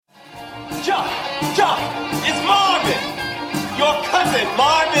Chuck, it's Marvin. Your cousin,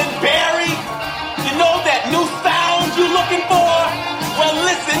 Marvin Berry. You know that new sound you're looking for? Well,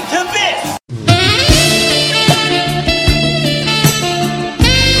 listen to this.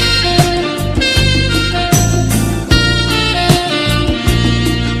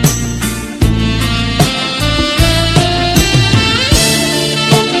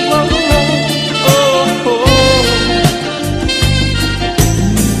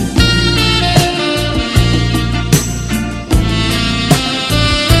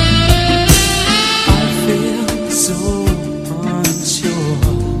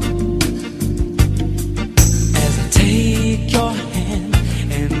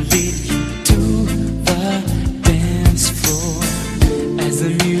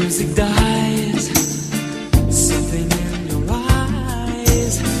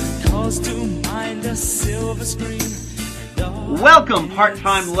 Welcome,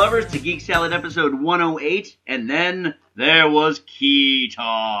 part-time lovers, to Geek Salad episode 108, and then there was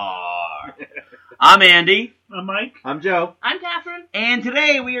Keytar. I'm Andy. I'm Mike. I'm Joe. I'm Catherine. And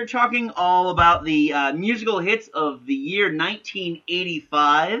today we are talking all about the musical hits of the year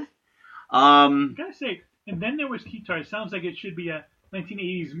 1985. I gotta say, and then there was Keytar. It sounds like it should be a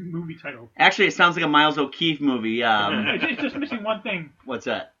 1980s movie title. Actually, it sounds like a Miles O'Keefe movie. It's just missing one thing. What's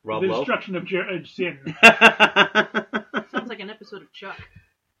that? The destruction of sin. Sounds like an episode of Chuck.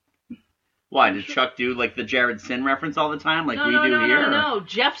 Why, did Chuck do like the Jared Sin reference all the time like we do here? No,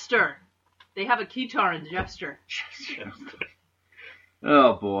 Jeffster. They have a Keytar in Jeffster.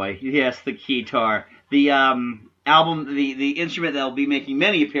 Oh boy, yes, the Keytar. The album, the instrument that will be making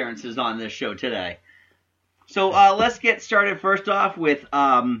many appearances on this show today. So let's get started first off with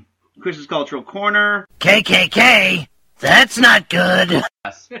Chris's Cultural Corner. KKK, that's not good.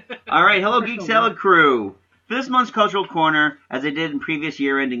 All right, hello Geek Salad crew. For this month's Cultural Corner, as I did in previous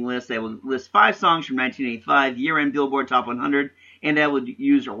year-ending lists, I will list 5 songs from 1985 year-end Billboard Top 100, and I will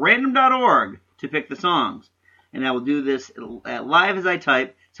use random.org to pick the songs. And I will do this live as I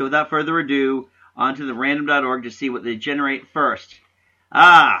type, so without further ado, onto the random.org to see what they generate first.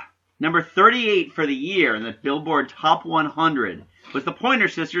 Number 38 for the year in the Billboard Top 100 was the Pointer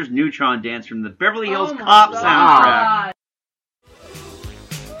Sisters' Neutron Dance from the Beverly Hills Cop soundtrack.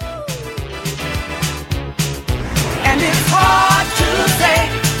 And it's hard to say,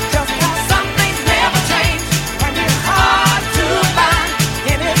 just how some things never change. And it's hard to find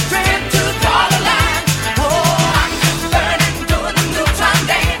any strength to draw the line. Oh, I'm just burning, doing the Neutron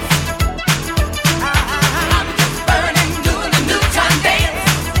dance. I'm just burning, doing the Neutron dance.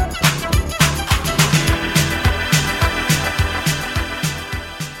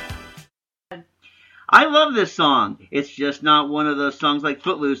 I love this song. It's just not one of those songs like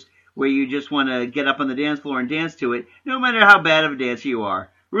Footloose where you just want to get up on the dance floor and dance to it, no matter how bad of a dancer you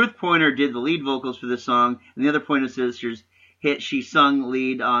are. Ruth Pointer did the lead vocals for this song, and the other Pointer Sisters hit she sung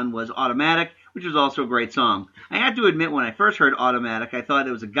lead on was Automatic, which was also a great song. I have to admit, when I first heard Automatic, I thought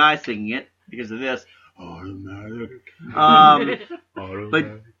it was a guy singing it, because of this. Automatic.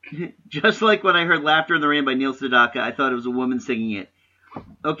 But just like when I heard Laughter in the Rain by Neil Sedaka, I thought it was a woman singing it.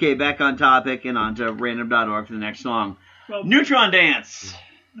 Okay, back on topic and on to random.org for the next song. Well, Neutron Dance!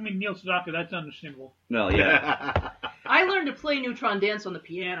 I mean, Neil Sedaka, that's understandable. Well, yeah. I learned to play Neutron Dance on the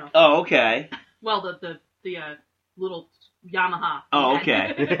piano. Oh, okay. Well, the little Yamaha. Oh,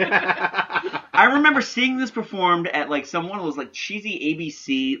 okay. I remember seeing this performed at like some one of those like cheesy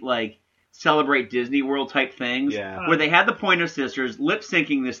ABC like Celebrate Disney World type things, where they had the Pointer Sisters lip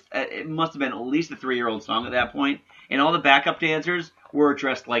syncing this. It must have been at least a 3-year-old song at that point, and all the backup dancers were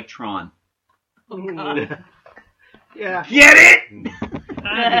dressed like Tron. Oh, God. Yeah. Get it?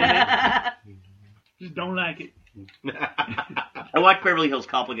 Just don't like it. I watched Beverly Hills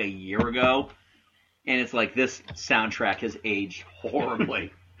Cop like a year ago, and it's like this soundtrack has aged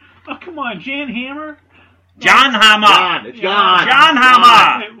horribly. Oh, come on, Jan Hammer? John Hammer! It's gone. John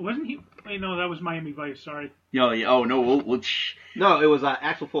Hammer! Wait, wasn't he? Wait, no, that was Miami Vice, sorry. No, no, No, it was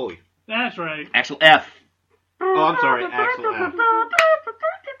Axel Foley. That's right. Axel F. Oh, I'm sorry, Axel F.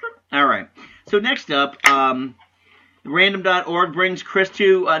 All right. So next up, random.org brings Chris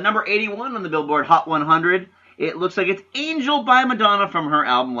to number 81 on the Billboard Hot 100. It looks like it's Angel by Madonna from her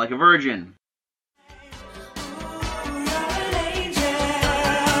album Like a Virgin.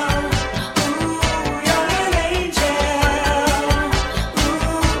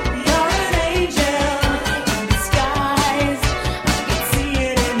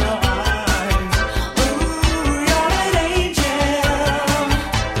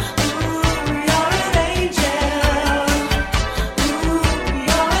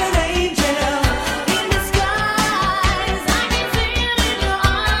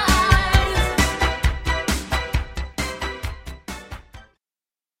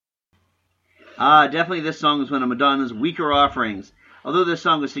 Definitely this song was one of Madonna's weaker offerings. Although this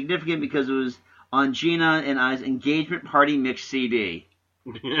song was significant because it was on Gina and I's engagement party mix CD.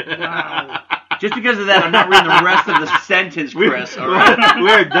 Wow. Just because of that, I'm not reading the rest of the sentence, Chris. All right?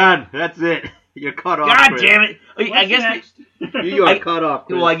 We're done. That's it. You're cut off. God Chris. damn it! I What's guess. next? You are cut off.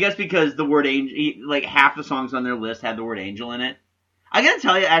 Chris. Well, I guess because the word angel, like half the songs on their list had the word angel in it. I gotta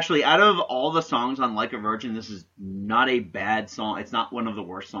tell you, actually, out of all the songs on Like a Virgin, this is not a bad song. It's not one of the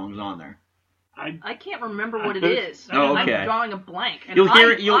worst songs on there. I can't remember what it is. Oh, okay. I'm drawing a blank. And You'll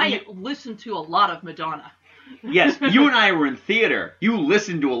hear I listen to a lot of Madonna. Yes, you and I were in theater. You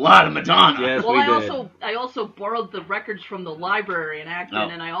listened to a lot of Madonna. Yes, Well, we I did. also borrowed the records from the library in Acton, Oh.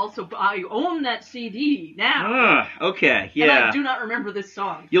 and I own that CD now. Okay, And I yeah. do not remember this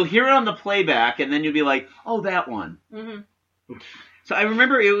song. You'll hear it on the playback, and then you'll be like, "Oh, that one." Mm-hmm. So I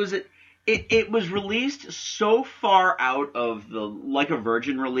remember it was released so far out of the Like a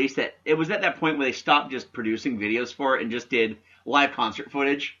Virgin release that it was at that point where they stopped just producing videos for it and just did live concert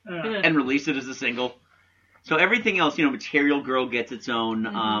footage and released it as a single. So everything else, Material Girl gets its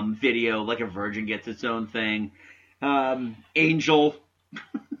own video, Like a Virgin gets its own thing, Angel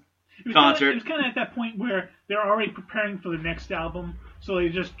concert. It was kind of at that point where they're already preparing for the next album, so they're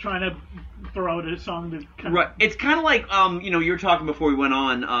just trying to throw out a song that kind Right. It's kind of like, you were talking before we went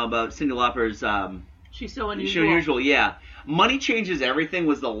on about Cyndi Lauper's She's so Show unusual. Usual, yeah. Money Changes Everything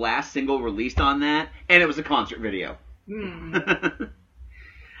was the last single released on that, and it was a concert video.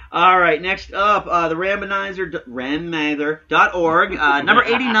 All right, next up, the Randomizer.org, number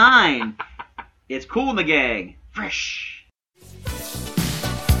 89. It's Kool and the Gang. Fresh.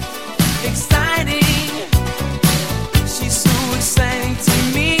 Exciting. She's so exciting to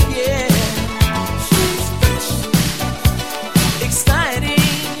me, yeah. Exciting.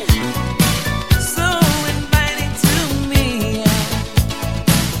 So inviting to me.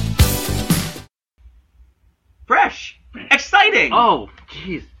 Fresh. Exciting. Oh,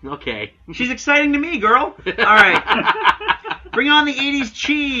 jeez. Okay. She's exciting to me, girl. All right. Bring on the 80s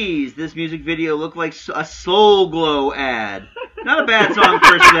cheese. This music video looked like a Soul Glow ad. Not a bad song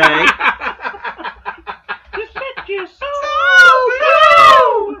per se. Just let your soul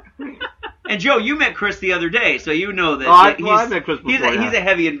And Joe, you met Chris the other day, so you know that I met Chris before, he's a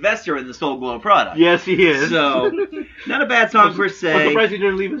heavy investor in the Soul Glow product. Yes, he is. So, not a bad song per I'm se. surprised he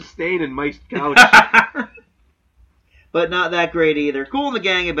didn't leave a stain in Mike's couch. But not that great either. Kool and the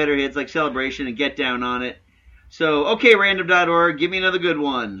Gang had better hits like Celebration and Get Down on it. So, okay, random.org, give me another good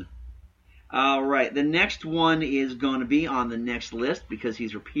one. All right, the next one is going to be on the next list because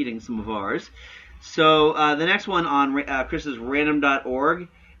he's repeating some of ours. So, the next one on Chris's random.org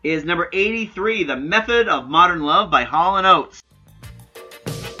is number 83, The Method of Modern Love by Hall & Oates.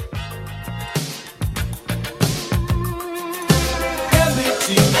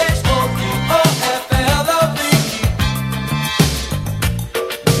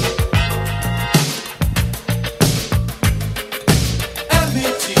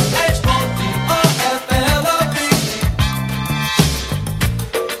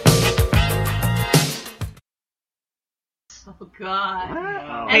 Oh, God.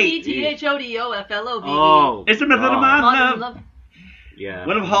 Wow. METHODOFLOVE. Oh. It's The Method of Modern Modern Love. Love. Yeah.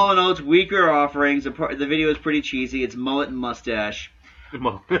 One of Hall & Oates' weaker offerings. The video is pretty cheesy. It's mullet and mustache.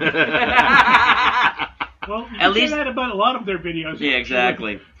 Well, you At can least- say that about a lot of their videos. Yeah,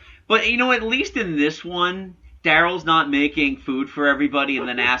 exactly. But, at least in this one, Daryl's not making food for everybody and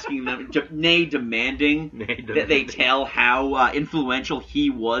then asking them, demanding that they tell how influential he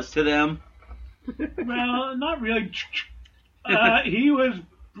was to them. Well, not really. He was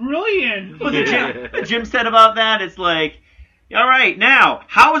brilliant. What the Jim said about that, it's like, all right, now,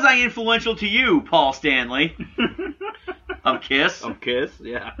 how was I influential to you, Paul Stanley? Of Kiss. Of Kiss,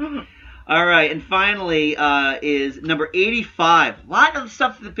 yeah. All right, and finally is number 85. A lot of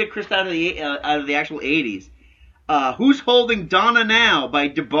stuff that picked Chris out of the actual 80s. Who's Holding Donna Now by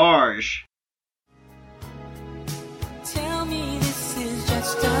DeBarge. Tell me this is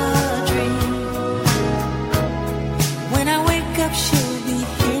just a dream. When I wake up, she'll be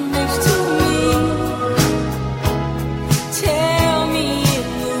here next to me. Tell me it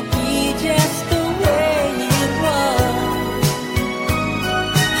will be just the way it was.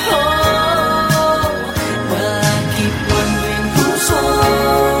 Oh, well, I keep wondering who's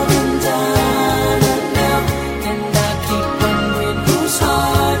holding Donna now, and I keep wondering whose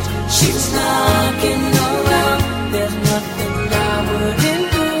heart she's knocking around. There's nothing I wouldn't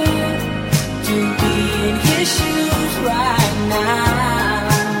do to be in his shoes right now.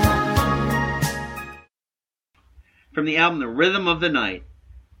 From the album The Rhythm of the Night.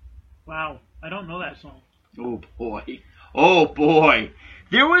 Wow, I don't know that song. Oh, boy. Oh, boy.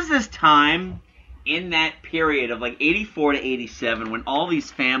 There was this time in that period of like 84 to 87 when all these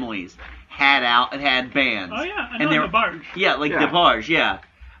families had bands. Oh yeah, I And know they're- the Barge. Yeah, like Yeah. DeBarge, yeah.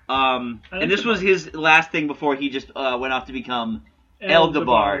 like And this was DeBarge. his last thing before he just went off to become El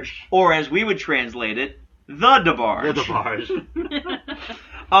DeBarge. Or as we would translate it, the DeBarge. The bars.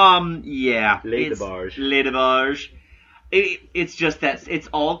 Yeah. Les it's DeBarge. Les DeBarge. It's just that it's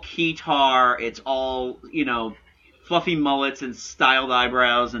all keytar, it's all, fluffy mullets and styled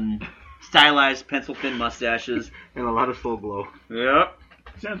eyebrows and stylized pencil thin mustaches. And a lot of full glow. Yep.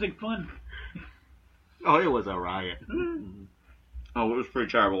 Sounds like fun. Oh, it was a riot. Oh, it was pretty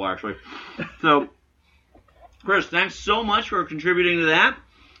terrible, actually. So, Chris, thanks so much for contributing to that.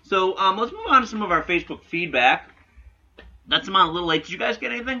 So, let's move on to some of our Facebook feedback. That's a little late. Did you guys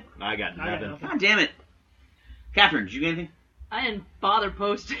get anything? I got I got nothing. nothing. God damn it. Catherine, did you get anything? I didn't bother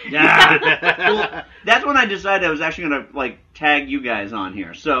posting. Yeah. Well, that's when I decided I was actually going to, tag you guys on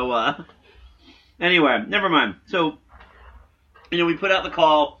here. So, anyway, never mind. So, we put out the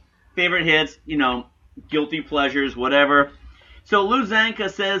call, favorite hits, guilty pleasures, whatever. So, Lou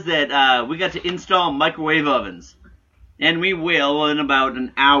Zanka says that we got to install microwave ovens. And we will in about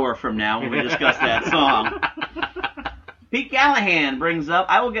an hour from now when we discuss that song. Pete Callahan brings up,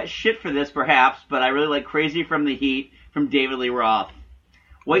 I will get shit for this perhaps, but I really like Crazy from the Heat from David Lee Roth.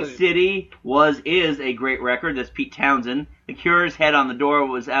 White City is a great record. That's Pete Townsend. The Cure's Head on the Door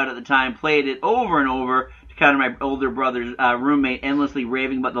was out at the time. Played it over and over to counter my older brother's roommate endlessly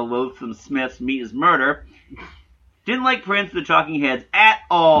raving about the loathsome Smiths' Meat is Murder. Didn't like Prince, the Talking Heads at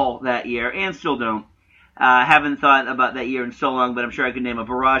all that year, and still don't. Haven't thought about that year in so long, but I'm sure I could name a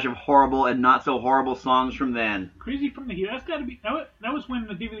barrage of horrible and not so horrible songs from then. Crazy from the Heat. That's got to be. That was when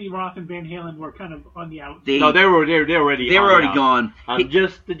the David Lee Roth and Van Halen were kind of on the outs. No, they were already. They were already gone. I'm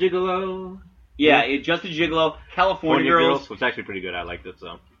just the gigolo. Yeah, Just a Gigolo, California Girls. was actually pretty good. I liked it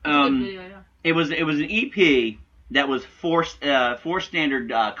so. It's a good video, yeah. It was an EP that was four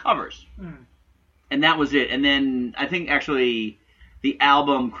standard covers, and that was it. And then I think actually the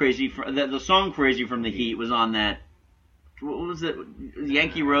album the song Crazy from the Heat was on that. What was it?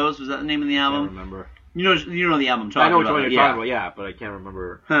 Yankee Rose, was that the name of the I album? can't remember. You know the album I'm talking I know about. what you're talking about, yeah, but I can't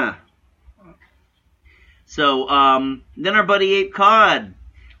remember. Huh. So, then our buddy Ape Cod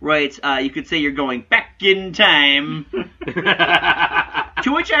writes, you could say you're going back in time.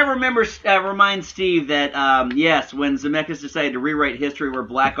 To which I remind Steve that, yes, when Zemeckis decided to rewrite history where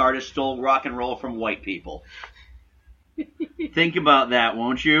black artists stole rock and roll from white people. Think about that,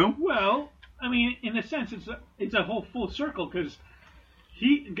 won't you? Well, I mean, in a sense, it's a whole full circle because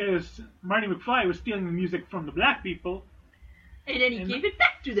Marty McFly was stealing the music from the black people. And then he gave it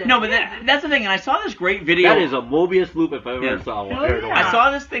back to them. No, but that's the thing, and I saw this great video. That is a Mobius loop if I ever Yeah. saw one. Oh, yeah. I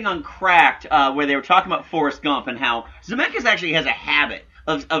saw this thing on Cracked where they were talking about Forrest Gump and how Zemeckis actually has a habit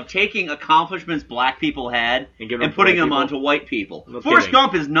of taking accomplishments black people had And giving them and putting to white them people? onto white people. No Forrest kidding.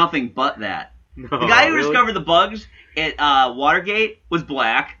 Gump is nothing but that. No, The guy who really? discovered the bugs at Watergate was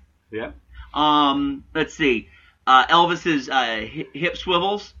black. Yeah, Let's see. Elvis's hip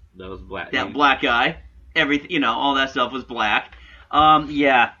swivels, that was black. that black guy. Everything, all that stuff was black.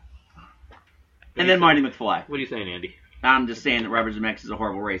 Yeah. And then Marty McFly. What are you saying, Andy? I'm just saying that Robert Zemeckis is a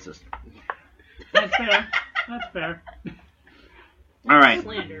horrible racist. That's fair. That's fair. All right.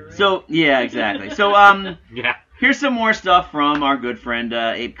 Slander, right? So, yeah, exactly. So, Yeah. here's some more stuff from our good friend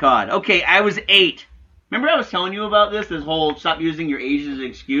Ape Cod. Okay, I was 8. Remember I was telling you about this whole stop using your age as an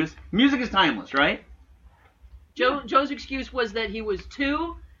excuse? Music is timeless, right? Joe's excuse was that he was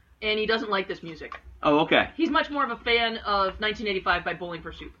 2 and he doesn't like this music. Oh, okay. He's much more of a fan of 1985 by Bowling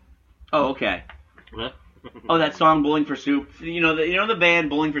for Soup. Oh, okay. Huh? Oh, that song Bowling for Soup. You know the band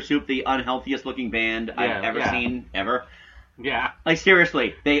Bowling for Soup, the unhealthiest looking band I've ever seen ever. Yeah. Like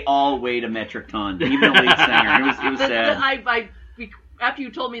seriously, they all weighed a metric ton. Even the lead singer. It was sad. After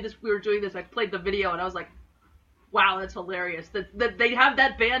you told me this, we were doing this, I played the video and I was like, wow, that's hilarious. That they have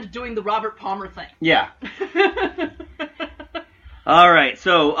that band doing the Robert Palmer thing. Yeah. All right,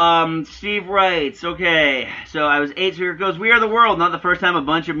 so Steve writes, okay, so I was 8, so here it goes. We Are the World, not the first time a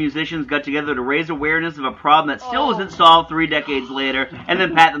bunch of musicians got together to raise awareness of a problem that still isn't solved 3 decades later and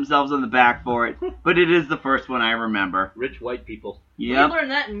then pat themselves on the back for it. But it is the first one I remember. Rich white people. Yep. We learned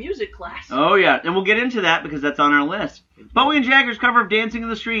that in music class. Oh, yeah, and we'll get into that because that's on our list. Bowie and Jagger's cover of Dancing in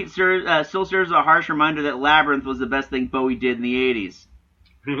the Street still serves as a harsh reminder that Labyrinth was the best thing Bowie did in the 80s.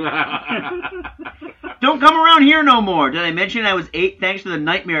 Don't come around here no more. Did I mention I was 8 thanks to the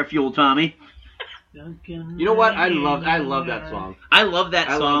Nightmare Fuel, Tommy? You know what? I love that song. I love that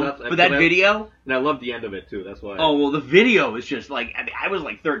I song, love that- but that video... And I love the end of it, too. That's why. Oh, well, the video is just like... I mean, I was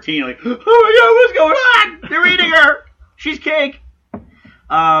like 13, like, oh my god, what's going on? They're eating her! She's cake!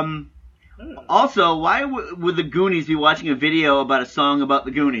 Also, why would the Goonies be watching a video about a song about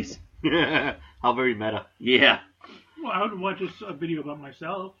the Goonies? How very meta. Yeah. Well, I would watch a video about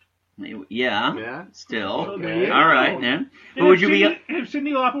myself. Yeah. Yeah. Still. So Okay. there you All right. go. Yeah. And Who would if you be? If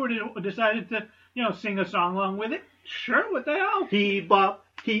Cyndi Lauper decided to, sing a song along with it, sure, what the hell? He bop,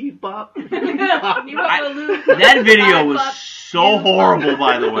 he bop. That video was so horrible,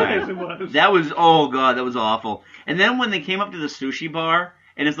 by the way. Yes, it was. That was, oh god, that was awful. And then when they came up to the sushi bar,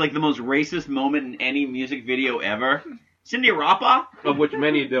 and it's like the most racist moment in any music video ever. Cyndi Lauper? Of which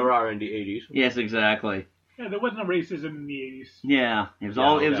many there are in the 80s. Yes, exactly. Yeah, there was no racism in the 80s. Yeah, it was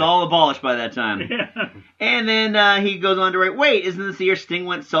Yeah, all abolished by that time. Yeah. And then he goes on to write, wait, isn't this the year Sting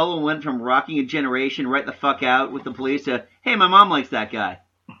went solo and went from rocking a generation right the fuck out with the Police to, hey, my mom likes that guy.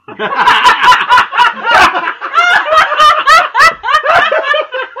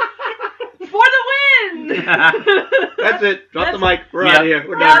 For the win! That's it. Drop the mic. We're Yep. out of here.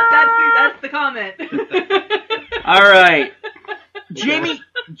 We're done. That's the comment. All right.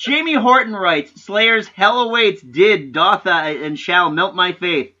 Jamie Horton writes, Slayer's Hell Awaits did, doth, and shall melt my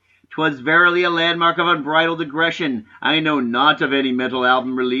faith. 'Twas verily a landmark of unbridled aggression. I know not of any metal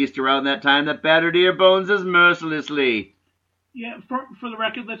album released around that time that battered ear bones as mercilessly. Yeah, for the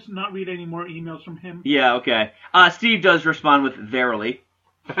record, let's not read any more emails from him. Yeah, okay. Steve does respond with verily.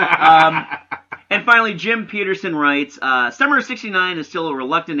 And finally, Jim Peterson writes, Summer of 69 is still a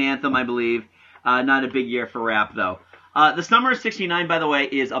reluctant anthem, I believe. Not a big year for rap, though. The Summer of 69, by the way,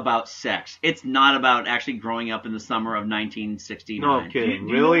 is about sex. It's not about actually growing up in the summer of 1969. No kidding.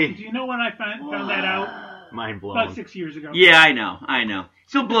 Really? Do you know when I found that out? Mind blown. About 6 years ago. Yeah, I know.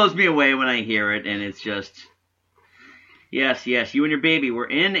 Still blows me away when I hear it, and it's just... Yes, you and your baby were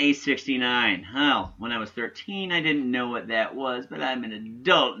in a 69. Hell, when I was 13, I didn't know what that was, but I'm an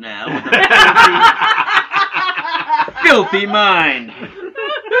adult now with a filthy mind.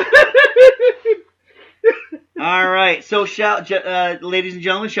 All right, so ladies and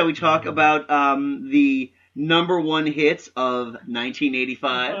gentlemen, shall we talk about the number one hits of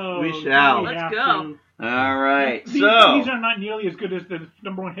 1985? Oh, We shall. we Let's have go. to. All right, These so are not nearly as good as the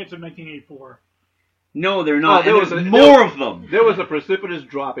number one hits of 1984. no, they're not. Oh, there And was there's a- more of them. There was a precipitous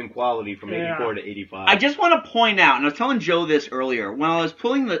drop in quality from Yeah. 84 to 85. I just want to point out, and I was telling Joe this earlier, when I was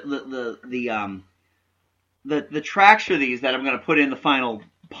pulling the tracks for these that I'm going to put in the final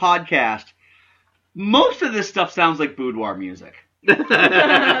podcast, most of this stuff sounds like boudoir music.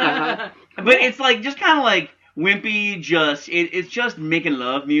 But it's like just kind of like wimpy, it's just making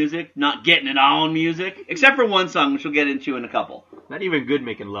love music, not getting it on music, except for one song, which we'll get into in a couple. Not even good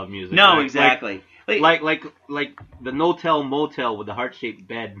making love music. No, right? exactly. Like the No-Tell Motel with the heart-shaped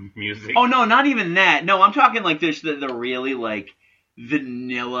bed music. Oh no, not even that. No, I'm talking like this the really like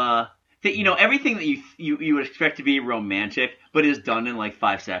vanilla. Everything that you would expect to be romantic, but is done in like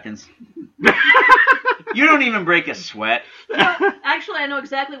 5 seconds. You don't even break a sweat. Actually, I know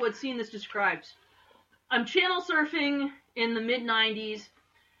exactly what scene this describes. I'm channel surfing in the mid-90s,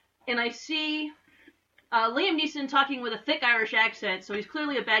 and I see Liam Neeson talking with a thick Irish accent, so he's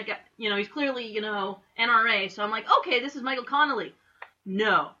clearly a bad guy. He's clearly, NRA. So I'm like, okay, this is Michael Connelly.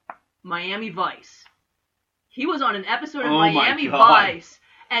 No, Miami Vice. He was on an episode of Oh my Miami God. Vice,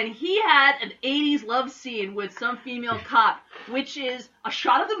 and he had an 80s love scene with some female cop, which is a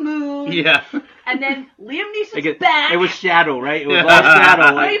shot of the moon, Yeah. and then Liam Neeson's Like back. it was shadow, right? It was all shadow. No,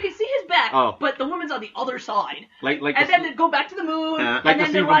 you Like, can see his back, Oh. but the woman's on the other side. like And then they go back to the moon, Like and the then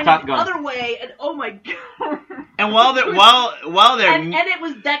scene they're from running Top the Gun. other way, and oh my god. And while they're and it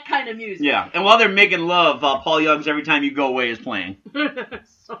was that kind of music. yeah, and while they're making love, Paul Young's "Every Time You Go Away" is playing.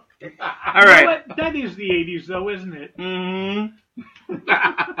 So- All You know right. what? That is the 80s, though, isn't it?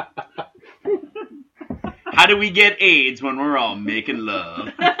 How do we get AIDS when we're all making love?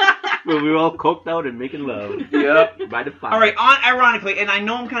 when we were all coked out and making love. Yep. By the fire. All right. Ironically, and I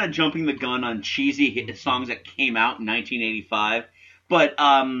know I'm kind of jumping the gun on cheesy songs that came out in 1985, but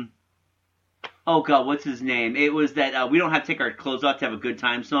oh god, what's his name? It was that "We Don't Have to Take Our Clothes Off to Have a Good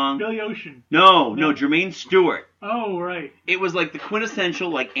Time" song. Billy Ocean. No, Jermaine Stewart. Oh, right. It was like the quintessential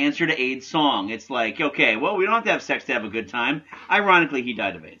like answer to AIDS song. It's like, okay, well, we don't have to have sex to have a good time. Ironically, he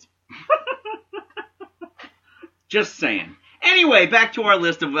died of AIDS. Just saying. Anyway, back to our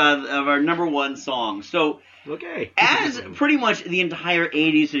list of our number one songs. So, Okay. as pretty much the entire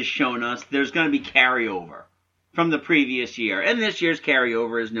 80s has shown us, there's going to be carryover from the previous year. And this year's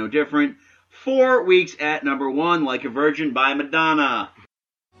carryover is no different. 4 weeks at number one, Like a Virgin by Madonna.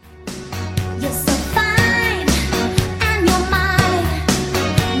 You're so fine, and you're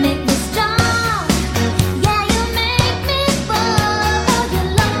mine. Make me strong, yeah, you make me fall. Oh, you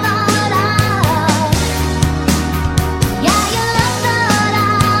love what I, yeah, you love what I.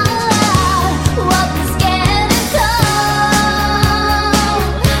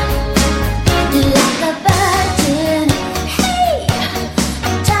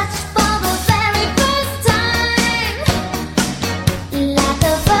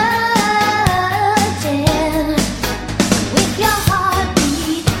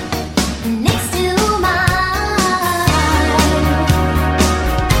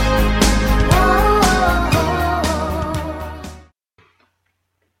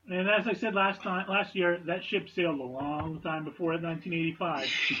 as I said last year, that ship sailed a long time before 1985.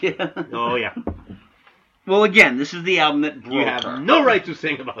 Yeah. Oh yeah. Well, again, this is the album that broke You have her. no right to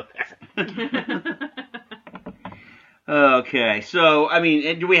sing about that. Okay, so I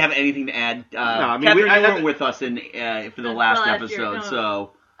mean, do we have anything to add? I mean, Kevin, we- you I- weren't with us in for the last year, episode, no.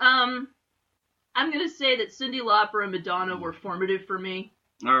 so I'm gonna say that Cyndi Lauper and Madonna were formative for me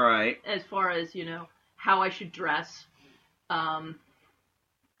all right. as far as how I should dress. That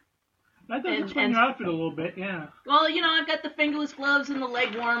does And- explain and- your outfit a little bit, yeah. Well, I've got the fingerless gloves and the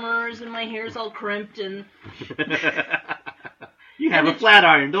leg warmers, and my hair's all crimped, and You have a flat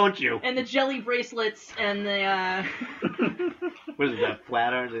iron, don't you? the jelly bracelets, and the What is that?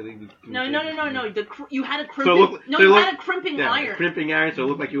 Flat iron? no. You had a So crimping. look, no, so you look- had a crimping Yeah, iron. crimping iron, so it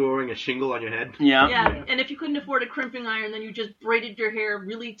looked like you were wearing a shingle on your head. Yeah. Yeah, and if you couldn't afford a crimping iron, then you just braided your hair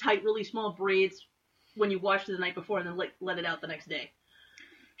really tight, really small braids when you washed it the night before, and then let it out the next day.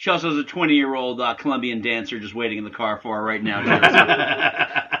 She also has a 20-year-old Colombian dancer just waiting in the car for her right now.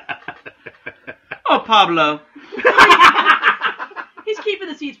 Oh, Pablo. He's keeping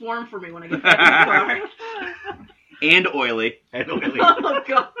the seats warm for me when I get back in the car. And oily. Oh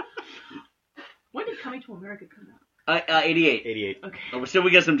God! When did Coming to America come out? 88. 88. Okay. Oh, so we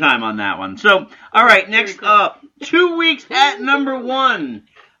got some time on that one. So, all right, next cool. up, 2 weeks at number 1.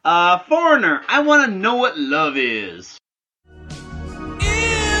 Foreigner, I Want to Know What Love Is.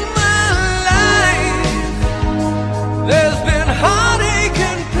 In my life, there's been heartache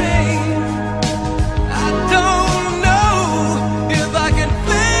and pain. I don't know if I can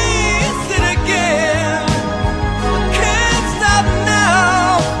face it again. I can't stop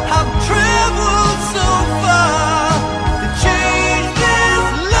now. I've traveled so far to change this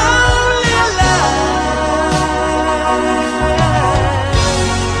lonely life.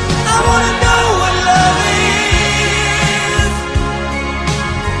 I wanna know what love is.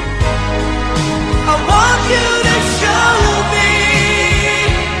 I want you to show me.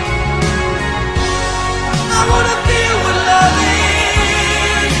 I wanna feel what love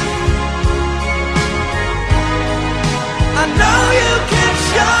is. I know you can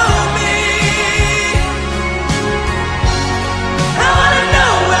show me. I wanna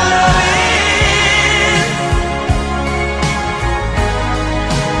know what love is.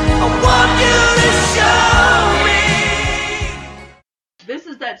 I want you to show me. This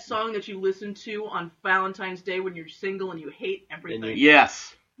is that song that you listen to on Valentine's Day when you're single and you hate everything.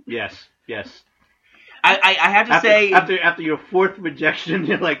 Yes. Yes. I have to say, after your 4th rejection,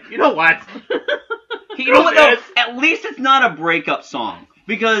 you're like, you know what? you know what, though? Yes. At least it's not a breakup song.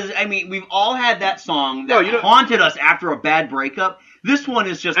 Because, I mean, we've all had that song that No, you don't- haunted us after a bad breakup. This one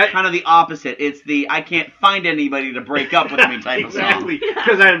is just kind of the opposite. It's the I can't find anybody to break up with me type of song. Exactly,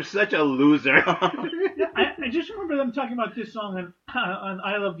 because I am such a loser. I just remember them talking about this song on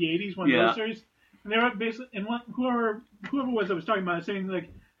I Love the 80s, one of Yeah. those series. And they were basically, and whoever was that was talking about it, saying, like,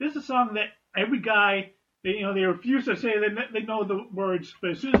 this is a song that every guy, they refuse to say they know the words,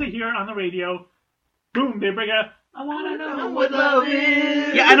 but as soon as they hear it on the radio, boom, they bring out, I want to know what love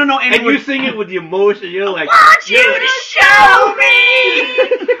is. Yeah, I don't know And anyone. you sing it with the emotion. You're like, want you to show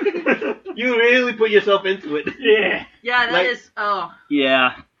me! you really put yourself into it. Yeah. Yeah, that Like- is. Oh,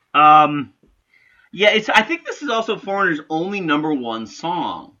 Yeah. Yeah, I think this is also Foreigner's only number 1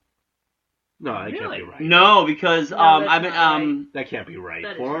 song. No, that can't Really? be right. No, because No, I've that's been not That can't be right.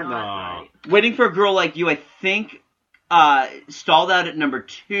 that is For not no. right. Waiting for a Girl Like You, I think, stalled out at number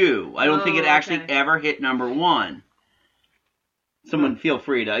 2. I don't think it Oh, actually okay. ever hit number 1. Someone feel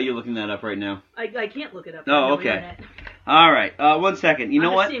free to. You're looking that up right now. I can't look it up. Oh, on the okay. internet. All right. 1 second. You know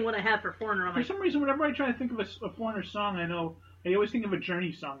I'm what? just seeing what I have for Foreigner on For my. some reason, whenever I try to think of a Foreigner song I know, I always think of a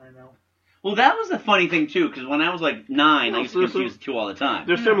Journey song I know. Well, that was a funny thing, too, because when I was like 9, I Well, used to confuse the two all the time.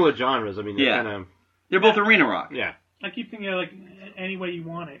 They're similar genres. I mean, they're Yeah. kind of They're both arena rock. yeah. I keep thinking of, like, Any Way You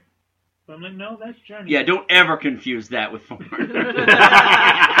Want It. But I'm like, no, that's Journey. Yeah, don't ever confuse that with Foreigner.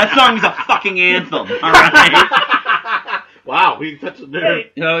 That song's a fucking anthem, all right? Wow, we touched the nerve.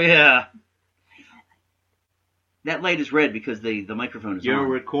 Oh, yeah. That light is red because the microphone is You're on.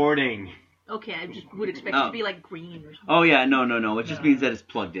 recording. Okay, I just would expect it Oh. to be like green or something. Oh, yeah, no. It just No. means that it's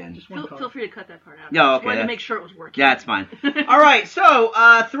plugged in. Just one Feel color. free to cut that part out. Yeah, I okay, just wanted to that- make sure it was working. That's fine. All right, so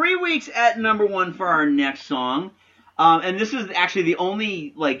 3 weeks at number 1 for our next song. And this is actually the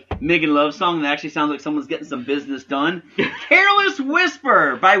only, Megan Love song that actually sounds like someone's getting some business done. Careless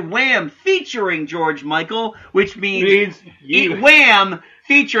Whisper by Wham! Featuring George Michael, which means you. Wham!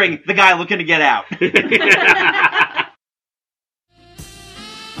 Featuring the guy looking to get out. I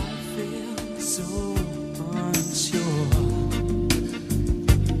feel so unsure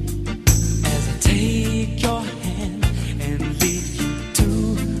as I take your hand and lead you to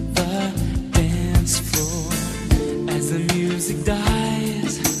the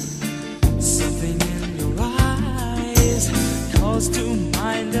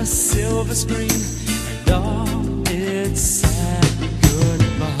behind a silver screen, and all its sad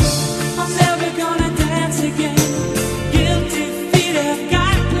goodbye. I'm never gonna dance again. Guilty feet have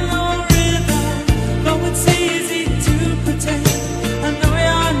got no rhythm. Though it's easy to pretend, I know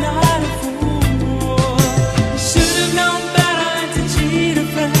you're not a fool. You should have known better to cheat a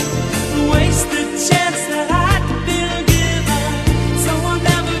friend, waste the chance that I'd been given. So I'm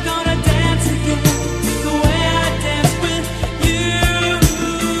never gonna dance again the way I dance with you.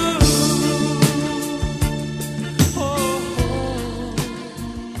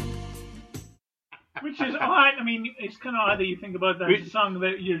 Which is odd. I mean, it's kind of odd that you think about that as a song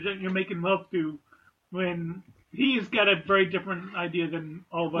that you're making love to when he's got a very different idea than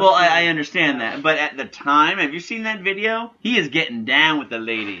all of us. Well, do. I understand that, but at the time, have you seen that video? He is getting down with the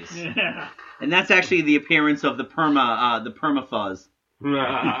ladies, Yeah. and that's actually the appearance of the perma fuzz.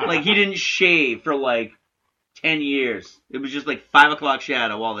 Like he didn't shave for like 10 years. It was just like 5 o'clock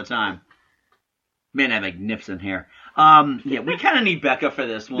shadow all the time. Man, that magnificent hair. Yeah, we kind of need Becca for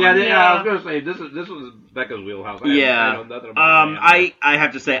this one. I was gonna say this was Becca's wheelhouse. I know nothing about it. I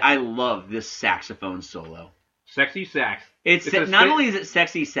have to say I love this saxophone solo. Sexy sax. It's not only is it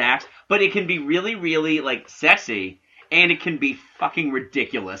sexy sax, but it can be really, really like sexy, and it can be fucking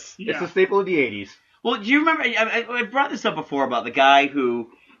ridiculous. Yeah. It's a staple of the '80s. Well, do you remember? I brought this up before about the guy who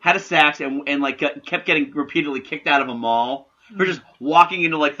had a sax and like kept getting repeatedly kicked out of a mall for just walking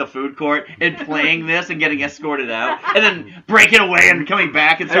into like the food court and playing this and getting escorted out, and then breaking away and coming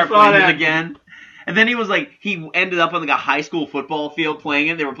back and start playing it again. And then he ended up on like a high school football field playing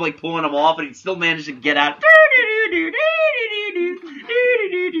it. They were like pulling him off, and he still managed to get out.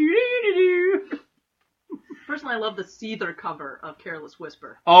 Personally, I love the Seether cover of Careless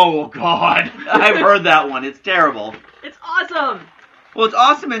Whisper. Oh God, I've heard that one. It's terrible. It's awesome. Well, it's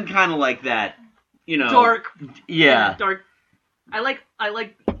awesome and kind of like that, you know. Dark. Yeah. Dark. I like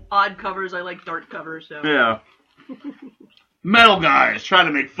odd covers. I like dark covers. So. Yeah. Metal guys trying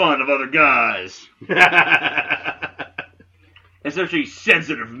to make fun of other guys. Especially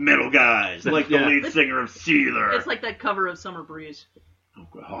sensitive metal guys, like the lead singer of Seether. It's like that cover of Summer Breeze. Oh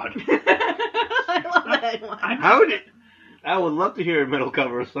God. I love that one. I would love to hear a metal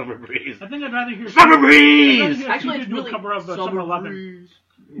cover of Summer Breeze. I think I'd rather hear Summer Breeze! Actually, it's do really a cover of Summer Lovin'.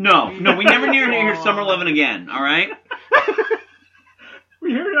 No, we never need to hear Summer Lovin' again, alright?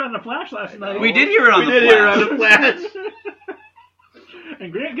 We heard it on the Flash last night. We did hear it on the Flash.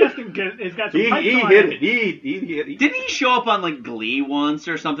 And Grant Gustin has got some pipes He on hit it. it. He hit it. Didn't he show up on like Glee once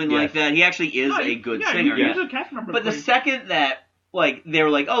or something like that? He actually is a good singer. He's a cast member. But the second that like they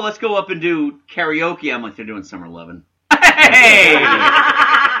were like, oh, let's go up and do karaoke, I'm like, they're doing Summer Lovin'. Hey!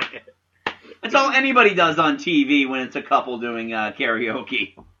 That's all anybody does on TV when it's a couple doing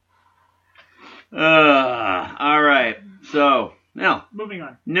karaoke. All right. So now moving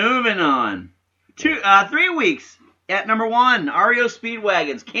on. 3 weeks at number 1. REO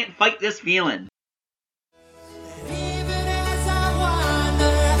Speedwagons, Can't Fight This Feeling. Even as I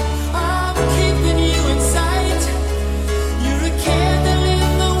wander, I'm keeping you in sight. You're a candle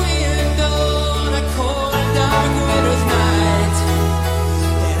in the window on a cold, dark winter's night.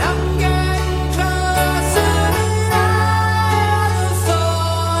 And I'm getting closer than I ever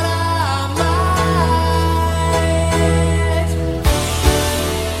thought I might.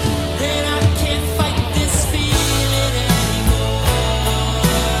 And I can't fight this feeling anymore.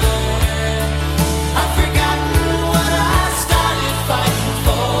 I've forgotten what I started fighting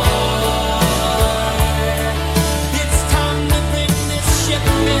for. It's time to bring this ship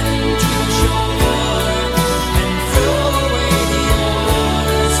into shore and throw away the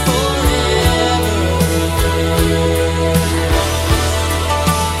oars forever.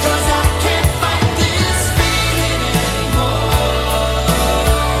 'Cause I can't fight this feeling anymore.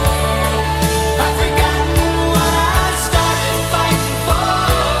 I've forgotten what I started fighting for.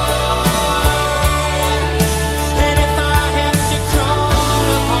 And if I have to crawl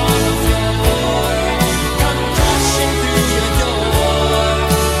upon the floor, come crashing through your door,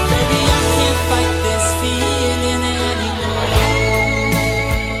 baby, I can't fight this feeling anymore.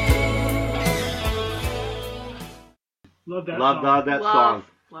 Love that Love song. that song.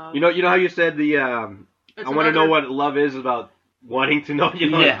 Love. You know how you said the It's I want to know another- what love is about wanting to know. You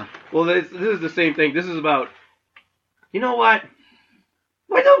know. Yeah. Well, this is the same thing. This is about. You know what?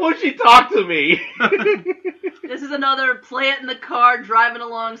 Why won't she talk to me? This is another play it in the car, driving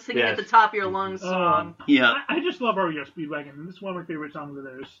along, singing Yes. at the top of your lungs song. Yeah. I just love REO Speedwagon, and this is one of my favorite songs of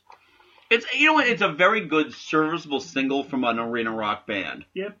theirs. It's it's a very good serviceable single from an arena rock band.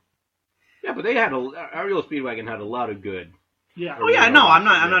 Yep. Yeah, but they had REO Speedwagon had a lot of good. Yeah. Oh yeah, no, I'm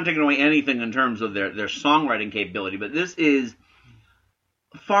not taking away anything in terms of their songwriting capability, but this is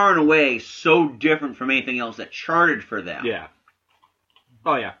far and away so different from anything else that charted for them. Yeah.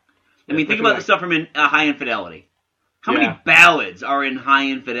 Oh, yeah. I mean, think about the stuff from High Infidelity. How many ballads are in High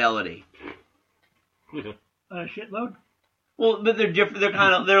Infidelity? Shitload. Well, but they're different.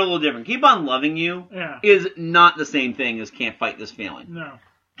 They're a little different. Keep On Loving You Yeah. is not the same thing as Can't Fight This Feeling. No.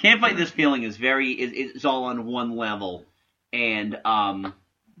 Can't Fight This Feeling is it's all on one level, and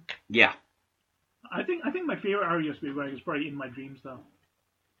yeah. I think my favorite REO Speedwagon is probably In My Dreams, though.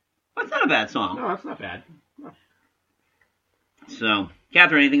 That's not a bad song. No, that's not bad. So,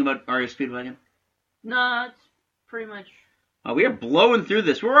 Catherine, anything about REO Speedwagon? No, it's pretty much. We are blowing through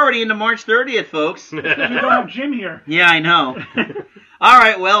this. We're already into March 30th, folks. We don't have Jim here. Yeah, I know. All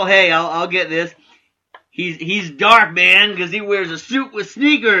right, well, hey, I'll get this. He's dark, man, because he wears a suit with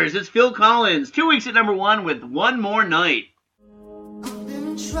sneakers. It's Phil Collins. 2 weeks at number 1 with One More Night. I've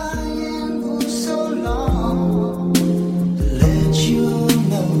been trying for so long to let you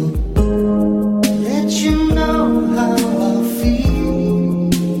know how I feel.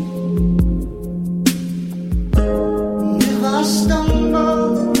 If I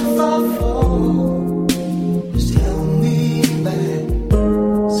stumble, if I fall, just help me back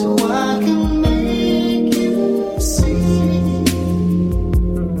so I can make you see.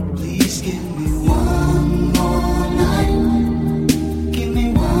 Please give me one more night. Give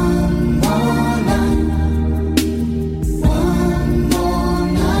me one more night. One more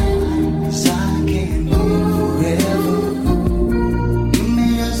night. 'Cause I can't live forever. Give me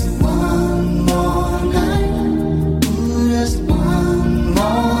just one more night. Ooh, just one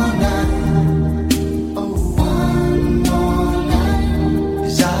more night. Oh, one more night.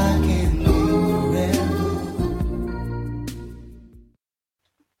 'Cause I can't live forever.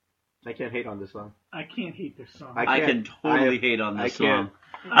 I can't hate on this song. I can't hate this song. I I can can't- totally I- hate on I this can't. song.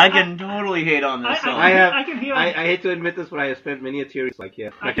 I can totally hate on this song. I can hear. I hate to admit this, but I have spent many a tears like, yeah.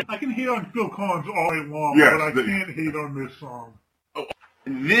 I can hate on Phil Collins all day long, Yes, but I the- can't hate on this song.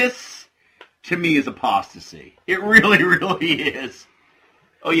 This, to me, is apostasy. It really, really is.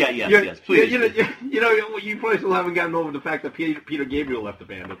 Oh, yeah, yes, You're- yes, please. You probably still haven't gotten over the fact that Peter Gabriel left the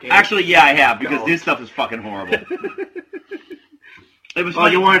band, okay? Actually, yeah, I have, because No. this stuff is fucking horrible. It was Oh,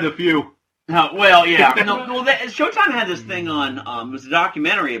 funny. you wanted a few. Well, yeah. No, well, Showtime had this thing on, it was a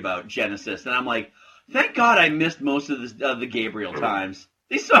documentary about Genesis, and I'm like, thank God I missed most of the Gabriel times.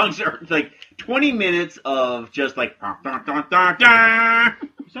 These songs are like 20 minutes of just like, dun, dun, dun, dun, dun.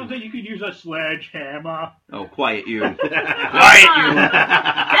 Sounds like you could use a sledgehammer. Oh, quiet you. Quiet on. you.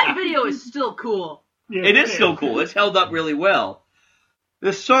 That video is still cool. Yeah, It is still cool. It's held up really well.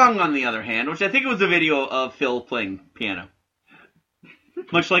 The song, on the other hand, which I think it was a video of Phil playing piano.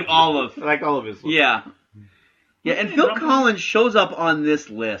 Much like all of... Like all of his songs. Yeah. Yeah, and Phil Collins shows up on this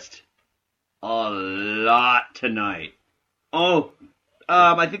list a lot tonight. Oh,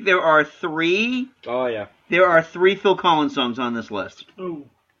 I think there are 3. Oh, yeah. There are 3 Phil Collins songs on this list. Oh,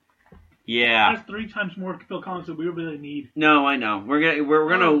 Yeah. that's 3 times more Phil Collins than we really need. No, I know. We're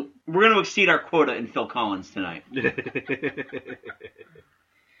gonna exceed our quota in Phil Collins tonight.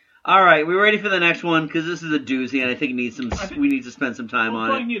 All right, we ready for the next one? Because this is a doozy, and I think we need to spend some time We'll on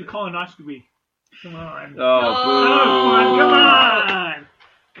probably it. need a colonoscopy. Come on. Oh, Come on.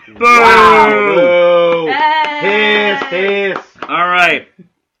 boo! Boo! Hiss! All right.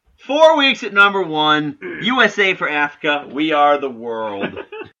 4 weeks at number 1. USA for Africa. We are the world.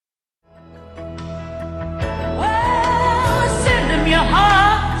 Well, send them your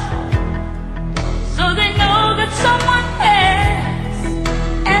heart so they know that someone cares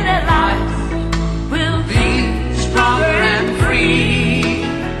and their lives will be stronger and free.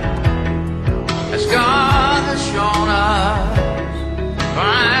 As God has shown us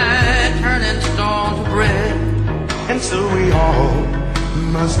by turning stone to bread. And so we all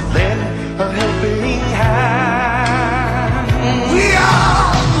must lend a helping hand. We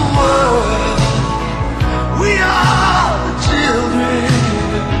are the world. We are the children.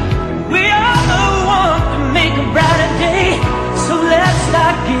 We are the ones to make a brighter day, so let's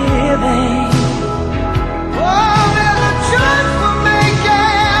start giving. Oh, there's a choice we're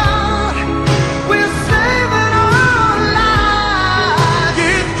making. We're saving our lives.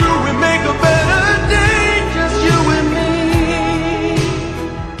 Get through and make a better day, just you and me.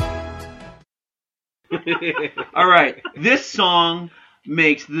 All right. This song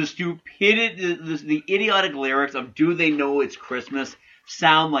makes the the idiotic lyrics of "Do They Know It's Christmas"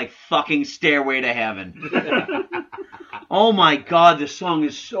 sound like fucking Stairway to Heaven. Oh my God, this song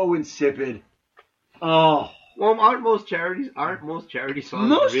is so insipid. Oh. Well, aren't most charity songs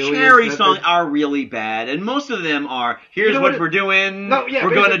Most really charity incentive? songs are really bad, and most of them are, here's You know what what we're doing, No, yeah,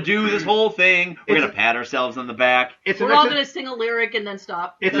 we're going to basically- do this whole thing, we're It's going to pat ourselves on the back. It's We're an all exer- gonna sing a lyric and then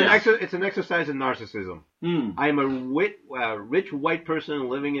stop. It's an exercise in narcissism. I am a rich white person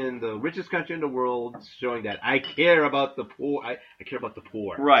living in the richest country in the world, showing that I care about the poor. I care about the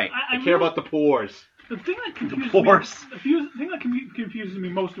poor. Right. I care about the poors. The thing that confuses Horse. me, the thing that confuses me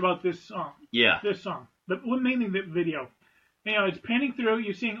most about this song, Yeah. mainly the video. You know, it's panning through.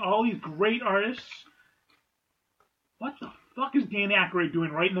 You're seeing all these great artists. What the fuck is Dan Aykroyd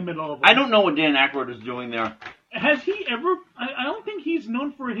doing right in the middle of it? I don't know what Dan Aykroyd is doing there. Has he ever? I don't think he's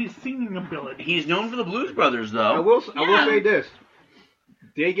known for his singing ability. He's known for the Blues Brothers, though. I will say this.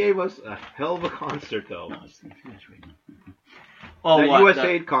 They gave us a hell of a concert, though. Oh, that what,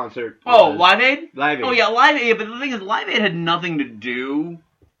 USA the- concert. Oh, was- Live Aid? Live Aid. Oh, yeah, Live Aid. But the thing is, Live Aid had nothing to do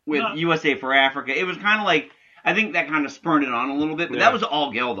with No. USA for Africa. It was kind of like, I think that kind of spurred it on a little bit, but Yeah. that was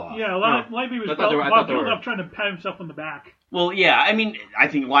all Geldof. Yeah, Live Aid was I thought they were- I thought they were- trying to pat himself on the back. Well, yeah, I mean, I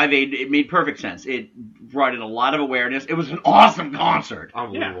think Live Aid, it made perfect sense. It brought in a lot of awareness. It was an awesome concert.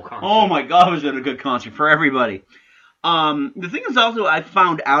 Unbelievable concert. Oh my God, was it a good concert for everybody. The thing is also I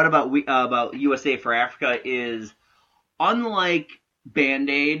found out about USA for Africa is, unlike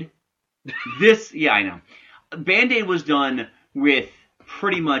Band-Aid, I know. Band-Aid was done with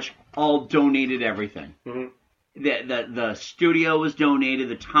pretty much all donated everything. Mhm. The studio was donated,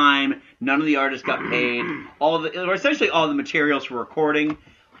 the time, none of the artists got paid, essentially all the materials for recording,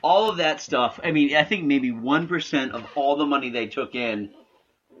 all of that stuff. I mean, I think maybe 1% of all the money they took in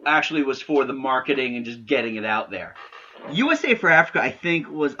actually was for the marketing and just getting it out there. USA for Africa, I think,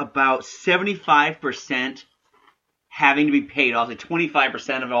 was about 75% having to be paid off, like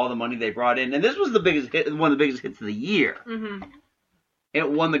 25% of all the money they brought in. And this was the biggest hit, one of the biggest hits of the year. Mm-hmm.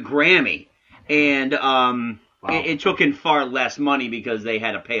 It won the Grammy. And it took in far less money because they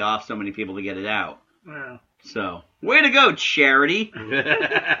had to pay off so many people to get it out. Yeah. So, way to go, charity.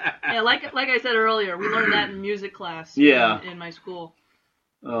 Yeah, like I said earlier, we learned that in music class. Yeah. In my school.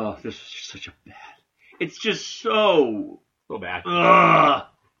 Oh, this is just such a bad. It's just so bad. Ugh.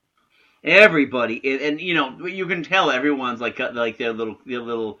 Everybody, and you know, you can tell everyone's like their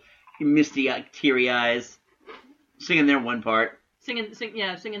little misty teary eyes, singing their one part. Singing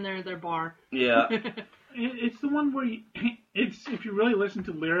their bar. Yeah. It's the one where if you really listen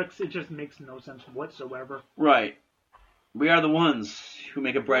to lyrics, it just makes no sense whatsoever. Right. We are the ones who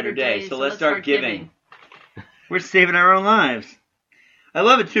make a brighter day, so let's start giving. We're saving our own lives. I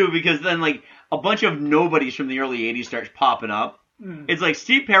love it too because then like a bunch of nobodies from the early 80s starts popping up. It's like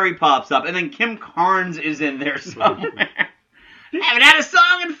Steve Perry pops up, and then Kim Carnes is in there somewhere. Haven't had a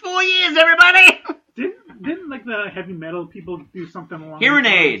song in 4 years, everybody! Didn't like the heavy metal people do something along Hearing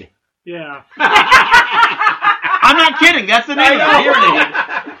those Aid. lines? Yeah. I'm not kidding, that's the name of it, Hearing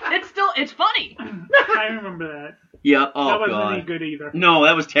Aid. It's funny. I remember that. Yeah, oh that wasn't God. any good either. No,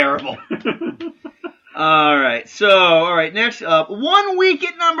 that was terrible. Alright, next up, 1 week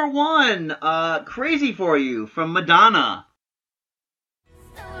at number 1, Crazy For You from Madonna.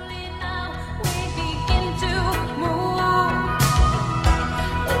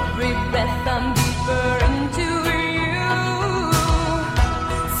 Every breath I'm deeper into you.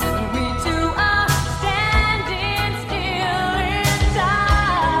 Send me to a standing still in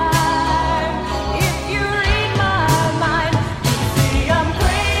time. If you read my mind, you see I'm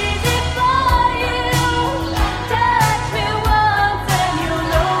crazy for you. Touch me once and you'll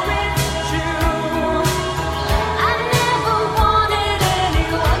know it's true. I never wanted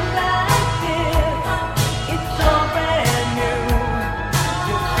anyone like this. It's so brand new.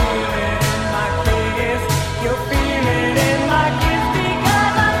 You're feeling in my kiss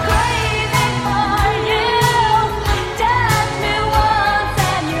because I'm crazy for you. Touch me once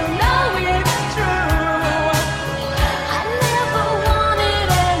and you know it's true. I never wanted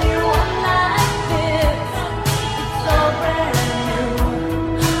anyone like this. It's so brand new.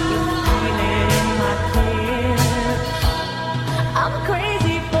 You're feeling in my kiss. I'm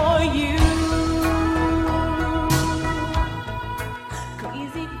crazy for you.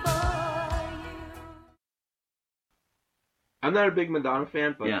 Crazy for you. I'm not a big Madonna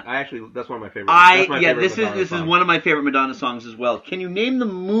fan, but Yeah. that's one of my favorites. That's my favorite this Madonna is song. one of my favorite Madonna songs as well. Can you name the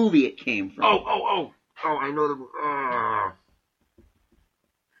movie it came from? Oh, I know the.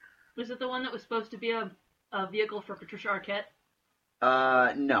 Was it the one that was supposed to be a vehicle for Patricia Arquette?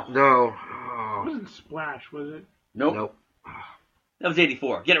 No. No. It wasn't Splash, was it? Nope. That was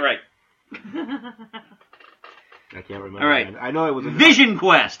 84. Get it right. I can't remember. All right. Man. I know it was Vision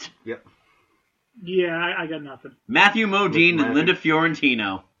Quest. Yep. Yeah, I got nothing. Matthew Modine and Matthew. Linda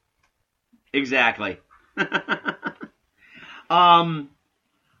Fiorentino. Exactly.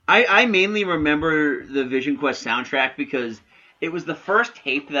 I mainly remember the Vision Quest soundtrack because it was the first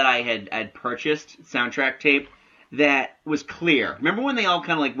tape that I had purchased, soundtrack tape, that was clear. Remember when they all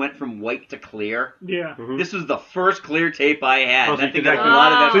kind of like went from white to clear? Yeah. Mhm. This was the first clear tape I had. Oh, and so I you think can a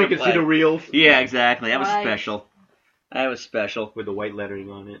lot of that so you can see the reels Yeah, exactly. That was Right. special. That was special. with the white lettering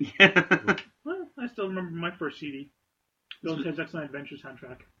on it. Well, I still remember my first CD. Bill and Ted's Excellent Adventure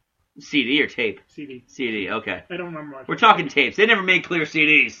soundtrack. CD or tape? CD. CD, okay. I don't remember my We're first talking tapes. They never made clear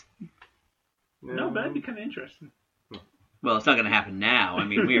CDs. No, but that'd be kind of interesting. Well, it's not going to happen now. I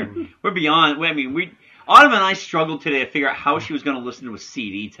mean, we're beyond. I mean, Autumn and I struggled today to figure out how she was going to listen to a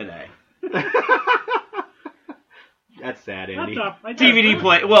CD today. That's sad, Andy. Laptop. I DVD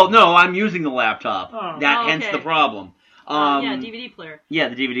play. Well, no, I'm using the laptop. Oh. That Oh, hence okay. the problem. Yeah, DVD player Yeah,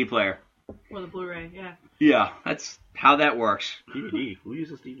 the DVD player. or the Blu-ray. Yeah. Yeah, that's how that works. DVD. Who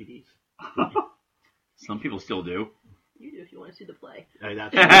uses DVDs? Some people still do. You do if you want to see the play.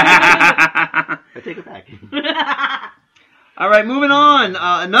 I take it back. All right, moving on.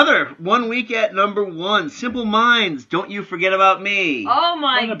 Another 1 week at number 1. Simple Minds. Don't you forget about me. Oh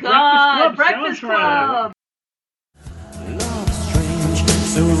my On the God! Breakfast Breakfast Club Club. Love strange,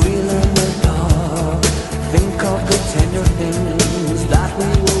 so real in the dark. Think of the tender things that we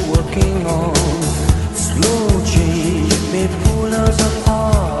were working on. Slow change may pull us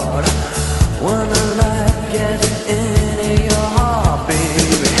apart. When the light gets into your heart,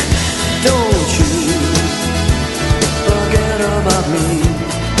 baby, don't you forget about me.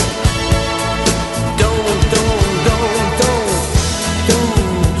 Don't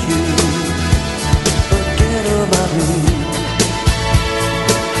you forget about me.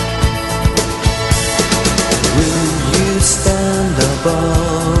 Will you stand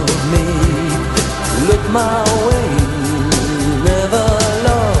above me? Look my way, never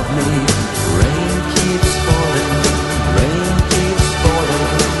love me. Rain keeps falling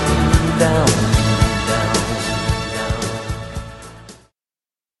down.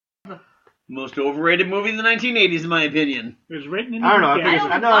 Most overrated movie in the 1980s, in my opinion. It was written in I don't know, I the think gas.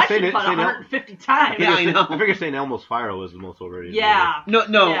 it's- I know, watched Saint- it about Saint- 150 times. Yeah, I know. I figure St. Elmo's Fire was the most overrated. Yeah. No.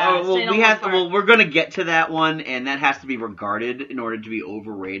 Yeah, well, St. we Elmo's have. Fire. Well, we're gonna get to that one, and that has to be regarded in order to be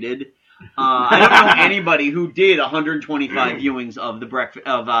overrated. I don't know anybody who did 125 viewings of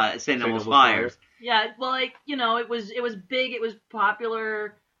the St. Elmo's Fire. Yeah, well, like, you know, it was big, it was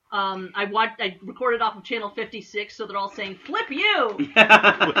popular. I recorded off of channel 56, so they're all saying "flip you."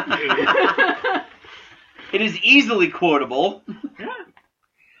 It is easily quotable. Yeah.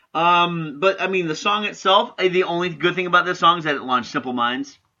 But I mean, the song itself. The only good thing about this song is that it launched Simple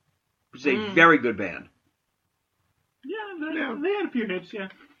Minds, which is a very good band. Yeah, they had a few hits, yeah.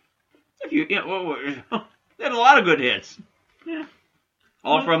 They had a lot of good hits. Yeah.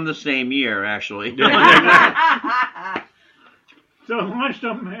 All from the same year, actually. So I launched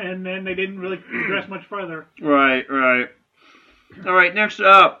them, and then they didn't really progress much further. Right. All right, next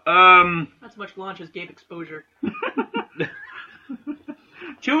up. Not so much launches gave exposure.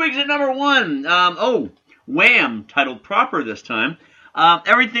 2 weeks at number 1. Wham! Titled proper this time.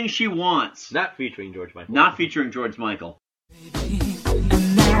 Everything She Wants. Not featuring George Michael. Not featuring George Michael.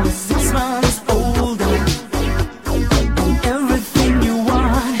 And now 6 months older. And everything you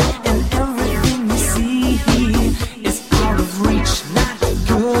want and everything you see is out of reach, not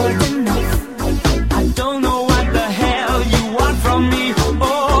good enough. I don't know what the hell you want from me.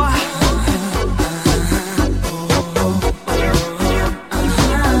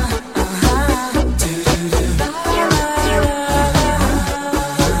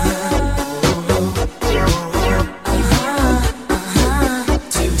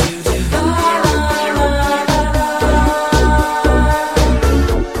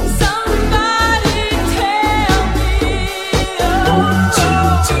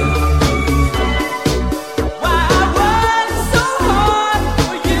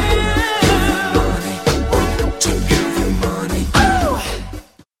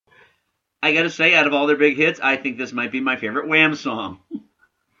 I gotta say, out of all their big hits, I think this might be my favorite Wham song.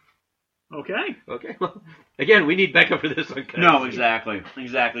 Okay. Okay. Well, again, we need Becca for this one. No, exactly.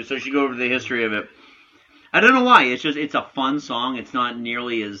 So she go over the history of it. I don't know why. It's a fun song. It's not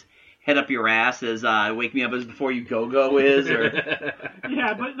nearly as head up your ass as Wake Me Up As Before You Go Go is, or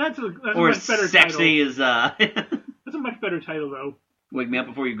Yeah, but that's a or much better sexy title. as That's a much better title, though. Wake Me Up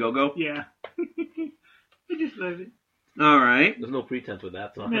Before You Go Go. Yeah. I just love it. All right. There's no pretense with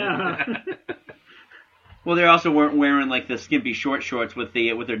that song. Yeah. Well, they also weren't wearing like the skimpy short shorts with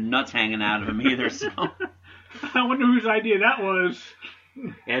their nuts hanging out of them either. So I wonder whose idea that was.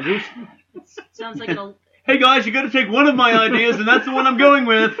 Andrews? Sounds like hey guys, you got to take one of my ideas, and that's the one I'm going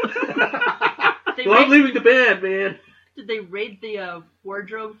with. I'm leaving the band, man. Did they raid the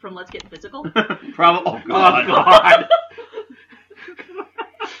wardrobe from Let's Get Physical? Probably. Oh God. Oh, God.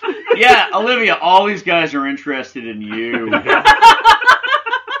 Yeah, Olivia. All these guys are interested in you. It's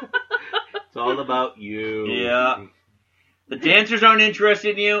all about you. Yeah. The dancers aren't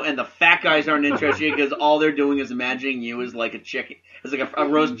interested in you, and the fat guys aren't interested in you because all they're doing is imagining you as like a chicken, as like a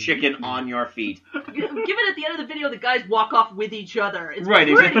roast chicken on your feet. Given at the end of the video, the guys walk off with each other. It's Right,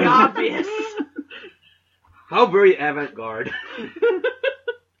 pretty exactly. obvious. How very avant-garde.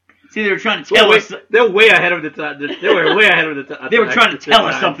 See, they were trying to tell us. They're way ahead of the time. They were way ahead of the time. They were trying to tell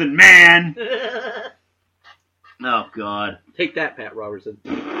us something, man. Oh God. Take that, Pat Robertson.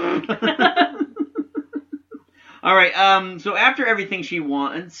 All right. So after Everything She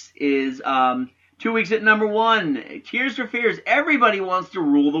Wants is 2 weeks at number 1. Tears for Fears. Everybody wants to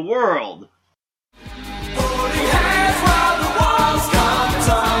rule the world.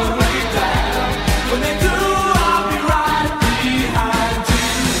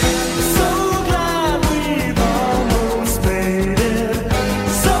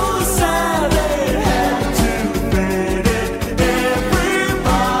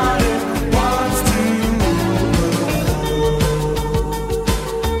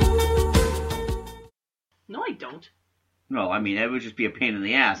 No, I don't. No, I mean, it would just be a pain in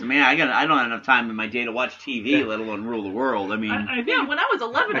the ass. I mean, I don't have enough time in my day to watch TV, let alone rule the world. I mean, I think Yeah, when I was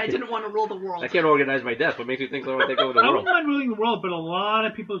 11, I didn't want to rule the world. I can't organize my desk. What makes you think I want to take over the I world? wouldn't mind ruling the world, but a lot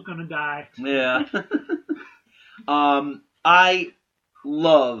of people are going to die. yeah. I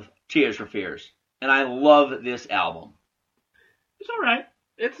love Tears for Fears, and I love this album. It's all right.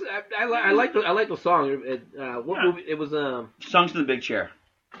 It's I like the song. What movie? It was Songs from the Big Chair.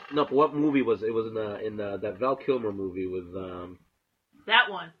 no. But what movie was it? It was in that Val Kilmer movie with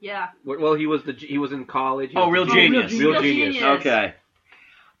That one, yeah. Well, he was in college. He Oh, was Real the- Genius. Real Real Genius. Genius. Okay.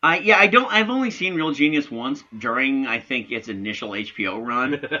 I've only seen Real Genius once during, I think, its initial HBO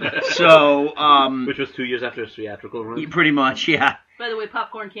run. So, Which was 2 years after its theatrical run. pretty much, yeah. By the way,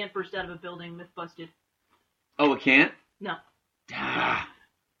 popcorn can't burst out of a building. Myth busted. Oh, it can't? No. Ah,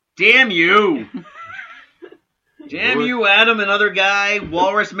 damn you! Damn you, Adam, another guy,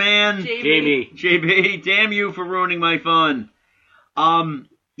 Walrus Man, Jamie. JB, damn you for ruining my fun.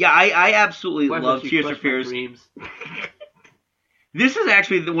 Yeah, I absolutely Why love don't you Tears for crush my Fears. dreams? This is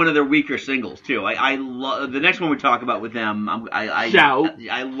actually one of their weaker singles too. I love the next one we talk about with them. Shout.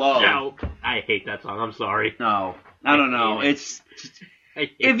 I love. Shout. I hate that song. I'm sorry. No, I don't know. It's I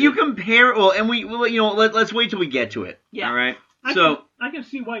hate if it. you compare, let's wait till we get to it. Yeah. All right. I So, can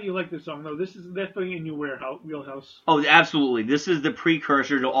see why you like this song, though. This is definitely in your wheelhouse. oh, absolutely. This is the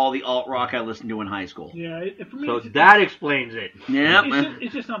precursor to all the alt rock I listened to in high school. Yeah, for me, So it's, that explains it. Yeah.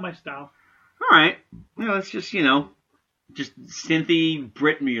 it's just not my style. All right. It's just just synthy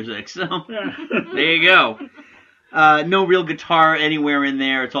Brit music. So Yeah. there you go. No real guitar anywhere in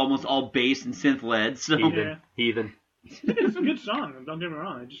there. It's almost all bass and synth led. So Yeah. Heathen. It's a good song. Don't get me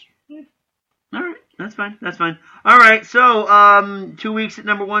wrong. all right, that's fine. That's fine. All right. So 2 weeks at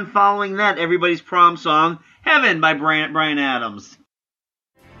number 1. Following that, everybody's prom song, "Heaven" by Bryan Adams.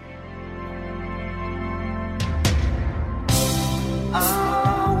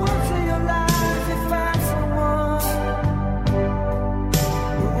 Oh, once in your life you find someone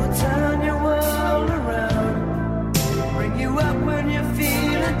who will turn your world around, bring you up when you're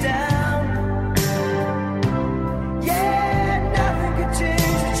feeling down. Yeah, nothing could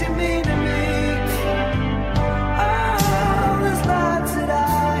change what you mean to me. Oh, there's lots that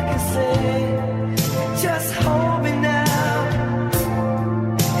I can say. Just hold me now,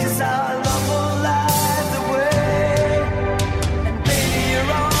 'cause our love will light the way. And baby,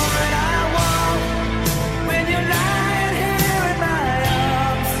 you're all that I want. When you're lying here in my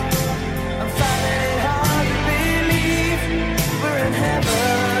arms, I'm finding it hard to believe we're in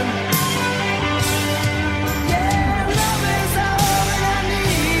heaven. Yeah, love is all that I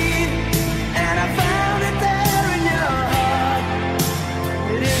need, and I found it there in your heart.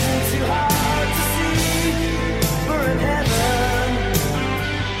 It isn't too hard to see we're in heaven.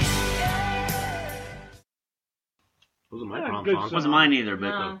 Those are my Yeah, prom good songs. song. Wasn't mine either, but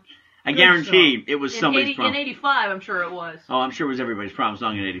No. I guarantee it was In, somebody's prom. in 85, I'm sure it was. Oh, I'm sure it was everybody's prom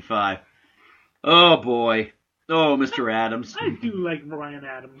song in '85. Oh boy. Oh, Mr. Adams. I do like Bryan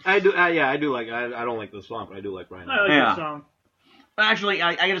Adams. I do. I do like. I don't like the song, but I do like Brian. I like Yeah. that song. Actually,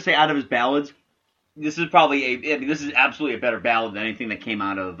 I gotta say, out of his ballads, this is probably this is absolutely a better ballad than anything that came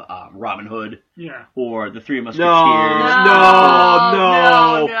out of Robin Hood Yeah. or The Three Musketeers. No.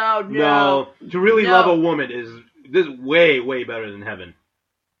 To really No. love a woman is way better than Heaven.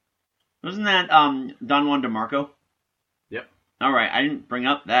 Wasn't that Don Juan DeMarco? Yep. All right, I didn't bring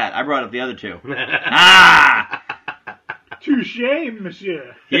up that. I brought up the other two. Ah! Touche,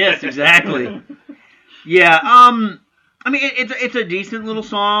 monsieur. Yes, exactly. Yeah, I mean, it's a decent little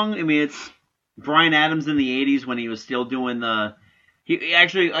song. I mean, it's Bryan Adams in the 80s when he was still doing the... He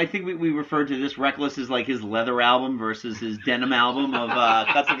actually, I think we referred to this Reckless as like his leather album versus his denim album of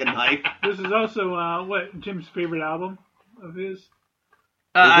Cuts Like a Knife. This is also, Jim's favorite album of his?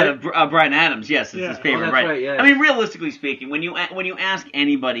 Bryan Adams, yes, it's his favorite. that's right, yeah. I mean, realistically speaking, when you ask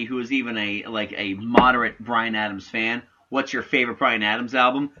anybody who is even a moderate Bryan Adams fan, what's your favorite Bryan Adams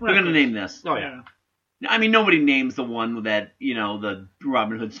album? They're going to name this. Oh, yeah. I mean, nobody names the one that, the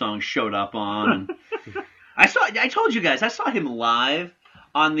Robin Hood song showed up on. I told you guys, I saw him live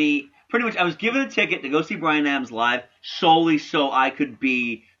on pretty much, I was given a ticket to go see Bryan Adams live solely so I could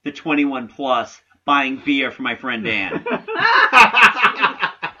be the 21 plus buying beer for my friend Dan.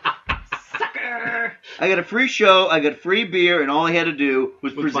 Sucker! I got a free show, I got free beer, and all I had to do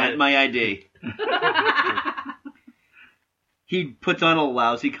was present my ID. He puts on a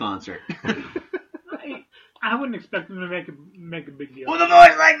lousy concert. I wouldn't expect him to make a big deal. With a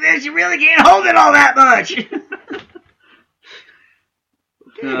voice like this, you really can't hold it all that much.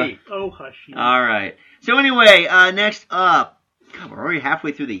 Okay. Hush. All right. So anyway, next up. God, we're already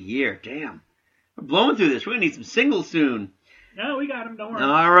halfway through the year. Damn. We're blowing through this. We're going to need some singles soon. No, we got him. Don't worry.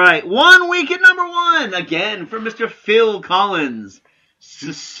 All right. 1 week at number 1. Again, from Mr. Phil Collins.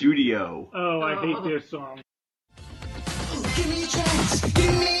 Sussudio. Oh, I hate this song. Give me a chance,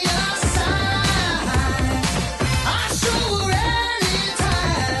 give me a sign. I sure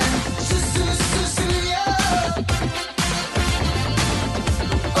anytime. Sussudio.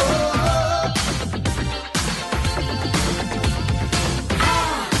 Oh,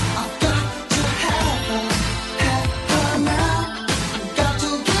 I've got to have her now. Got to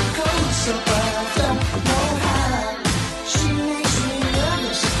get closer, but I don't know how. She makes me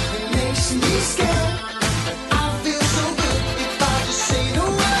nervous, it makes me scared. I feel so good if I just say the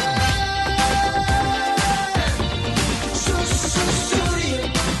word. Sussudio.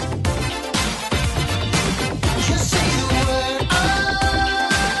 Just say the word.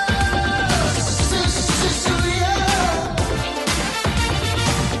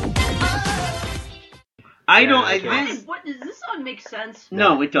 I don't. What does this song make sense?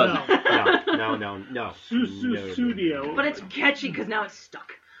 No, it doesn't. No. Sussudio. But it's catchy because now it's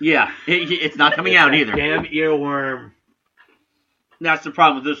stuck. Yeah, it's not coming out either. Damn earworm. That's the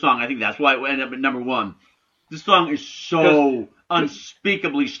problem with this song. I think that's why it ended up at number 1. This song is so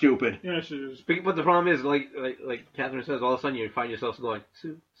unspeakably stupid. Yes, it is. But the problem is, like Catherine says, all of a sudden you find yourself going,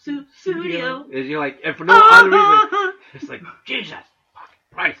 Sussudio. and you're like, and for no other reason, it's like, Jesus fucking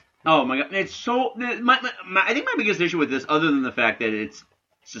Christ. Oh my god, it's so. I think my biggest issue with this, other than the fact that it's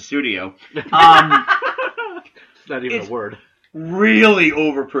Sussudio, It's not even It's- a word. really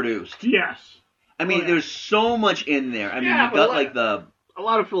overproduced. Yes. I mean, there's so much in there. I mean, Yeah, you but got what- like the. A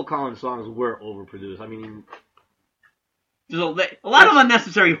lot of Phil Collins songs were overproduced. I mean, There's a lot of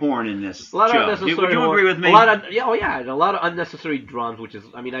unnecessary horn in this. a lot Joe. of unnecessary. Would you agree with me? A lot of, and a lot of unnecessary drums. Which is,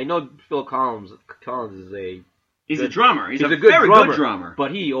 I mean, I know Phil Collins is a. He's good- a drummer. He's a good very good drummer.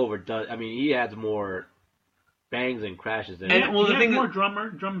 But he overdoes. I mean, he adds more bangs and crashes than. And- well, the he thing has more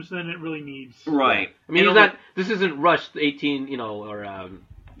that- drums than it really needs. Right. I mean, And he's not. This isn't Rush 18, or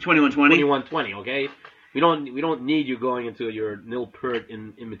 2120. 2120. Okay, we don't need you going into your Neil Peart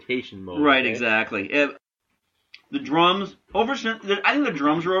imitation mode. Right, okay? exactly. The drums I think the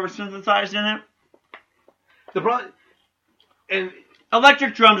drums are over-synthesized in it. The problem, and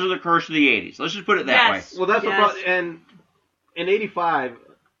Electric drums are the curse of the 80s. Let's just put it that Yes. way. well, that's the Yes. problem. And in '85,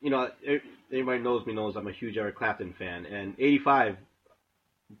 anybody knows me knows I'm a huge Eric Clapton fan. And '85,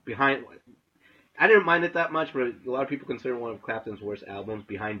 I didn't mind it that much, but a lot of people consider one of Clapton's worst albums,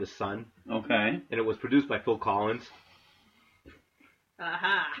 Behind the Sun, Okay. and it was produced by Phil Collins.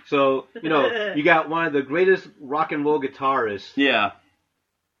 Aha. So, you got one of the greatest rock and roll guitarists, Yeah.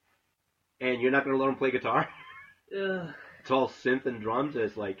 and you're not going to let him play guitar? Ugh. It's all synth and drums, and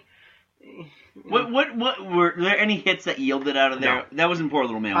it's like... What were there any hits that yielded out of there? No. That wasn't Poor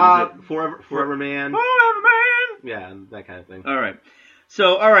Little Man, was it? Forever Man. Forever Man. Yeah, and that kind of thing. All right.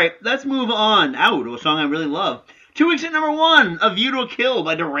 So, all right, let's move on now to a song I really love. 2 weeks at number 1, A View to a Kill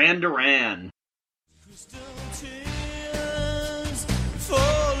by Duran Duran. Tears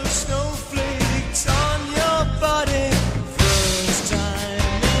fall as snowflakes on your body. First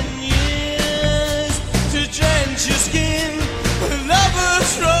time in years to drench your skin with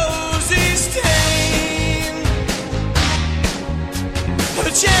lover's rosy stain. A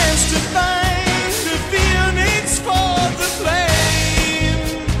chance to find the feelings for the flame.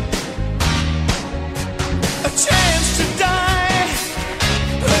 A chance to die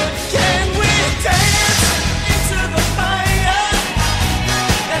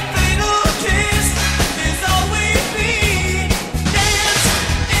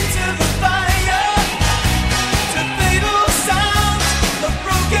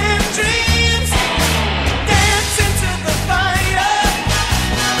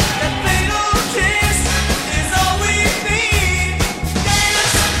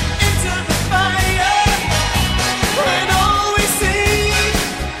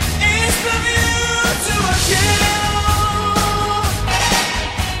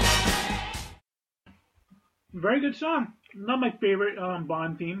Very good song. Not my favorite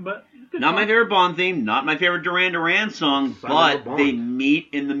Bond theme, but good Not song. my favorite Bond theme, not my favorite Duran Duran song, Silent but Bond. they meet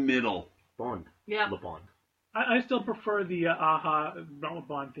in the middle. Bond. Yeah. Le Bond. I still prefer the Aha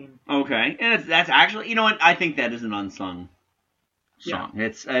Bond theme. Okay, and that's actually, you know what? I think that is an unsung song.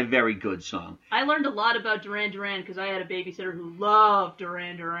 It's a very good song. I learned a lot about Duran Duran because I had a babysitter who loved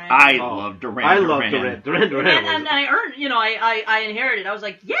Duran Duran. I love Duran I Duran. love Duran. Duran Duran. and I earned, I inherited. I was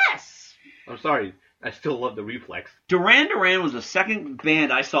like, yes. I'm sorry. I still love the Reflex. Duran Duran was the second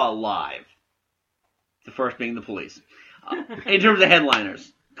band I saw live. The first being the Police. In terms of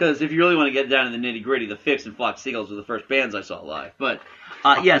headliners. Because if you really want to get down to the nitty gritty, the Fix and Flock Seagulls were the first bands I saw live. But,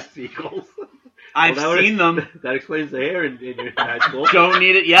 yes, Seagulls. I've seen them. That explains the hair in your high school. Don't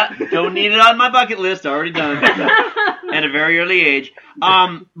need it yet. Don't need it on my bucket list. Already done. At a very early age.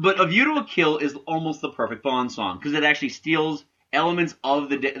 But A View to a Kill is almost the perfect Bond song. Because it actually steals elements of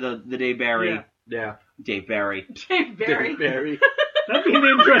the Dave Barry. Yeah. Dave Barry. Dave Barry. Dave Barry. That'd be an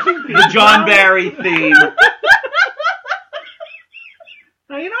interesting theme. The John Barry theme.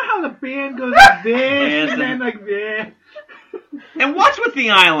 Now, you know how the band goes like this Yes, and then like this? And what's with the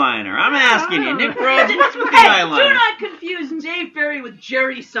eyeliner? I'm asking you, Nick Rhodes, what's with the Hey, eyeliner? do not confuse Dave Barry with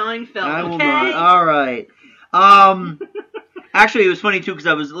Jerry Seinfeld, I will okay? not. All right. Actually, it was funny, too, because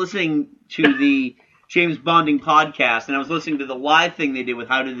I was listening to the James Bonding podcast, and I was listening to the live thing they did with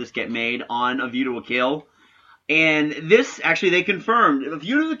How Did This Get Made on A View to a Kill. And this, actually, they confirmed, A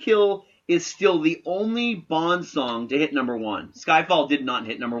View to a Kill is still the only Bond song to hit number one. Skyfall did not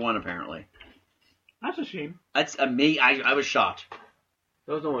hit number one, apparently. That's a shame. That's amazing. I was shocked.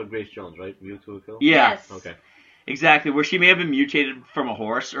 That was the one with Grace Jones, right? View to a Kill? Yeah. Yes. Okay. Exactly, where she may have been mutated from a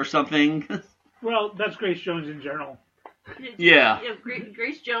horse or something. Well, that's Grace Jones in general. Yeah.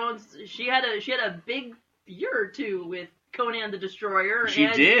 Grace Jones, she had a big year or two with Conan the Destroyer. She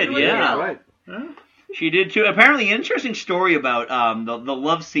and did, View to a yeah. Kill. Right. Huh? She did too. Apparently, an interesting story about the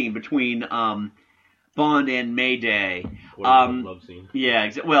love scene between Bond and Mayday. Love scene. Yeah,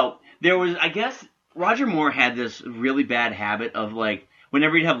 well, there was, I guess, Roger Moore had this really bad habit of, like,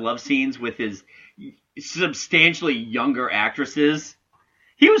 whenever he'd have love scenes with his substantially younger actresses.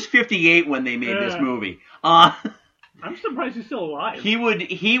 He was 58 when they made this Yeah. movie. I'm surprised he's still alive. He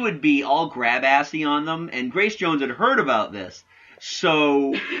would be all grab-assy on them, and Grace Jones had heard about this.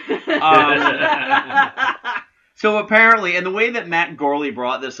 So, so apparently, and the way that Matt Gorley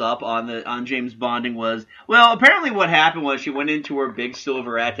brought this up on James Bonding was, well, apparently what happened was she went into her big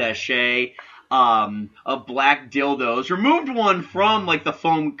silver attaché of black dildos, removed one from like the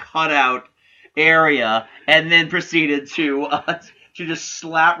foam cutout area, and then proceeded to just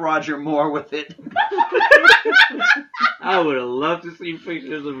slap Roger Moore with it. I would have loved to see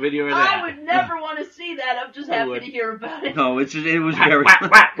pictures and video of that. I would never want to see that. I'm just I happy would. to hear about it. No, it was very.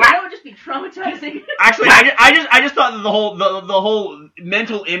 That would just be traumatizing. Actually, I just thought that the whole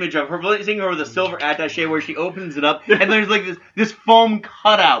mental image of her seeing her with a silver attaché where she opens it up and there's like this foam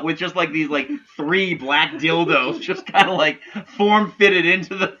cutout with just like these like 3 black dildos just kind of like form fitted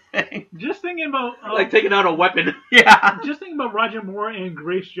into the thing. Just thinking about Like taking out a weapon. Yeah. just thinking about Roger Moore and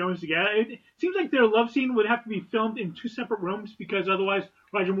Grace Jones together. It seems like their love scene would have to be filmed in 2 separate rooms because otherwise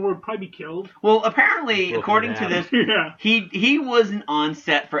Roger Moore would probably be killed. Well, apparently, according to this, Yeah. he wasn't on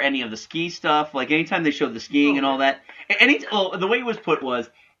set for any of the ski stuff. Like anytime they showed the skiing and all that. The way it was put was,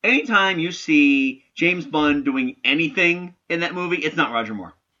 anytime you see James Bond doing anything in that movie, it's not Roger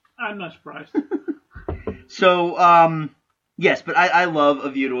Moore. I'm not surprised. So, yes, but I love A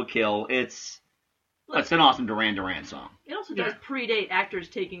View to a Kill. It's an awesome Duran Duran song. It also does predate actors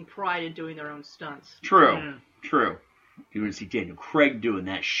taking pride in doing their own stunts. True, Yeah. true. You would see Daniel Craig doing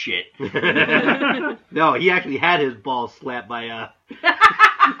that shit. No, he actually had his balls slapped by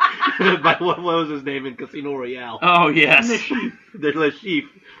by what was his name in Casino Royale? Oh, yes. The Le Chiffre.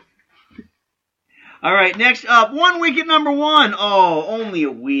 All right, next up, 1 week at number 1. Oh, only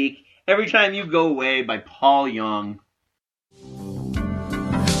a week. Every Time You Go Away by Paul Young.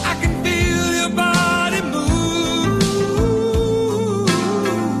 I can feel your body move.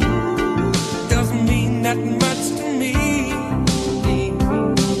 Doesn't mean that much to me.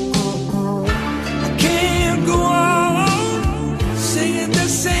 I can't go on saying the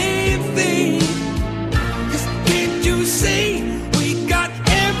same thing. 'Cause can't you see we got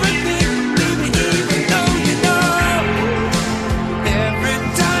everything, baby, even though you know every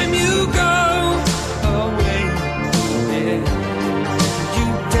time you go away.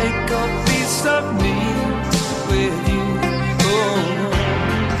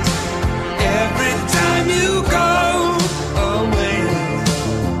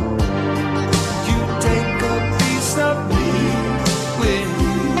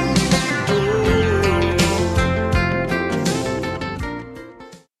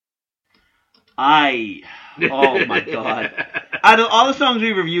 Oh my god. Out of all the songs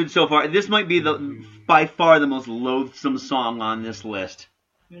we've reviewed so far, this might be by far the most loathsome song on this list.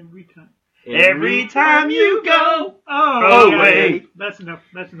 Every time. Every time you go away. away. That's enough.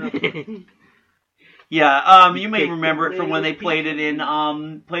 That's enough. Yeah, you may remember it from when they played it in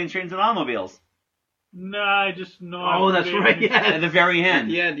Planes, Trains, and Automobiles. No, I just know. Oh, that's right. Yeah. At the very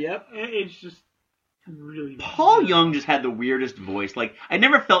end. Yeah, yep. It's just really. Paul Young just had the weirdest voice. Like, I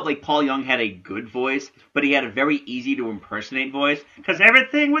never felt like Paul Young had a good voice, but he had a very easy to impersonate voice, because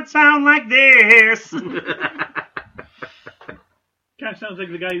everything would sound like this. Kind of sounds like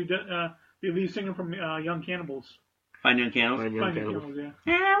the guy who does, the lead singer from Young Cannibals. Fine Young Cannibals? Fine Young Cannibals, yeah.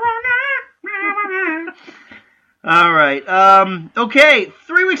 All right. Okay.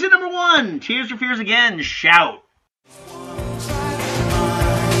 3 weeks at number 1. Tears for Fears again. Shout.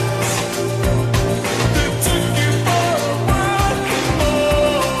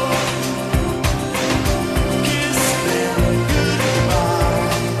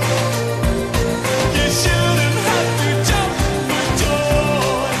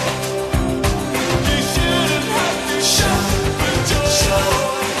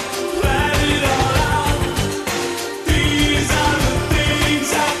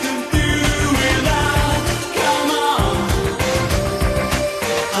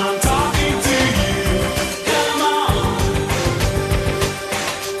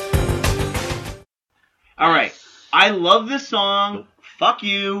 All right. I love this song. Nope. Fuck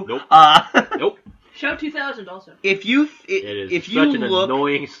you. Nope. Nope. Shout 2000 also. If you It is if such you an look,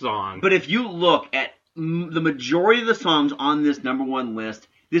 annoying song. but if you look at the majority of the songs on this number 1 list,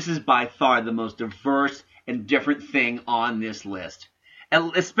 this is by far the most diverse and different thing on this list,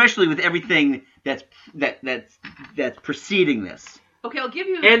 and especially with everything that's preceding this. Okay, I'll give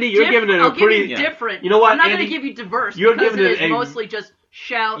you. Andy, you're giving it a I'll pretty- give you different. You know what, I'm not Andy? going to give you diverse You're because giving it it is a- mostly just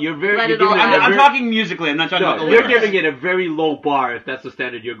shout. You're let it giving all it a out. I'm very- talking musically. I'm not talking about the No, you're lyrics. giving it a very low bar if that's the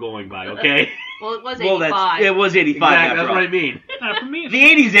standard you're going by, okay? Well, it was Well, 85. it was 85. Exactly, after that's all. what I mean. For me, The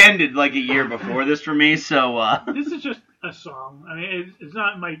 80s ended like a year before this for me, so this is just a song. I mean, it's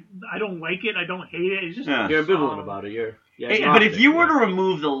not my. I don't like it. I don't hate it. It's just. Yeah. A You're song. ambivalent about it. You're Hey, lost but if it, you were to yeah.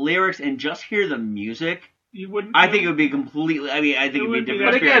 remove the lyrics and just hear the music, You wouldn't. I think it would be completely. I mean, I think it would would be be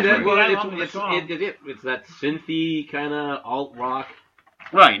different. But again, experience for you. that long of a song. it's that synthy kind of alt rock.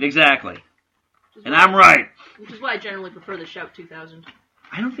 Right, exactly. Which is And why- I'm right. Which is why I generally prefer the Shout 2000.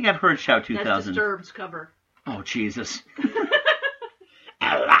 I don't think I've heard Shout That's 2000. Disturbed's cover. Oh, Jesus.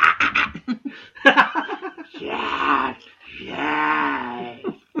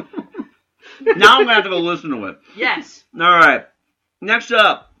 Now I'm going to have to go listen to it. Yes. All right. Next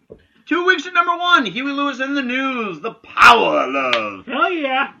up, 2 weeks at number 1, Huey Lewis in the News, The Power of Love. Hell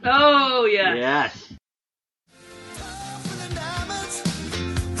yeah. Oh, yeah. Yes.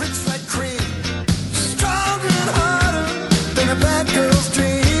 Rich like cream, stronger and harder than a bad girl's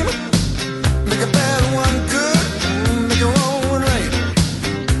dream. Make a bad one good, make a wrong one right.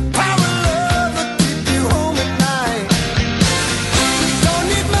 Power of love will keep you home at night. Don't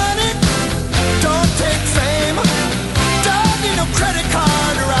need money, don't take fame, don't need no credit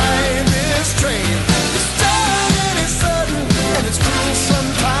card to ride this train. It's strong and it's sudden and it's cruel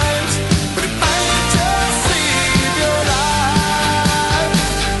sometimes, but it might just save your life.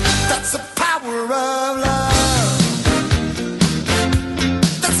 That's the power of love.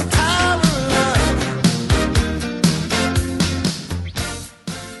 That's the power of love.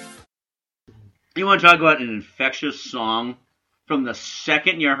 You want to talk about an infectious song from the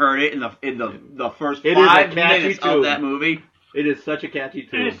second you heard it in the first It is a 5 catchy minutes tune. of that movie? It is such a catchy And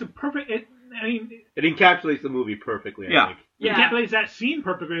tune. it's the perfect. I mean, It encapsulates the movie perfectly, I Yeah. think. it Yeah. encapsulates that scene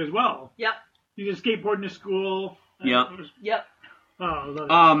perfectly as well. Yep. He's just skateboarding to school. Yep. Yep. Oh, I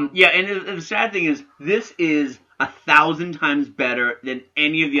love it. Yeah, and the sad thing is, this is 1,000 times better than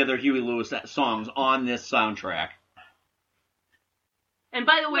any of the other Huey Lewis songs on this soundtrack. And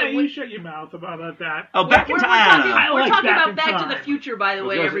by the Yeah, way, you shut your mouth about that. Oh, back in we're time. talking, I we're like talking Back about in Back to Time. the Future, by the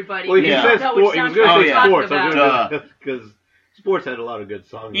way, everybody. Well, he Yeah. said Know which sport. He was soundtrack going to we're say talking sports. about. Because sports had a lot of good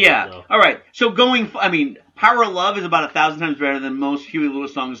songs. Yeah. So. All right. So I mean, Power of Love is about 1,000 times better than most Huey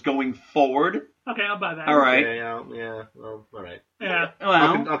Lewis songs going forward. Okay, I'll buy that. All right. Yeah. Well, all right. Yeah. Well,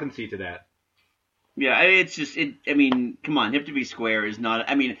 I'll concede to that. yeah. It's just I mean, come on. Hip to be square is not.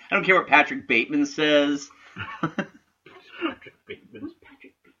 I mean, I don't care what Patrick Bateman says.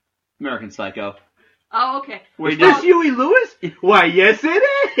 American Psycho. Oh, okay. Where Is he this does- Huey Lewis? Why, yes, it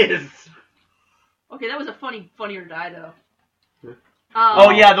is. Okay, that was a funnier die, though. Oh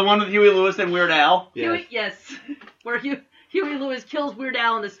yeah, the one with Huey Lewis and Weird Al. Huey, yes. Where Huey Lewis kills Weird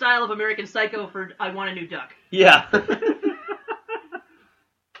Al in the style of American Psycho for I Want a New Duck. Yeah.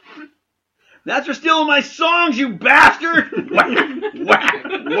 That's for stealing my songs, you bastard! Whack, whack,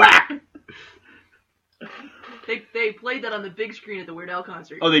 whack. They played that on the big screen at the Weird Al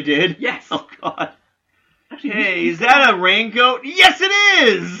concert. Oh, they did? Yes. Oh, God. Actually, Hey, is that a raincoat? Yes, it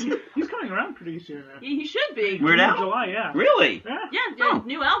is! He's coming around pretty soon. He should be. Weird Al? July, yeah. Really? Yeah. Yeah, Oh.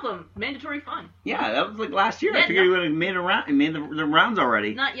 new album, Mandatory Fun. Yeah, that was like last year. I Yeah, figured he would have made the rounds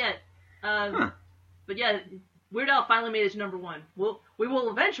already. Not yet. Huh. But yeah, Weird Al finally made his number one. We will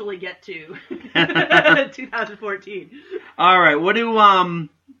eventually get to 2014. All right, what do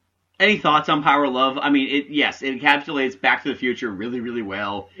any thoughts on Power of Love? I mean, it encapsulates Back to the Future really, really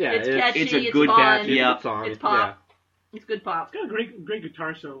well. Yeah, It's catchy, it's a it's good fun, catchy good song. It's pop. It's good pop. It's got a great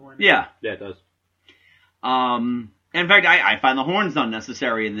guitar solo in it. Yeah. Yeah, it does. In fact, I find the horns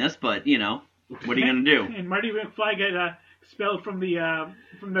unnecessary in this, but you know, what are you gonna do? And Marty McFly got expelled from the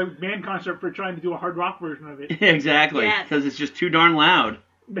band concert for trying to do a hard rock version of it. Exactly, Yes. because it's just too darn loud.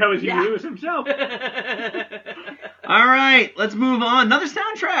 That was Huey Yeah. Lewis himself. All right, let's move on. Another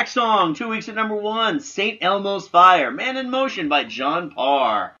soundtrack song, 2 weeks at number 1, St. Elmo's Fire, Man in Motion by John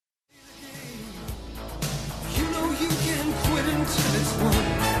Parr. You know you can quit until it's won.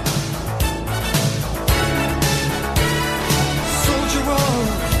 Soldier on,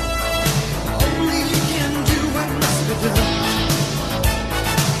 only you can do what must be done.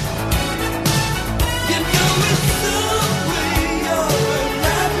 You know it's some way you're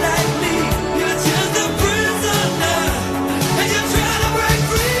not like me. You're just a prisoner, and you're trying to break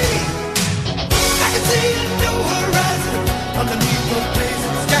free. I can see a new horizon underneath the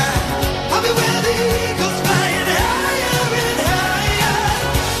blazing sky. I'll be where the eagles flying higher and higher.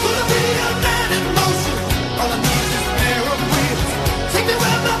 Gonna be a man in motion. All I need is a pair of wheels. Take me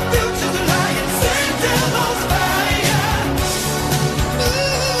where my future's lying. St. Elmo's fire.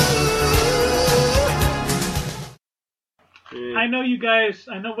 Ooh. I know what you guys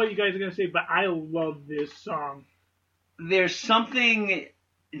are gonna say, but I love this song. There's something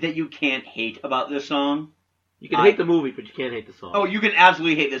that you can't hate about this song. You can hate the movie, but you can't hate the song. Oh, you can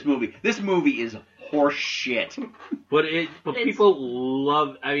absolutely hate this movie. This movie is horse shit. But people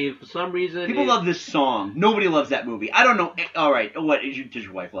love. I mean, for some reason, People love this song. Nobody loves that movie. I don't know. All right, what does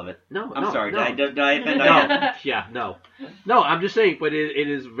your wife love it? No, I'm no, sorry. no. Did I offend No, Diane? yeah, no. I'm just saying. But it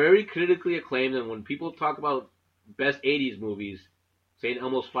is very critically acclaimed, and when people talk about best '80s movies, St.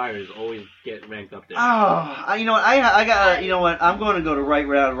 Elmo's Fire is always get ranked up there. Oh, you know what? I got. You know what? I'm going to go to right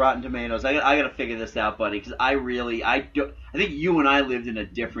round Rotten Tomatoes. I got to figure this out, buddy, because I think you and I lived in a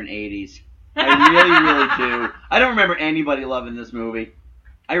different '80s. I really do. I don't remember anybody loving this movie.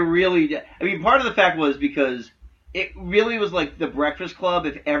 I mean, part of the fact was because it really was like The Breakfast Club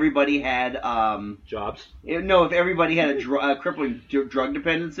if everybody had Jobs. if everybody had a crippling drug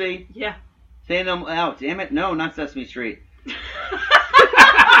dependency. Yeah. Saying them out. Damn it! No, not Sesame Street.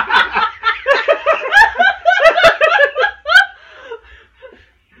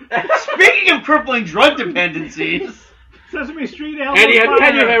 Speaking of crippling drug dependencies, Sesame Street, Elmo's Eddie, have you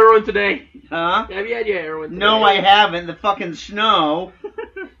had your Fire. heroin today? huh? Have you had your heroin today? No, I haven't. The fucking snow. Elmo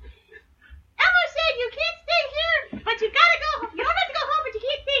said you can't stay here, but you gotta go. You don't have to go home, but you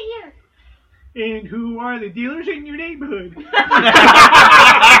can't stay here. And who are the dealers in your neighborhood?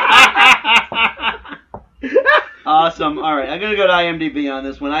 Awesome. All right, I'm gonna go to IMDb on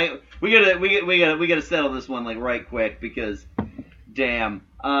this one. We gotta settle this one like right quick because, damn.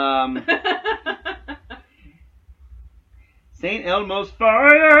 St. Elmo's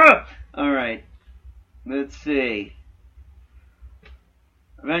Fire. All right. Let's see.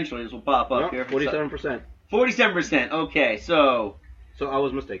 Eventually, this will pop up here. 47%. 47%. Okay, so I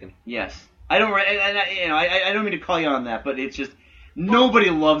was mistaken. yes, I don't. I don't mean to call you on that, but it's just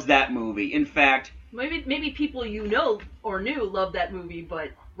nobody loves that movie. In fact. Maybe people you know or knew love that movie, but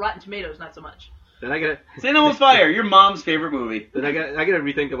Rotten Tomatoes not so much. Then I gotta St. Elmo's Fire, your mom's favorite movie. Then I gotta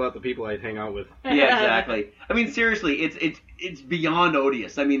rethink about the people I hang out with. Yeah, exactly. I mean, seriously, it's beyond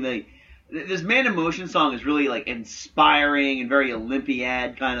odious. I mean, this Man in Motion song is really like inspiring and very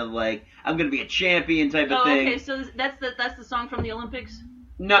Olympiad kind of like I'm gonna be a champion type of thing. Okay, so that's the song from the Olympics.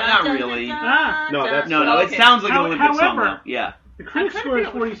 Not really. No, that's- No, okay. it sounds like an Olympic song However- though. Yeah. The critic score is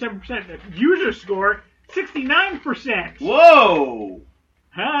 47%. The user score, 69%. Whoa.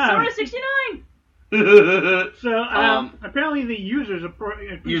 So we're at 69. So apparently the users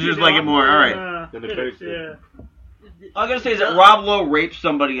Users like it more, all right. Than the critics do. Yeah. All I gotta say is that Rob Lowe rapes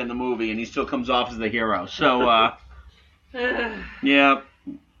somebody in the movie and he still comes off as the hero. So, yeah.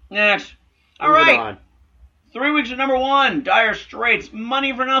 Next. All Moving right. on. 3 weeks at number 1, Dire Straits,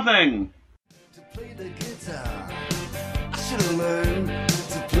 Money for Nothing. To play the guitar, I should have learned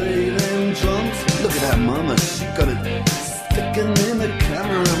to play them drums. Look at that mama, she got it sticking in the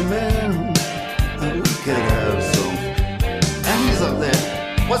cameraman.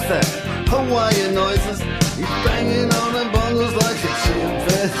 What's that? Hawaiian noises. He's banging on them bongos like a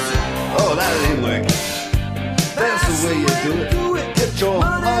chimpanzee. Oh, that ain't working. That's the way you do it. Get your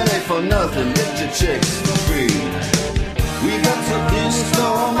money for nothing. Get your chicks for free. We got to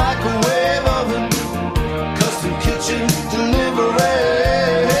install a microwave oven, custom kitchen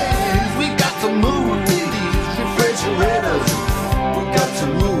deliveries. We got to move these refrigerators. We got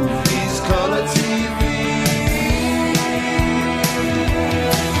to move these color TVs.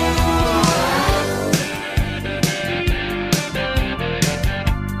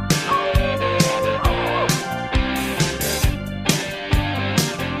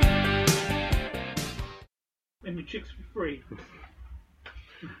 And the chicks for free.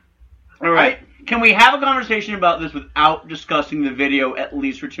 All right. Can we have a conversation about this without discussing the video at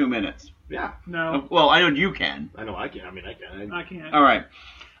least for 2 minutes? Yeah. No. Well, I know you can. I know I can. I mean, I can. I can't. All right.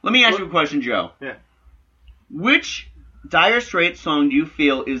 Let me ask you a question, Joe. Yeah. Which Dire Straits song do you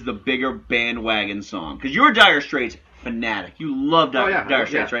feel is the bigger bandwagon song? Because you're a Dire Straits fanatic. You love Dire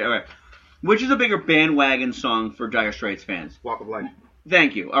Straits, right? All right. Which is a bigger bandwagon song for Dire Straits fans? Walk of Life.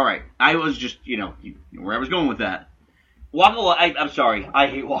 Thank you. All right. I was just, you know where I was going with that. Walk of Life. I'm sorry. I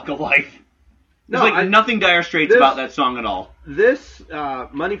hate Walk of Life. There's nothing Dire Straits about that song at all. This,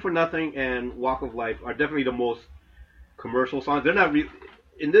 Money for Nothing and Walk of Life are definitely the most commercial songs. They're not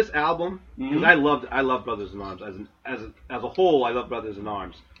in this album, because I love Brothers in Arms as a whole. I love Brothers in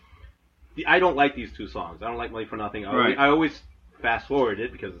Arms. I don't like these two songs. I don't like Money for Nothing. I always fast forward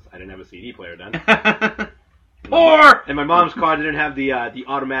it because I didn't have a CD player then. And my mom's car didn't have the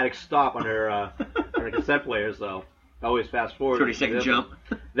automatic stop on her cassette player, so I always fast forward. 30-second jump.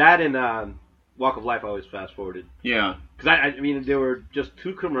 That and Walk of Life I always fast forwarded. Yeah. Because I mean they were just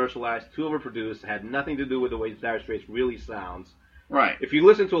too commercialized, too overproduced, had nothing to do with the way Dire Straits really sounds. Right. If you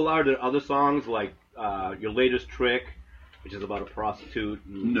listen to a lot of their other songs, like Your Latest Trick, which is about a prostitute.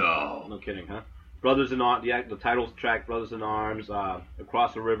 No kidding, huh? Brothers in Arms, the title track, Brothers in Arms,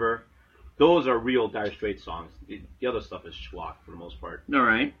 Across the River. Those are real Dire Straits songs. The other stuff is schlock for the most part. All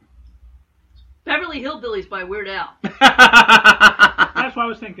right. Beverly Hillbillies by Weird Al. That's what I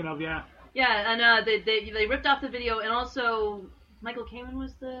was thinking of, yeah. Yeah, and they ripped off the video, and also Michael Kamen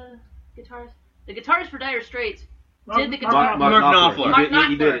was the guitarist. The guitarist for Dire Straits did the guitar. Mark Knopfler.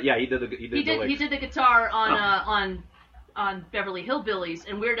 He did it. Yeah, he did the guitar on Beverly Hillbillies,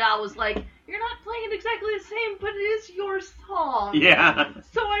 and Weird Al was like, "You're not playing it exactly the same, but it is your song. Yeah.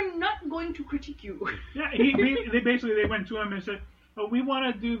 So I'm not going to critique you." Yeah, they went to him and said, "Oh, we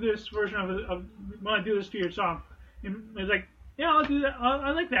want to do this version of we want to do this to your song." And he's like, "Yeah, I'll do that.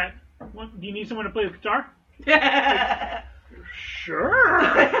 I like that. Do you need someone to play the guitar?" Like, sure.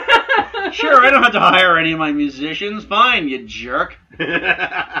 Sure, I don't have to hire any of my musicians. Fine, you jerk.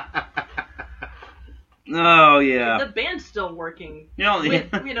 Oh, yeah. The band's still working. Yeah.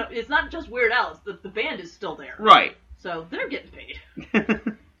 It's not just Weird Al. The band is still there. Right. So they're getting paid.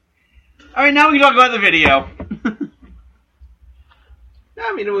 All right, now we can talk about the video.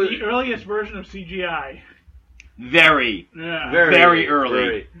 I mean, it was the earliest version of CGI. Very early.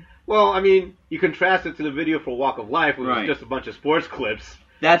 Very. Well, I mean, you contrast it to the video for Walk of Life, which was just a bunch of sports clips.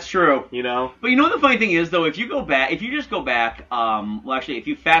 That's true. You know? But you know what the funny thing is, though? If you just go back, if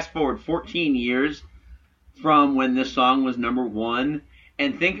you fast forward 14 years from when this song was number one,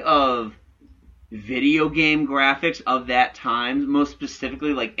 and think of video game graphics of that time, most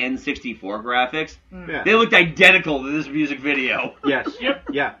specifically like N64 graphics, they looked identical to this music video. Yes. Yep.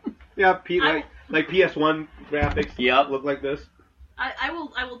 Yeah. Yeah. Like PS1 graphics. Yep. Look like this. I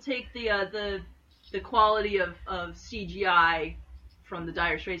will take the quality of CGI from the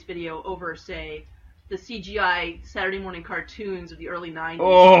Dire Straits video over, say, the CGI Saturday morning cartoons of the early 90s.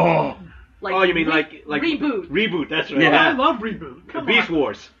 Oh. Like, you mean like Reboot? Reboot, that's right. Yeah. I love Reboot. Come Beast on.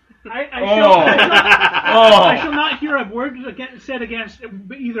 Wars. I shall not hear a word said against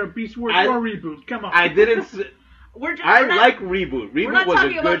either Beast Wars or Reboot. Come on. I didn't. I like Reboot. We're not Reboot was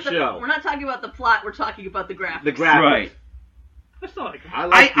talking a about good show. We're not talking about the plot. We're talking about the graphics. The graphics. Right. That's not like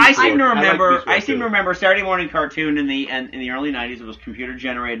I seem to remember. I seem to remember Saturday morning cartoon in the early '90s. It was computer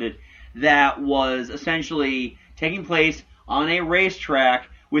generated. That was essentially taking place on a racetrack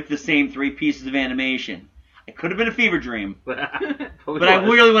with the same three pieces of animation. It could have been a fever dream, but I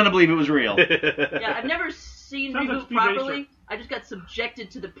really want to believe it was real. Yeah, I've never seen Sounds Reboot like Speed properly. Racer. I just got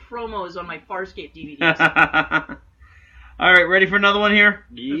subjected to the promos on my Farscape DVDs. All right, ready for another one here?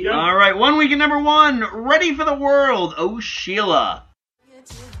 Yeah. All right, 1 week at number one. Ready for the world. Oh, Sheila.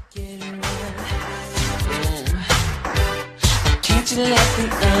 Can't you let the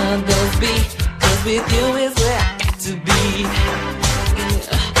others be? 'Cause with you is where I got to be.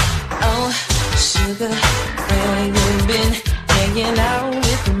 Oh, sugar, where you been hanging out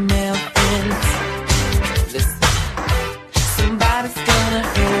with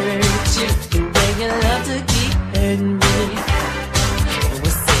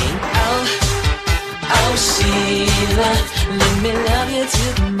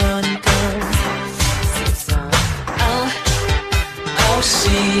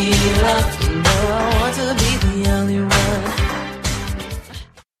Sheila. No, I want to be the only one.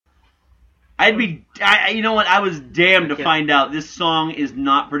 You know what? I was damned to find out this song is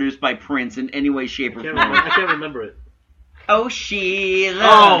not produced by Prince in any way, shape, or form. I can't remember it. Oh, Sheila.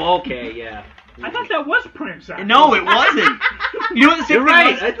 Oh, okay, yeah. I thought that was Prince. Actually. No, it wasn't. You know what the same You're thing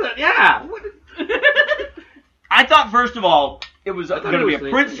right. was? I thought, yeah. I thought, first of all, it was going to be a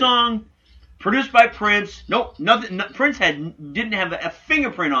Prince song, produced by Prince. Nope, nothing. Prince didn't have a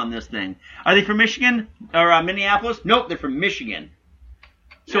fingerprint on this thing. Are they from Michigan or Minneapolis? Nope, they're from Michigan.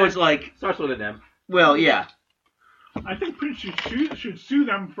 So it's like starts with an M. Well, yeah. I think Prince should sue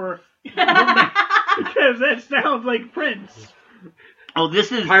them for because that sounds like Prince. Oh,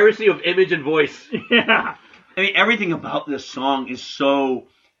 this is piracy of image and voice. Yeah. I mean, everything about this song is so.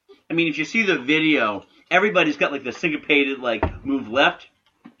 I mean, if you see the video, everybody's got like the syncopated, like move left,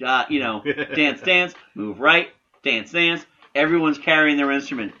 dance, dance, move right, dance, dance. Everyone's carrying their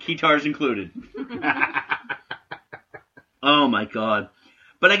instrument, guitars included. Oh my God.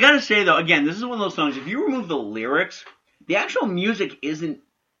 But I gotta say though, again, this is one of those songs, if you remove the lyrics, the actual music isn't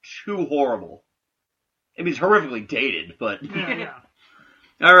too horrible. I mean, it's horrifically dated, but... Yeah.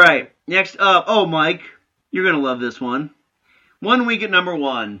 Alright, next up, Mike, you're gonna love this one. 1 week at number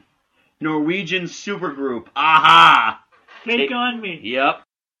 1, Norwegian supergroup, Aha! Take on Me. Yep.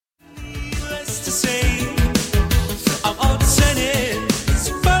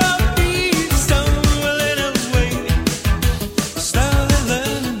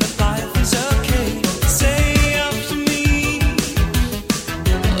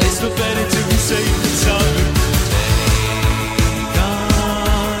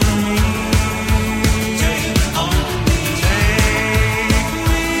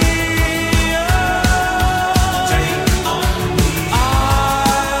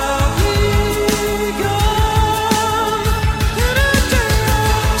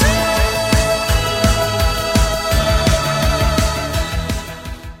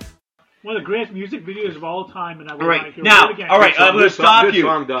 One of the greatest music videos of all time, and I will All right, now, all right, I'm going to stop you.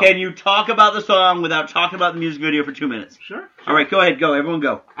 Can you talk about the song without talking about the music video for 2 minutes? Sure. All right, go ahead, go. Everyone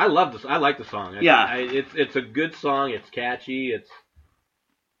go. I love this. I like the song. Yeah. It's a good song. It's catchy.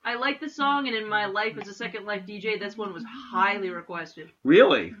 I like the song, and in my life as a Second Life DJ, this one was highly requested.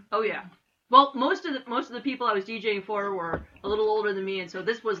 Really? Oh yeah. Well, most of the people I was DJing for were a little older than me, and so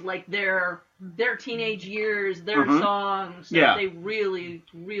this was like their teenage years, their songs. So Yeah. They really,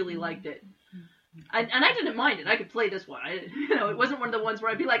 really liked it. And I didn't mind it. I could play this one. It wasn't one of the ones where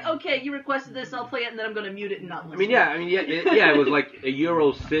I'd be like, okay, you requested this, I'll play it, and then I'm going to mute it and not listen. It was like a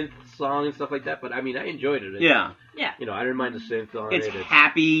Euro synth song and stuff like that. But I mean, I enjoyed it. Yeah. Yeah. I didn't mind the synth on it. It's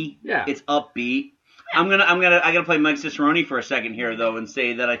happy. Yeah. It's upbeat. I gotta play Mike Cicerone for a second here though, and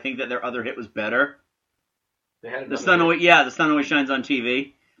say that I think that their other hit was better. They had The sun always shines on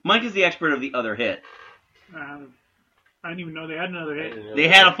TV. Mike is the expert of the other hit. I didn't even know they had another hit. They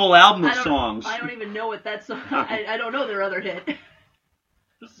had a full album of songs. I don't even know what that song. I don't know their other hit.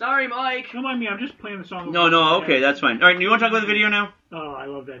 Sorry, Mike. Don't mind me. I'm just playing the song. No, okay, that's fine. All right, you want to talk about the video now? Oh, I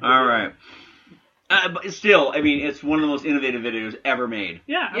love that video. All right. But still, I mean, it's one of the most innovative videos ever made.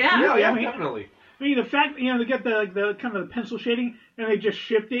 Yeah, Yeah. absolutely. Yeah, I mean, definitely. I mean, the fact, they get the kind of the pencil shading, and they just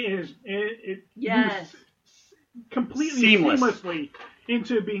shift it, and it Yes. moves completely Seamless. seamlessly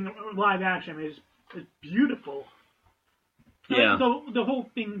into being live action. It's beautiful. Yeah. The whole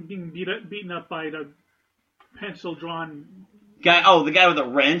thing being beaten up by the pencil drawn the guy with the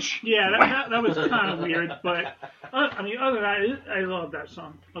wrench. Yeah, that was kind of weird, but I mean, other than that, I love that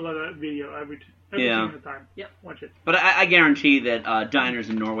song. I love that video every single time. Yep. Watch it. But I guarantee that diners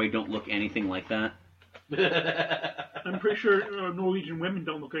in Norway don't look anything like that. I'm pretty sure Norwegian women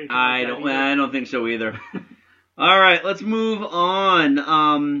don't look anything I like don't. that either. I don't think so either. All right, let's move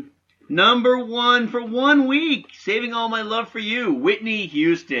on. Number 1 for 1 week, Saving All My Love for You, Whitney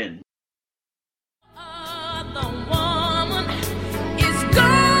Houston.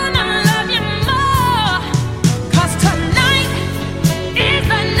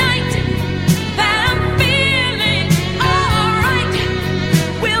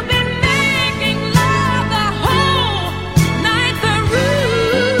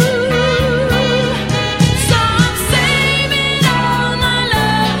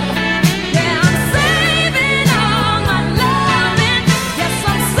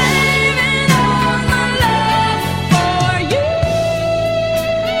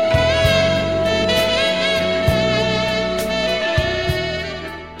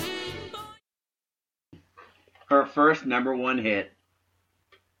 Her first number 1 hit.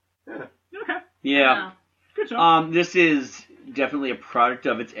 Okay. Yeah. Good song. This is definitely a product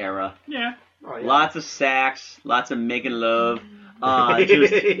of its era. Yeah. Oh, yeah. Lots of sax, lots of making love.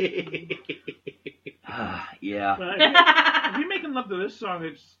 Yeah. But if you're making love to this song,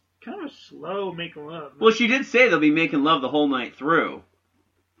 it's kind of slow making love. Well, she did say they'll be making love the whole night through.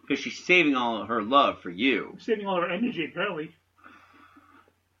 Because she's saving all of her love for you. Saving all her energy, apparently.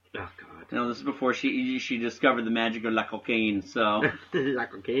 Oh, God. You know, this is before she discovered the magic of la cocaine, so... La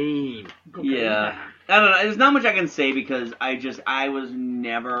cocaine. Yeah. I don't know. There's not much I can say because I was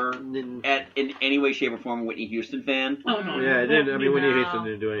never, in any way, shape, or form, a Whitney Houston fan. Oh, no. Yeah, Whitney Houston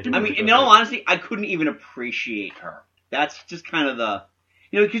didn't do anything. I mean, in all honesty, I couldn't even appreciate her. That's just kind of the...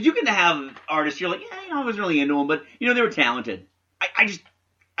 You know, because you can have artists, you're like, yeah, I was really into them, but, you know, they were talented.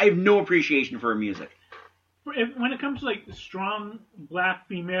 I have no appreciation for her music. When it comes to, like, strong black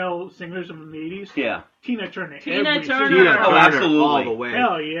female singers of the 80s, yeah, Tina Turner. Tina Turner. Oh, absolutely. All the way.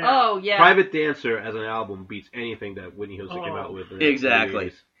 Hell yeah. Oh, yeah. Private Dancer as an album beats anything that Whitney Houston came out with.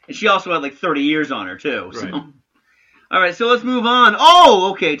 Exactly. And she also had like 30 years on her, too. So. Right. All right, so let's move on.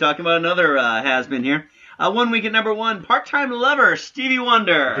 Oh, okay, talking about another has-been here. 1 week at number 1, Part-Time Lover, Stevie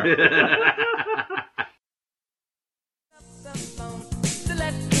Wonder. To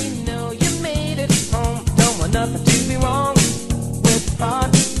let me know you made it home. Don't want nothing to be wrong with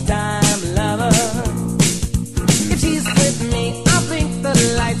part-time lover. If she's with me, I'll blink the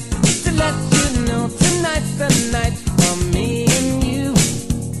lights to let you know tonight's the night for me and you,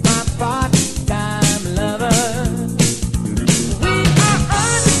 my part-time lover. We are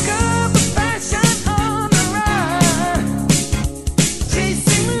undercover fashion on the run,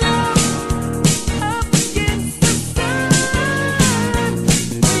 chasing love up against the sun.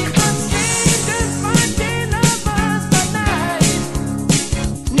 We are strangers finding lovers by night,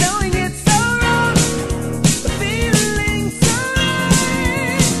 knowing it's so wrong, but feeling so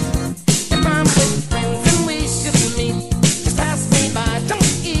right. If I'm with friends and we should meet, just pass me by, don't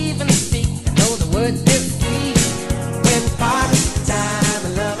even speak. I know the word is sweet when part-time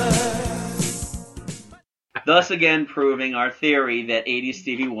lovers. Thus again proving our theory that 80s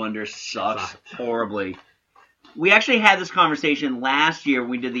Stevie Wonder sucks horribly. We actually had this conversation last year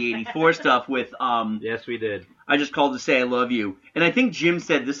when we did the 84 stuff with, Yes, we did. I Just Called to Say I Love You. And I think Jim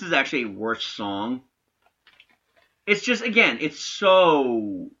said this is actually a worse song. It's just, again, it's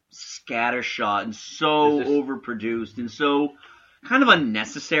so scattershot and so It's just- overproduced and so kind of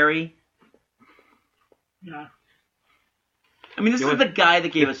unnecessary. Yeah. I mean, this You is want- the guy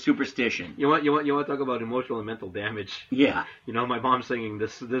that gave us Superstition. You want to talk about emotional and mental damage? Yeah. You know, my mom's singing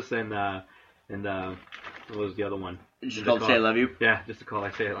this and what was the other one? Just In the Called to Say I car. Love You. Yeah, just to call.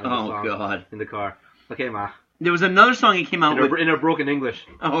 I say it on the Oh, song God. in the car. Okay, ma. There was another song he came out with. In her broken English.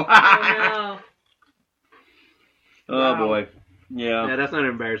 Oh, Oh, oh Wow. boy. Yeah. Yeah, that's not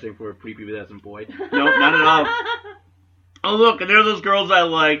embarrassing for a prepubescent boy. Nope, not at all. Oh, look, and there are those girls I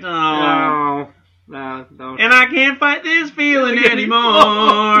liked. Oh. No, don't. And I can't fight this feeling anymore.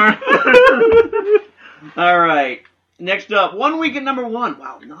 All right. Next up, 1 week at number 1.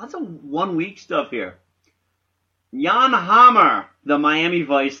 Wow, lots of 1 week stuff here. Jan Hammer, the Miami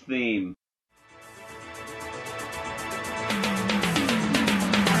Vice theme.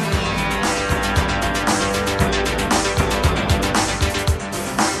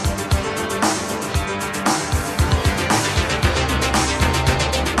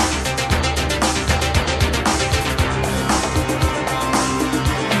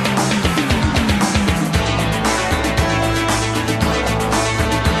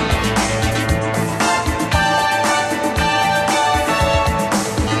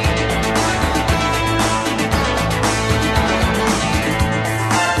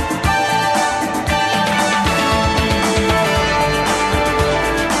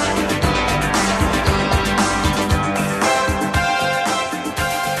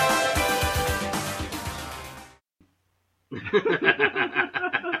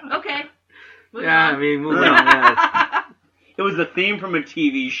 okay. Moving Yeah, on. I mean, moving on. Yeah. It was the theme from a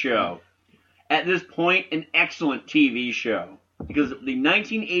TV show. At this point, an excellent TV show. Because the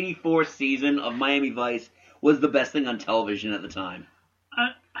 1984 season of Miami Vice was the best thing on television at the time.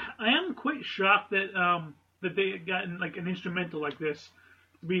 I am quite shocked that that they had gotten like an instrumental like this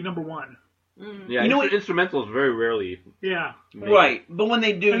to be number 1. Yeah, You know what- instrumentals very rarely. Yeah. made. Right, but when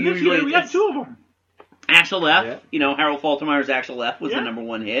they do, And this usually year we got it's 2 of them. Axel F. Yeah. You know, Harold Faltermeyer's Axel F. was Yeah. the number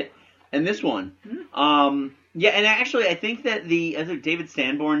 1 hit, and this one. Mm-hmm. Yeah, and actually, I think that I think David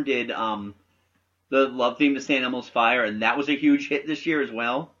Sanborn did the love theme to St. Elmo's Fire, and that was a huge hit this year as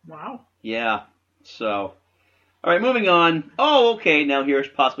well. Wow. Yeah. So, all right, moving on. Oh, okay. Now here's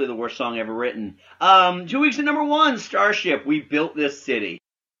possibly the worst song ever written. 2 weeks at number 1, Starship. We Built This City.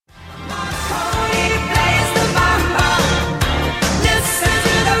 Listen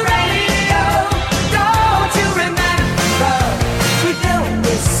to the radio. Don't you remember?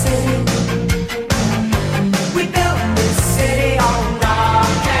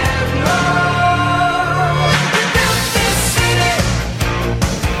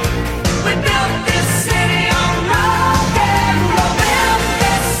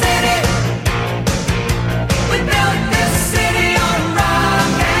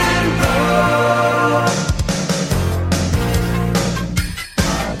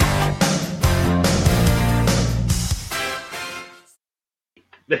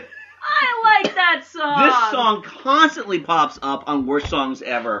 song constantly pops up on worst songs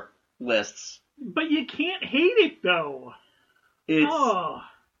ever lists. But you can't hate it though. It's Oh.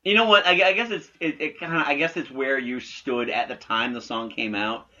 you know what? I guess it kind of I guess it's where you stood at the time the song came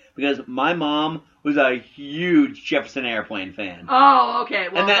out, because my mom was a huge Jefferson Airplane fan. Oh, okay.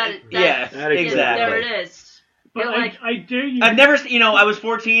 Well, And that exactly. There it is. But You're like, I dare you. I've never, I was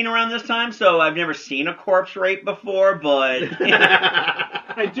 14 around this time, so I've never seen a corpse rape before, but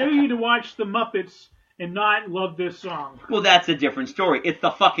I dare you to watch the Muppets and not love this song. well, that's a different story. It's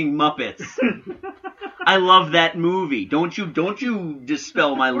the fucking Muppets. I love that movie. Don't you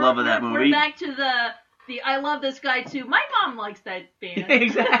dispel my love of that movie. We're back to the I love this guy too. My mom likes that band.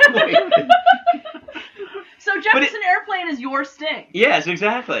 Exactly. So Jefferson Airplane is your Sting. Yes,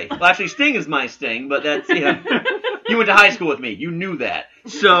 exactly. Well, actually, Sting is my Sting, but that's, you went to high school with me. You knew that.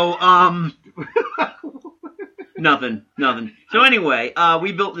 So, nothing. So anyway,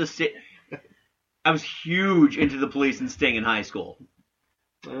 we built this city. I was huge into the Police and Sting in high school.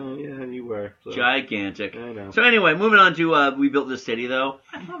 Oh, yeah, you were. So. Gigantic. I know. So anyway, moving on to We Built This City, though.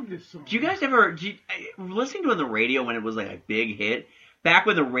 I love this song. Do you guys ever, listening to it on the radio when it was like a big hit, back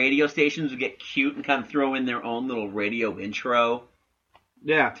when the radio stations would get cute and kind of throw in their own little radio intro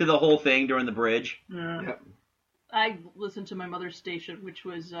to the whole thing during the bridge? Yeah. Yep. I listened to my mother's station, which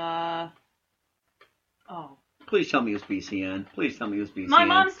was Please tell me it was BCN. Please tell me it was BCN. my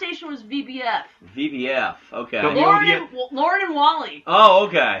mom's station was VBF. VBF. Okay. Lauren and Wally. Oh,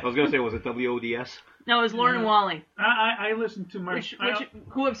 okay. I was going to say, was it WODS? No, it was Lauren and Wally, I listened to my...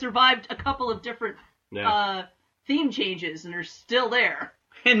 who have survived a couple of different theme changes and are still there.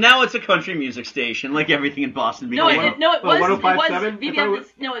 And now it's a country music station, like everything in Boston. No, it was 105.7?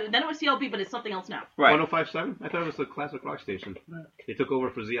 VBF. Then it was CLB, but it's something else now. Right. 105.7? I thought it was the classic rock station. They took over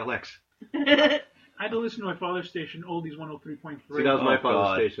for ZLX. I had to listen to my father's station, Oldies 103.3. See, that was my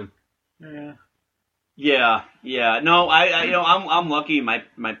father's station. Yeah. Yeah. No, I'm lucky. My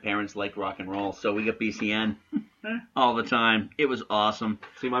parents like rock and roll, so we got BCN all the time. It was awesome.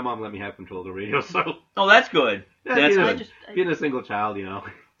 See, my mom let me have control of the radio, so... Oh, that's good. Yeah, That's good. Being a single child,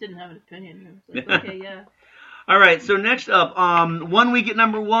 Didn't have an opinion. It was like, okay, yeah. All right, so next up, 1 week at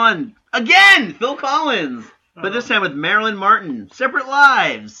number 1. Again, Phil Collins. But this time with Marilyn Martin. Separate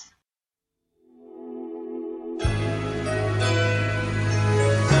Lives.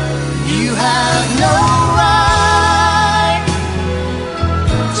 You have no right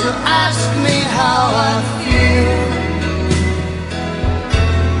to ask me how I feel.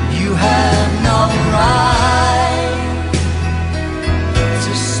 You have no right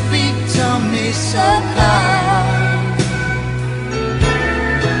to speak to me so kind.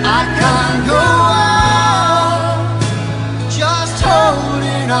 I can't go on just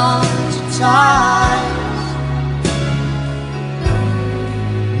holding on to tight.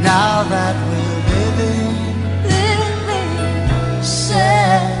 Now that we're living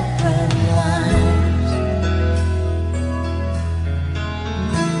separate lives.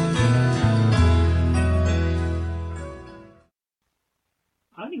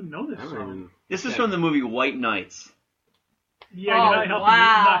 I don't even know this song. This is from the movie White Knights. Yeah, you're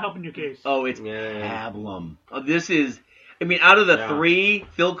not helping your case. Oh, it's pablum. Oh, this is... I mean, out of the 3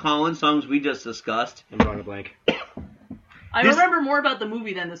 Phil Collins songs we just discussed... I'm drawing a blank. I remember more about the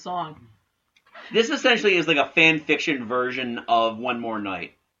movie than the song. This essentially is like a fan fiction version of One More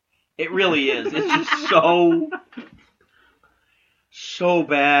Night. It really is. It's just so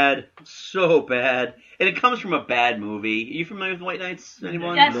bad. So bad. And it comes from a bad movie. Are you familiar with White Knights,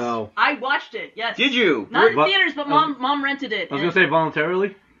 anyone? Yes, No. I watched it, yes. Did you? Not in theaters, but mom rented it. I was going to say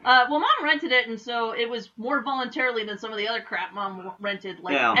voluntarily? Well, Mom rented it, and so it was more voluntarily than some of the other crap Mom rented,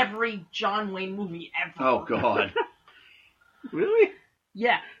 like every John Wayne movie ever. Oh, God. Really?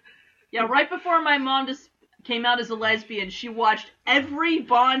 Yeah. Yeah, right before my mom just came out as a lesbian, she watched every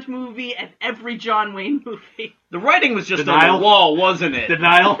Bond movie and every John Wayne movie. The writing was just Denial? on the wall, wasn't it?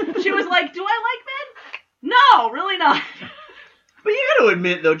 Denial? She was like, do I like men? No, really not. But you got to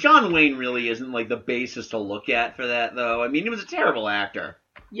admit, though, John Wayne really isn't like the basis to look at for that, though. I mean, he was a terrible actor.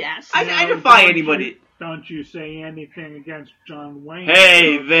 Yes. I defy anybody. Don't you say anything against John Wayne.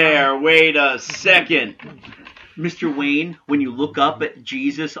 Hey there, wait a second. Mr. Wayne, when you look up at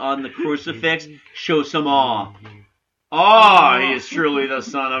Jesus on the crucifix, show some awe. He is truly the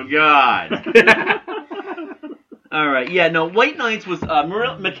Son of God. All right, yeah, no, White Knights was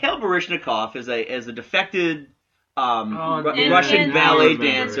Mikhail Baryshnikov is a defected Russian ballet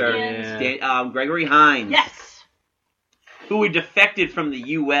dancer, Gregory Hines. Yes. Who had defected from the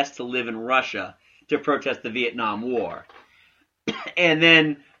U.S. to live in Russia to protest the Vietnam War. And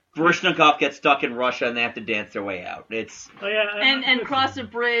then Baryshnikov gets stuck in Russia and they have to dance their way out. It's Oh, yeah, And cross a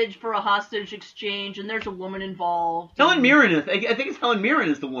bridge for a hostage exchange, and there's a woman involved. Helen Mirren. I think it's Helen Mirren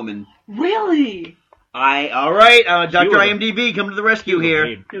is the woman. Really? All right, Dr. was a- IMDb, come to the rescue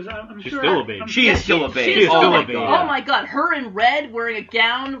here. Because I'm She's sure still a babe. She is still a babe. She is Oh still my a babe. God. Oh my god, her in red, wearing a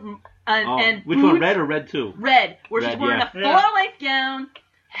gown, and Which boots. one, red or red 2? Red, where she's Red, wearing yeah. a floor-length gown,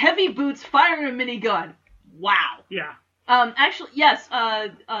 heavy boots, firing a minigun. Wow. Yeah. Actually, yes.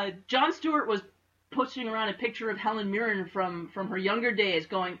 Jon Stewart was posting around a picture of Helen Mirren from her younger days,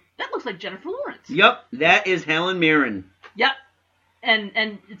 going, "That looks like Jennifer Lawrence." Yep, that is Helen Mirren. Yep. And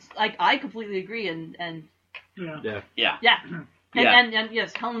it's like I completely agree, and Yeah. Yeah. yeah. Yeah. And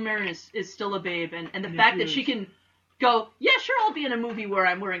yes, Helen Mirren is still a babe, and the fact that she can go, yeah, sure, I'll be in a movie where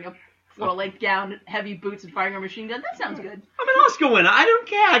I'm wearing a floor-length gown, heavy boots, and firing a machine gun. That sounds good. I'm an Oscar winner. I don't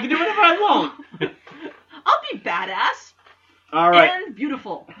care. I can do whatever I want. I'll be badass All right. and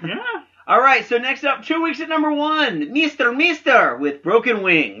beautiful. Yeah. All right, so next up, 2 weeks at number 1, Mister with Broken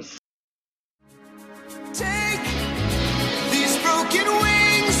Wings. Take these broken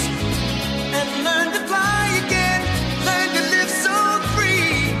wings and learn to fly again. Learn to live so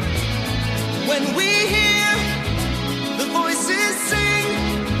free. When we hear the voices sing,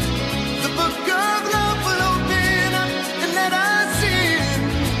 the book of love will open up and let us in.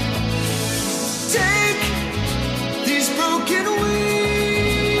 Take these broken wings.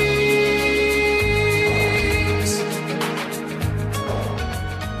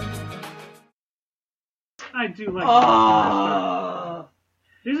 I do like Oh.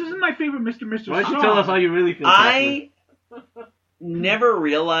 This isn't my favorite Mr. Why don't song. you tell us how you really feel? I never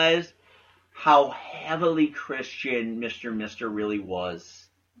realized how heavily Christian Mister really was.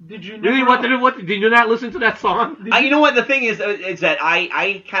 Did you never... Really? What? Did you not listen to that song? You know what? The thing is that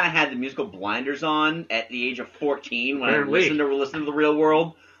I kind of had the musical blinders on at the age of 14 when I listened to The Real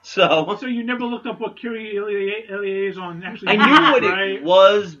World. So you never looked up what Kyrie Liaison actually I meant, knew what right? it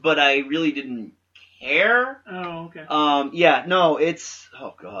was, but I really didn't care. Oh, okay. Yeah, no, it's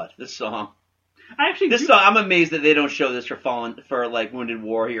oh god, this song. This song, I'm amazed that they don't show this for like Wounded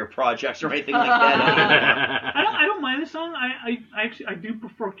Warrior projects or anything like that. I don't mind this song. I actually do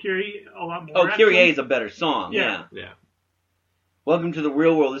prefer Kyrie a lot more. Oh, Kyrie actually. is a better song. Yeah. Yeah. Welcome to the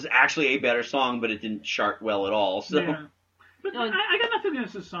Real World is actually a better song, but it didn't chart well at all. So. Yeah. But I got nothing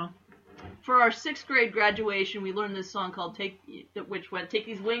against this song. For our 6th grade graduation, we learned this song called Take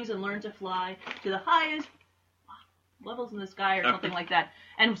These Wings and Learn to Fly to the Highest Levels in the Sky or something like that.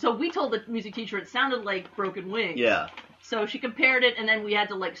 And so we told the music teacher it sounded like Broken Wings. Yeah. So she compared it, and then we had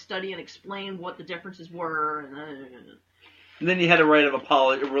to like study and explain what the differences were. And then you had to write a letter of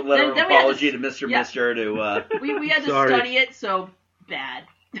Then we had to apology to Mr. yeah. Mister to. We had to Sorry. study it, so bad.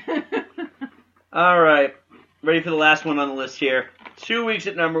 All right, ready for the last one on the list here. 2 weeks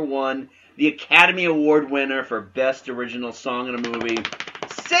at number 1, the Academy Award winner for Best Original Song in a Movie,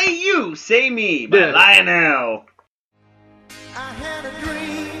 "Say You, Say Me" by Lionel. I had a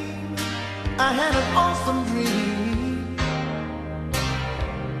dream, I had an awesome dream.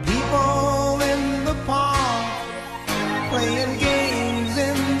 People in the park, playing games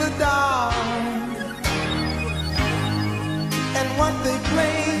in the dark. And what they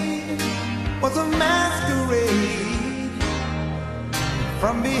played was a masquerade.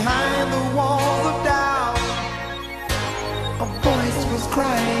 From behind the walls of doubt, a voice was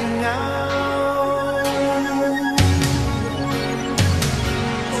crying out.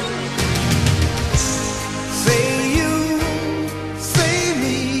 Say you, say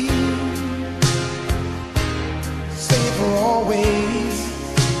me, say for always.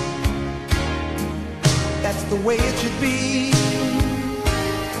 That's the way it should be.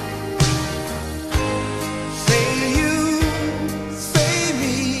 Say you, say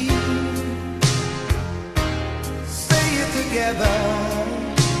me, say it together.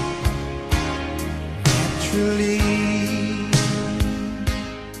 Naturally.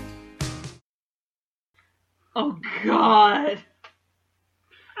 Oh God!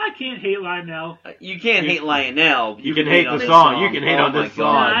 I can't hate Lionel. You can't hate Lionel. You can hate on the this song. You can hate Oh on my this God.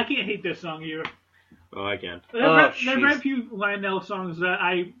 song. No, I can't hate this song either. Oh, I can. There are jeez. very few Lionel songs that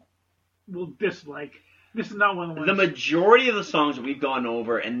I will dislike. This is not one of the ones. The majority of the songs that we've gone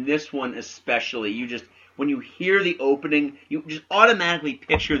over, and this one especially, when you hear the opening, you just automatically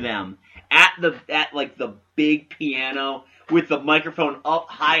picture them at the big piano with the microphone up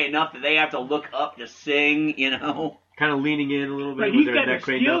high enough that they have to look up to sing, you know. Kind of leaning in a little bit But with he's their got the neck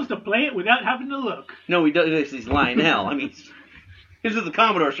craned skills up. to play it without having to look. No, he does. He's Lionel. I mean, he's with the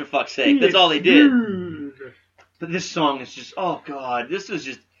Commodores for fuck's sake. That's all they did. But this song is just, oh god, this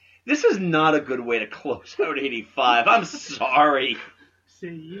is not a good way to close out '85. I'm sorry.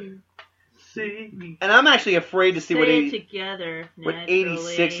 say you, say me. And I'm actually afraid to see what Stay together. what naturally.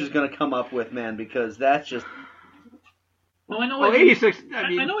 86 is going to come up with, man, because that's just... Well, I know Well, what 86. I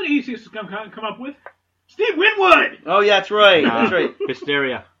know what 86 is going to come up with. Steve Winwood. Oh, yeah, that's right. That's right.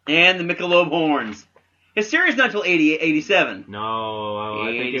 Hysteria. And the Michelob horns. Hysteria's not until 87. No,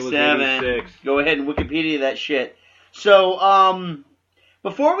 I think it was 87. 86. Go ahead and Wikipedia that shit. So,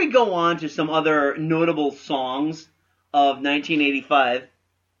 before we go on to some other notable songs of 1985...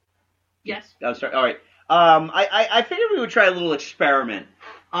 Yes. Oh, sorry. All right. I figured we would try a little experiment.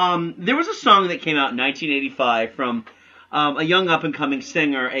 There was a song that came out in 1985 from a young up-and-coming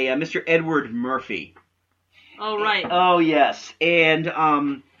singer, Mr. Edward Murphy. Oh, right. Oh, yes. And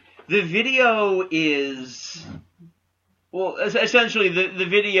the video is... Well, essentially, the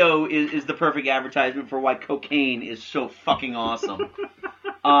video is the perfect advertisement for why cocaine is so fucking awesome.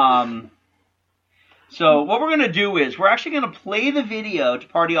 So what we're going to do is we're actually going to play the video to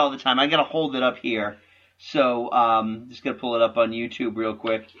Party All the Time. I got to hold it up here. So just going to pull it up on YouTube real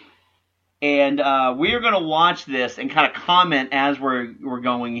quick. And we are going to watch this and kind of comment as we're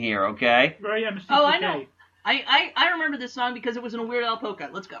going here, okay? Right, yeah, Mr. Oh, I TK. know. I remember this song because it was in a Weird Al polka.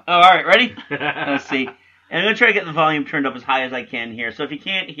 Let's go. Oh, all right, ready? Let's see. And I'm going to try to get the volume turned up as high as I can here. So if you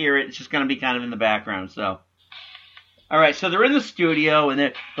can't hear it, it's just going to be kind of in the background. So, all right, so they're in the studio,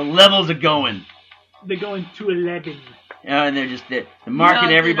 and the levels are going. They're going to 11. And they're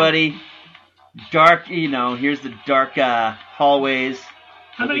marking everybody. Dark, here's the dark hallways.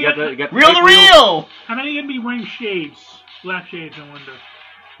 How many You going got Reel to reel! to be wearing shades? Black shades, I wonder.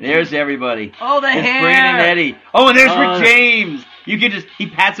 There's everybody. Oh, the There's hair. Brandon and Eddie. Oh, and there's Rick James. You can he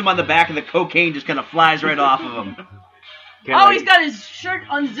pats him on the back, and the cocaine just kind of flies right off of him. He's got his shirt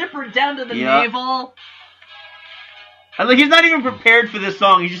unzippered down to the navel. He's not even prepared for this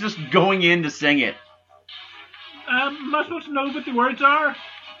song. He's just going in to sing it. Am I supposed to know what the words are?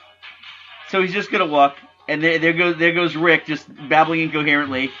 So he's just gonna walk, and there goes Rick, just babbling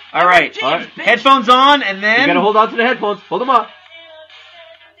incoherently. All right, James, bitch. Headphones on, and then You gotta hold on to the headphones. Hold them up.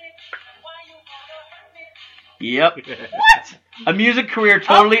 Yep. What? A music career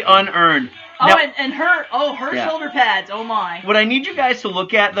totally unearned. Oh, Now, and her shoulder pads. Oh my. what I need you guys to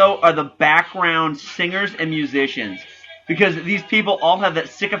look at though are the background singers and musicians, because these people all have that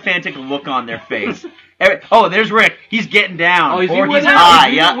sycophantic look on their face. Oh, there's Rick. He's getting down. Oh, is he or he's wearing high.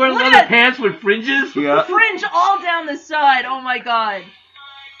 Is he Yeah. wearing Look leather at- pants with fringes? Yeah. Fringe all down the side. Oh my god.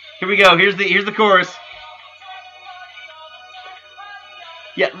 Here we go. Here's the chorus.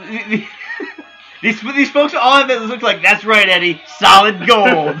 Yeah. These folks all have that look like, that's right, Eddie. Solid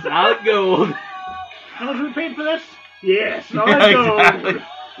gold. Solid gold. How much we paid for this? Yes, Yeah, I know. exactly.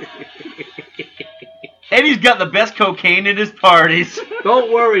 Eddie's got the best cocaine at his parties.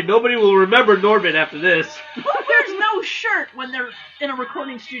 Don't worry, nobody will remember Norbit after this. Who wears no shirt when they're in a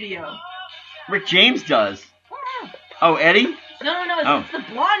recording studio? Rick James does. Oh, Eddie? No, Oh. it's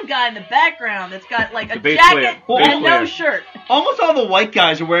the blonde guy in the background that's got like a The bass jacket player. and no Bass shirt. Almost all the white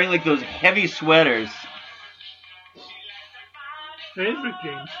guys are wearing like those heavy sweaters. There's Rick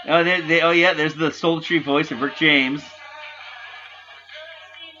James. Oh, there's the sultry voice of Rick James.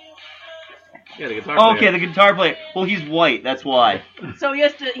 Yeah, the guitar Oh, player. okay, the guitar player. Well, he's white, that's why. So he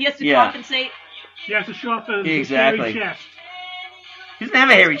has to Yeah. compensate. He has to show off his Exactly. hairy chest. He doesn't have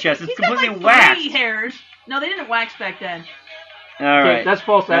a hairy chest. It's He's got completely like waxed. 3 hairs. No, they didn't wax back then. All Okay, right. that's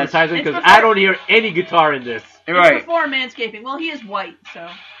false That's- advertising It's because before- I don't hear any guitar in this. It's Right. before manscaping. Well, he is white, so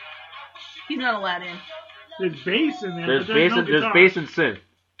he's not allowed in. There's bass in there. There's but bass no and there's guitar. bass and synth.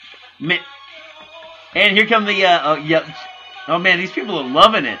 And here come the, oh man, these people are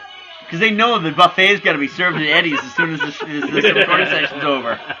loving it. Because they know the buffet's got to be served at Eddie's as soon as this recording session's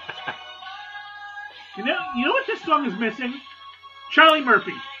over. You know what this song is missing? Charlie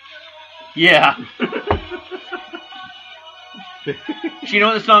Murphy. Yeah. So you know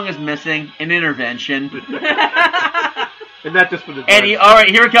what the song is missing? An intervention. And not just for the Eddie, all right,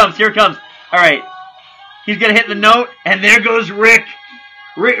 here it comes. All right. He's going to hit the note, and there goes Rick.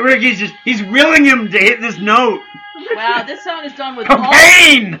 Rick, he's willing him to hit this note. Wow, this song is done with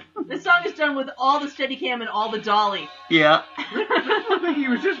Cocaine! This song is done with all the Steadicam and all the dolly. Yeah. Rick looked like he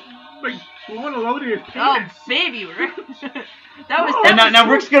was just like blowing a load of his Oh, pants. baby, Rick. that was. And That now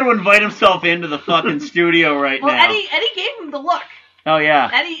was Rick's going to invite himself into the fucking studio right well, now. Eddie gave him the look. Oh, yeah.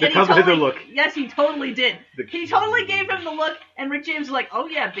 Eddie come totally, hither look. Yes, he totally did. The- He totally gave him the look, and Rick James was like, "Oh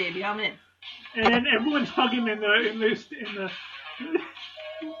yeah, baby, I'm in." And then everyone's hugging in the.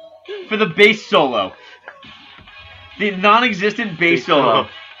 For the bass solo. The non-existent bass solo.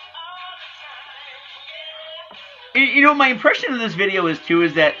 You know, my impression of this video is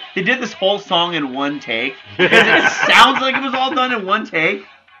that they did this whole song in one take. Because it sounds like it was all done in one take.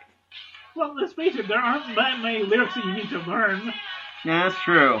 Well, let's face it, there aren't that many lyrics that you need to learn. Yeah, that's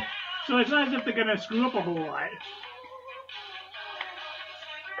true. So it's not as if they're going to screw up a whole lot.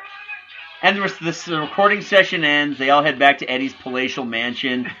 And this recording session ends. They all head back to Eddie's palatial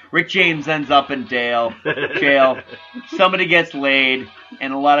mansion. Rick James ends up in jail. Somebody gets laid,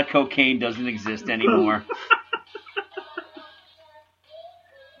 and a lot of cocaine doesn't exist anymore.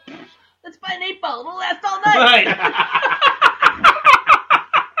 Let's buy an 8-ball. It'll last all night. Right.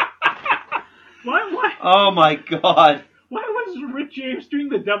 Why? Oh my God. Why was Rick James doing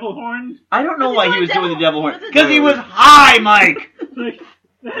the devil horn? I don't know why he was doing the devil horn. Because he was high, Mike.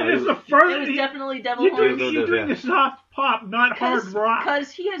 That is the first. It was definitely devil You're horn. doing the soft pop, not hard rock.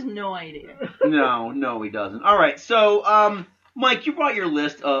 Because he has no idea. No, he doesn't. All right, so Mike, you brought your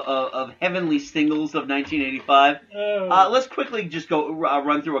list of heavenly singles of 1985. Let's quickly just go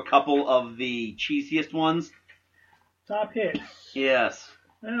run through a couple of the cheesiest ones. Top hits. Yes.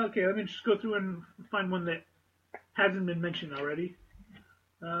 Okay, let me just go through and find one that hasn't been mentioned already.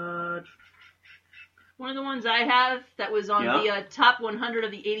 One of the ones I have that was on the top 100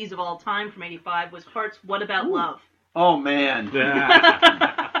 of the 80s of all time from 85 was Heart's What About Love? Oh, man.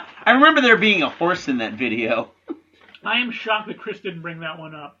 I remember there being a horse in that video. I am shocked that Chris didn't bring that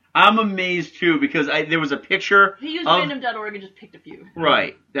one up. I'm amazed, too, because there was a picture. He used of... random.org and just picked a few.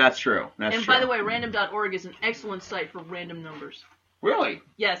 Right. That's true. And by the way, random.org is an excellent site for random numbers. Really?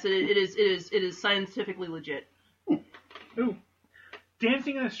 Yes, it is scientifically legit. Ooh.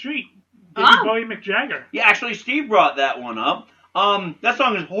 Dancing in the Street. David Bowie, Mick Jagger. Yeah, actually, Steve brought that one up. That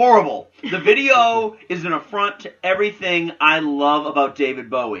song is horrible. The video is an affront to everything I love about David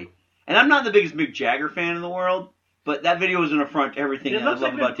Bowie. And I'm not the biggest Mick Jagger fan in the world, but that video is an affront to everything I love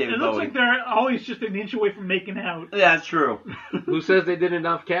about David Bowie. It looks like they're always just an inch away from making out. Yeah, that's true. Who says they did it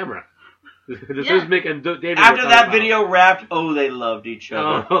off camera? This is Mick and David. After that video wrapped, they loved each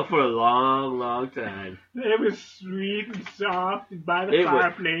other. Oh, for a long, long time. It was sweet and soft and by the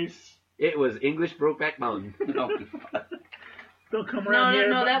fireplace. It was English Brokeback Mountain. Don't come around here.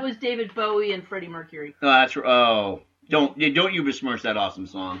 No, that was David Bowie and Freddie Mercury. Oh, that's don't you besmirch that awesome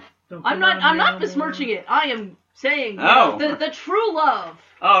song. I'm not besmirching it. I am saying the true love.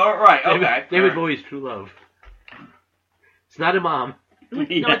 Oh, right, okay. David Bowie's true love. It's not a mom. No,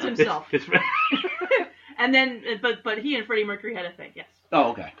 it's himself. And then, but he and Freddie Mercury had a thing. Yes. Oh,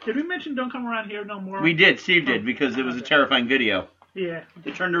 okay. Did we mention Don't Come Around Here No More? We did. Steve did because it was a terrifying video. Yeah.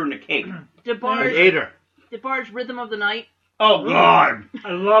 They turned her into cake. DeBarge Rhythm of the Night. Oh God!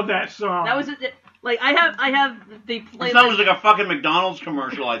 I love that song. That was it. Like I have the playlist. That was like a fucking McDonald's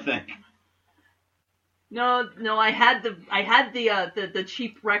commercial, I think. No, I had the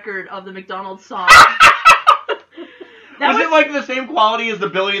cheap record of the McDonald's song. Was it like the same quality as the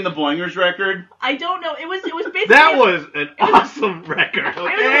Billy and the Boingers record? I don't know. It was basically that was an awesome record. Okay.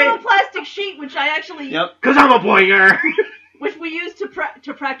 It was a little plastic sheet, which I actually because I'm a boinger. Which we used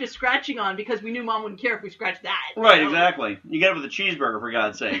to practice scratching on because we knew Mom wouldn't care if we scratched that. Right, exactly. You get it with a cheeseburger, for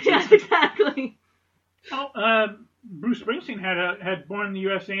God's sake. Yeah, exactly. Bruce Springsteen had Born in the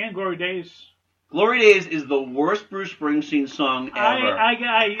USA and Glory Days. Glory Days is the worst Bruce Springsteen song ever.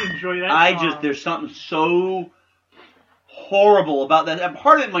 I enjoy that song. There's something so horrible about that. And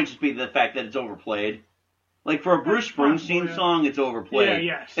part of it might just be the fact that it's overplayed. Like, for a Bruce Springsteen song, it's overplayed.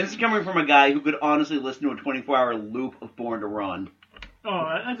 Yeah, yes. And it's coming from a guy who could honestly listen to a 24-hour loop of Born to Run.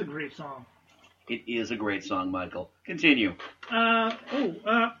 Oh, that's a great song. It is a great song, Michael. Continue.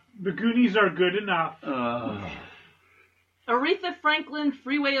 The Goonies Are Good Enough. Aretha Franklin,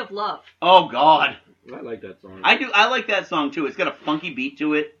 Freeway of Love. Oh, God. I like that song. I do. I like that song, too. It's got a funky beat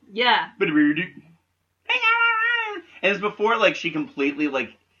to it. Yeah. And it's before, like, she completely,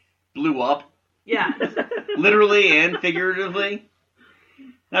 like, blew up. Yeah. Literally and figuratively.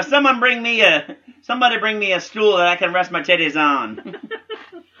 Now, somebody bring me a stool that I can rest my titties on.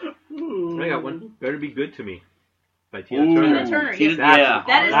 I got one. Better Be Good to Me. By Tina Turner. Tina Turner, yes.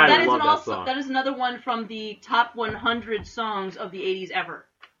 That is another one from the top 100 songs of the 80s ever.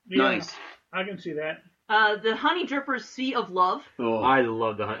 Yeah, nice. I can see that. The Honey Drippers' Sea of Love. Oh. I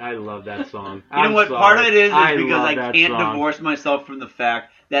love that song. You know what? Sorry. Part of it is because I can't divorce myself from the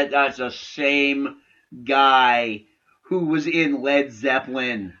fact that that's the same guy who was in Led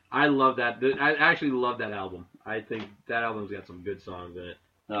Zeppelin. I love that. I actually love that album. I think that album's got some good songs in it.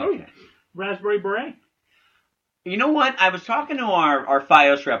 Okay. Raspberry Beret. You know what? I was talking to our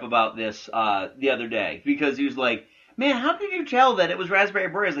FiOS rep about this the other day because he was like, "Man, how could you tell that it was Raspberry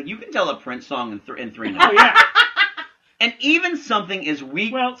Beret?" I was like, "You can tell a Prince song in 3 notes." Oh yeah. And even something as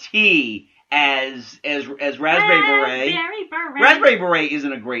weak tea as Raspberry Beret. Raspberry Beret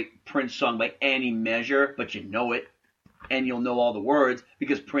isn't a great Prince song by any measure, but you know it, and you'll know all the words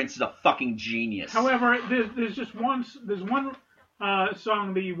because Prince is a fucking genius. However, there's one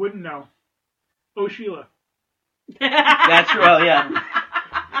song that you wouldn't know. Oh Sheila. That's well, yeah.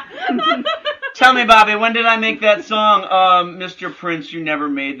 Tell me, Bobby, when did I make that song? Mr. Prince, you never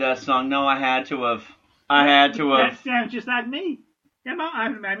made that song. No, I had to have. That sounds just like me. Come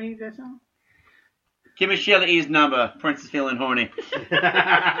on, I made that song. Give me Sheila E's number. Prince is feeling horny.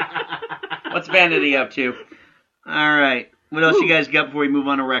 What's Vanity up to? All right. What else you guys got before we move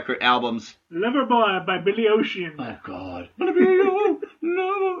on to record albums? Loverboy by Billy Ocean. Oh, God.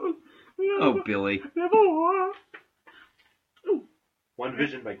 Oh, Billy. One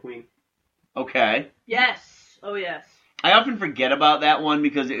Vision by Queen. Okay. Yes. Oh, yes. I often forget about that one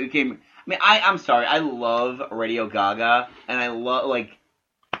because it came... I mean, I'm sorry. I love Radio Gaga, and I love,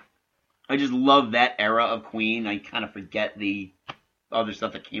 I just love that era of Queen. I kind of forget the other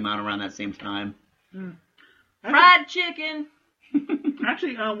stuff that came out around that same time. Fried chicken.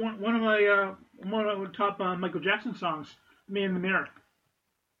 Actually, one of my top Michael Jackson songs, "Man in the Mirror."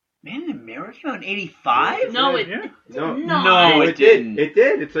 Man in the Mirror came out in '85? No, it No, it didn't. It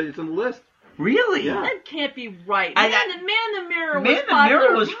did. It's on the list. Really? Yeah. That can't be right. Man in the Mirror was Man in the popular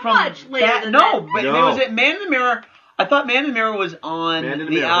Mirror was from much later that. than No, that. but there was it. Man in the Mirror. I thought Man in the Mirror was on Man in the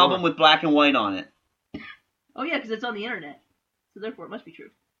the Mirror, album hold on. with black and white on it. Oh, yeah, because it's on the internet. So therefore, it must be true.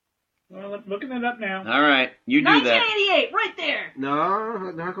 Well, I'm looking it up now. All right, you do that. 1988, right there.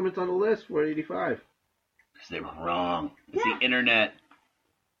 No, how come it's on the list for 85? Because they were wrong. It's the internet.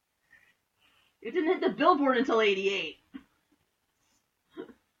 It didn't hit the Billboard until 88.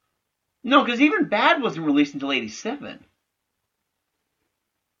 No, because Even Bad wasn't released until '87.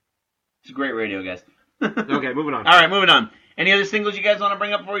 It's great radio, guys. Okay, moving on. All right, moving on. Any other singles you guys want to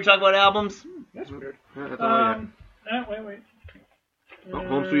bring up before we talk about albums? That's weird. That's all I have. Wait.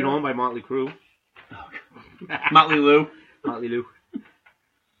 Home Sweet Home by Motley Crue. Motley Lou. Motley Lou.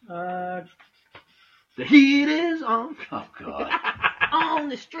 Uh, The heat is on. Oh, God. On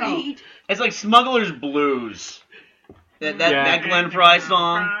the street. It's like Smuggler's Blues. That Glenn Fry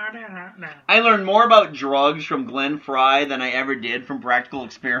song. I learned more about drugs from Glenn Fry than I ever did from Practical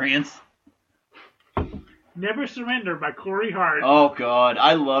Experience. Never Surrender by Corey Hart. Oh, God.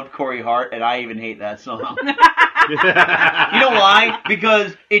 I loved Corey Hart, and I even hate that song. You know why?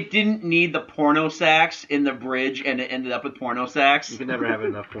 Because it didn't need the porno sax in the bridge, and it ended up with porno sax. You can never have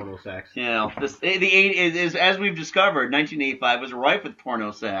enough porno sax. You know, as we've discovered, 1985 was rife with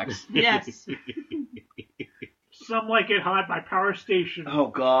porno sax. Yes. Some Like It Hot by Power Station. Oh,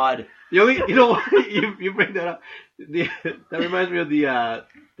 God. You know what? You bring that up. That reminds me of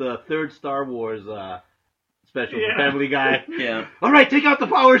the third Star Wars special, Yeah. Family Guy. Yeah. All right, take out the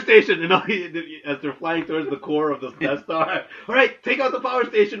power station. And as they're flying towards the core of the Death Star. All right, take out the power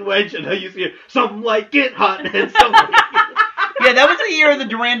station wedge. And you see Some Like It Hot and Some Like It. Yeah, that was the year of the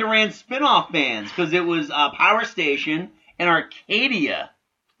Duran Duran spin-off bands, because it was Power Station and Arcadia.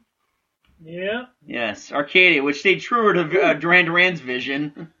 Yeah. Yes, Arcadia, which stayed truer to Duran Duran's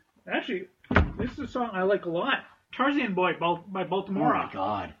vision. Actually, this is a song I like a lot. Tarzan Boy by Baltimore. Oh, my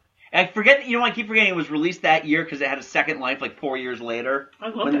God. I forget, you know, I keep forgetting it was released that year because it had a second life like 4 years later. I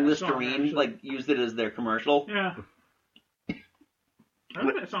love when that song, Listerine actually. used it as their commercial. Yeah. I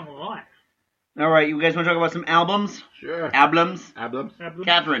like that song a lot. All right, you guys want to talk about some albums? Sure. Albums? Albums.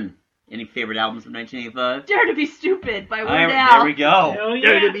 Catherine, any favorite albums of 1985? Dare to Be Stupid by Weird There Al. we go. Hell yeah.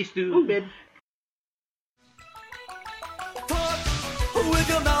 Dare to Be Stupid. With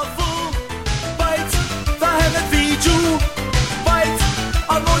your mouth full, bite the hand that feeds you. Bite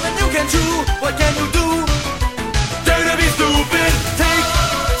on more than you can chew. What can you do? Dare to be stupid. Take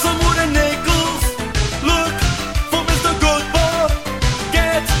some wooden nickels. Look for Mr. Goodbar.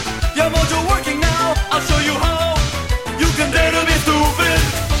 Get your mojo working now. I'll show you how. You can dare to be stupid.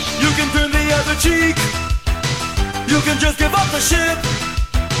 You can turn the other cheek. You can just give up the ship.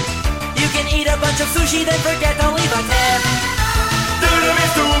 You can eat a bunch of sushi, then forget to leave a tip. Dare to be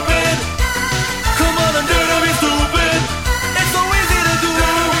stupid. Come on and dare to be stupid. It's so easy to do.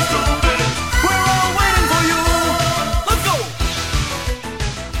 Dare to be stupid. We're all waiting for you. Let's go.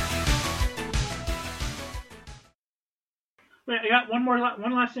 Wait, I got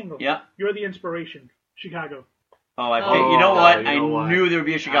one last single. Yeah. You're the Inspiration, Chicago. Oh, Oh, you know what? you know I what? knew there would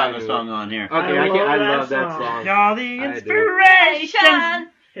be a Chicago I knew song it. on here. Okay, I love love that that song. You're the I do. inspiration.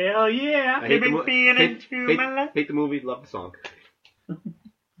 Hell yeah. I hate the, Giving feeling to my life. hate the movie, love the song.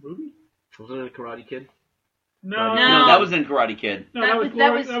 Movie? Wasn't it a Karate Kid? No. No, that was in Karate Kid. No, That was-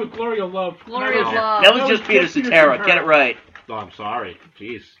 that was Gloria Love. Glorious Oh. Love. That was just Peter Cetera. Get it right. Oh, I'm sorry.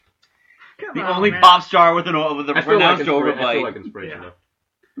 Jeez. Come The on, only man. pop star with a I still pronounced I overbite. still like Inspiration, Yeah.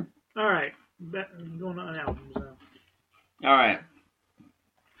 though. All right. Going on albums. All right.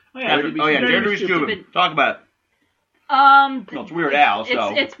 Oh yeah. Dare to be stupid. Talk about it. Well, it's Weird Al,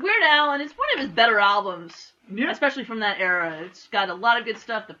 so. It's Weird Al, and it's one of his better albums, Yeah. especially from that era. It's got a lot of good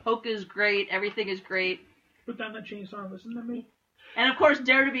stuff. The polka is great. Everything is great. Put down that chainsaw and listen to me. And of course,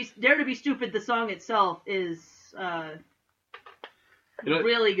 Dare to Be Stupid. The song itself is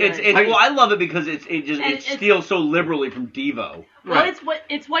really good. Well, I love it because it it's- steals so liberally from Devo. Well,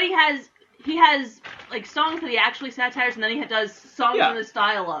 it's what he has. He has like songs that he actually satires, and then he does songs in the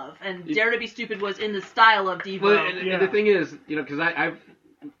style of. And Dare to Be Stupid was in the style of Devo. Well, and the thing is, because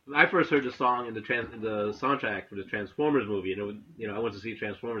I first heard the song in the soundtrack for the Transformers movie, and I went to see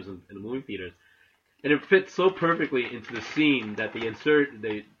Transformers in the movie theaters, and it fits so perfectly into the scene that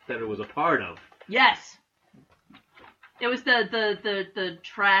that it was a part of. Yes. It was the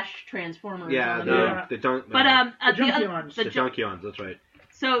trash Transformers. Yeah, on the movie. the junk. But the Junkions. The Junkions, that's right.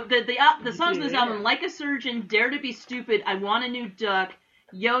 So the songs in this album: Like a Surgeon, Dare to Be Stupid, I Want a New Duck,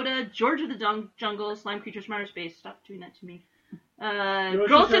 Yoda, George of the Jungle, Slime Creatures from Outer Space. Stop doing that to me.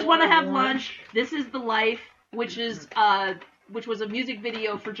 Girls Just Want to Have Lunch. This Is the Life, which was a music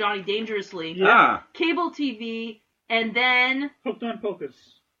video for Johnny Dangerously. Yeah. Cable TV, and then Hooked on Polkas.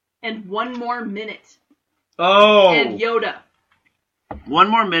 And One More Minute. Oh. And Yoda. One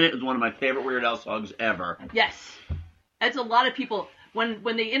More Minute is one of my favorite Weird Al songs ever. Yes. That's a lot of people. When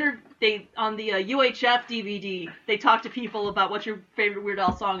they on the UHF DVD, they talked to people about what's your favorite Weird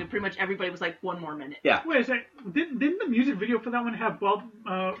Al song, and pretty much everybody was like, One More Minute. Yeah. Wait a second. Didn't the music video for that one have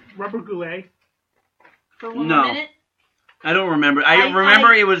Rubber Goulet? For One More Minute? I don't remember. I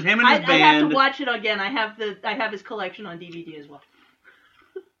remember it was him and his band. I have to watch it again. I have his collection on DVD as well.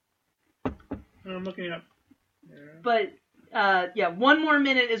 I'm looking it up. But One More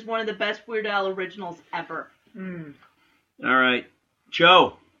Minute is one of the best Weird Al originals ever. Mm. All right,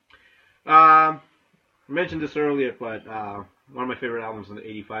 Joe. I mentioned this earlier, but one of my favorite albums in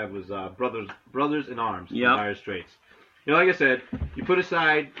 '85 was Brothers in Arms from Dire Straits. Like I said, you put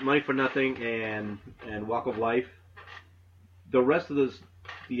aside Money for Nothing and Walk of Life. The rest of the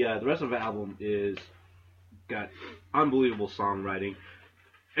rest of the album is got unbelievable songwriting.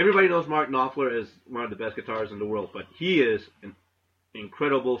 Everybody knows Mark Knopfler is one of the best guitarists in the world, but he is an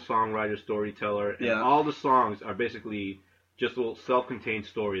incredible songwriter, storyteller, and all the songs are basically just little self-contained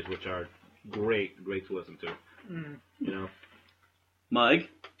stories, which are great to listen to. Mm. Mike?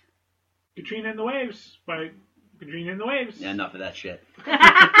 Katrina and the Waves by Katrina and the Waves. Yeah, enough of that shit.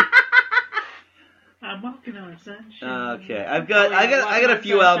 I'm walking on sunshine. Okay, I got a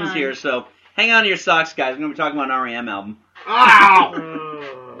few albums here, so hang on to your socks, guys. I'm gonna be talking about an REM album. Ow!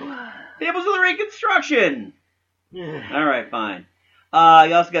 Tables of the Reconstruction. All right, fine.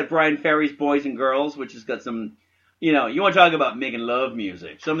 You also got Brian Ferry's Boys and Girls, which has got some, you want to talk about making love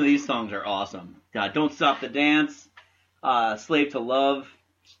music. Some of these songs are awesome. Don't Stop the Dance, Slave to Love.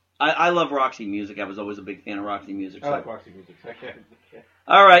 I love Roxy music. I was always a big fan of Roxy music. I like Roxy music.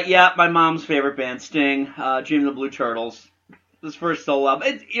 All right, my mom's favorite band, Sting, Dream of the Blue Turtles. This first solo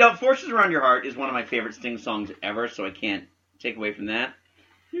album. Forces Around Your Heart is one of my favorite Sting songs ever, so I can't take away from that.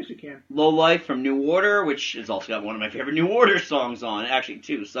 Yes, you can. Low Life from New Order, which has also got one of my favorite New Order songs on. Actually,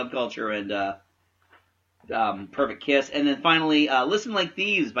 two, Subculture and Perfect Kiss. And then finally, Listen Like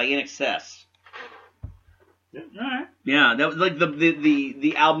These by In Excess. Yeah, all right. Yeah, that was like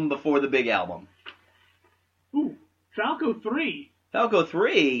the album before the big album. Ooh, Falco 3. Falco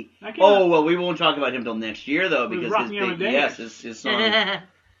 3? Oh, well, we won't talk about him till next year, though, because his song...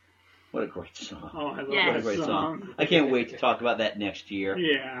 What a great song. Oh, I love What a great song. I can't wait to talk about that next year.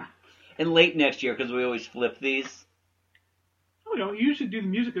 Yeah. And late next year, because we always flip these. Oh, we don't usually do the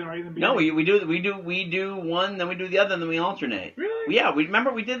music right in the beginning. No, we do one, then we do the other, and then we alternate. Really? Yeah, we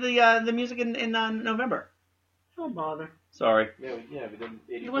did the music in November. Don't bother. Sorry. Yeah, we did.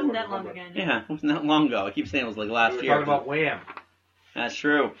 It wasn't that long ago. Yeah, it wasn't that long ago. I keep saying it was like last year. We were talking about Wham. That's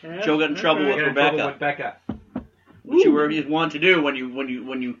true. Yeah, Joe got in trouble with Rebecca. Which you were want to do when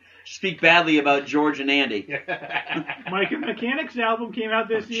you speak badly about George and Andy. Mike and Mechanics album came out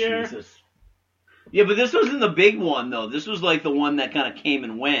this year. Jesus. Yeah, but this wasn't the big one, though. This was like the one that kind of came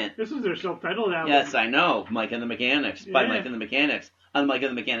and went. This is their self-titled album. Yes, I know. Mike and the Mechanics. By Mike and the Mechanics. On Mike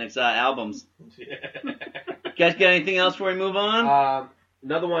and the Mechanics albums. Guys got anything else before we move on?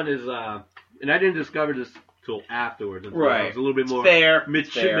 Another one is, and I didn't discover this till afterwards. Right. I was a little bit more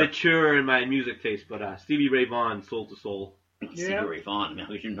mature in my music taste, but Stevie Ray Vaughan, Soul to Soul. Stevie Ray Vaughan. How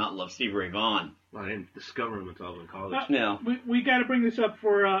could you not love Stevie Ray Vaughan? Well, I didn't discover him until I was in college. No. We got to bring this up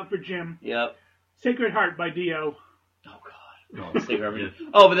for Jim. Yep. Sacred Heart by Dio. Oh, God. Oh, State Representative.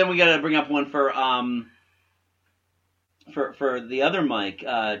 Oh, but then we got to bring up one for the other Mike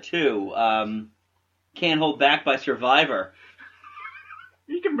too. Can't Hold Back by Survivor.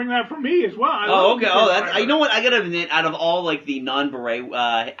 You can bring that for me as well. Okay. Oh, that's. You know what? I gotta admit, out of all like the non-beret,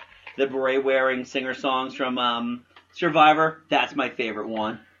 the beret wearing singer songs from Survivor, that's my favorite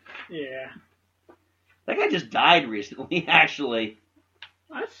one. Yeah. That guy just died recently, actually.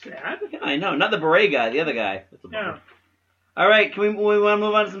 That's sad. Yeah, I know. Not the beret guy, the other guy. Yeah. All right, we want to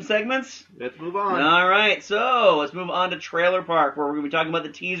move on to some segments? Let's move on. All right, so let's move on to Trailer Park, where we're going to be talking about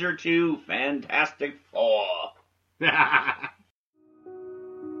the teaser to Fantastic Four.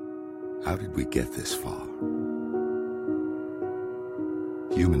 How did we get this far?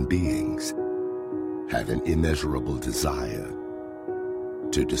 Human beings have an immeasurable desire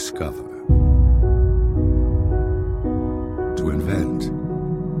to discover, to invent,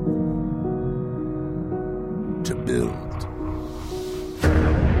 to build.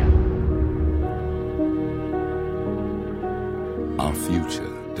 Our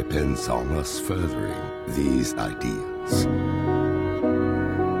future depends on us furthering these ideas.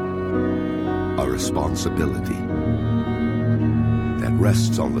 A responsibility that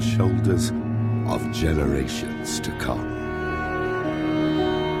rests on the shoulders of generations to come.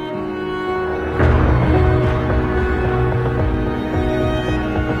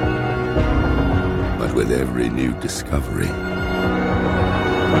 But with every new discovery,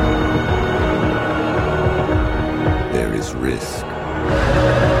 there is risk.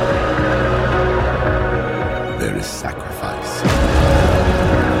 There is sacrifice.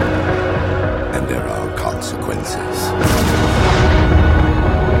 And there are consequences.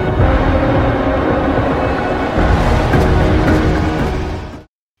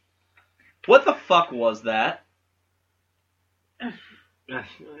 What the fuck was that?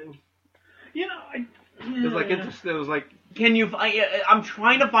 You know, It was like interesting. It was like. Can you? I'm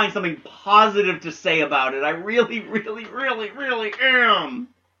trying to find something positive to say about it. I really am.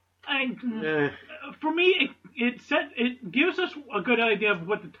 For me, it gives us a good idea of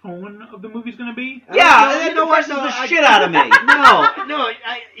what the tone of the movie's going to be. Yeah, it depresses the shit out of me. No.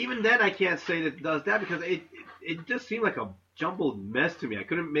 Even then, I can't say that it does that because it just seemed like a jumbled mess to me. I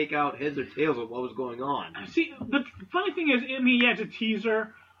couldn't make out heads or tails of what was going on. See, the funny thing is, I mean, yeah, it's a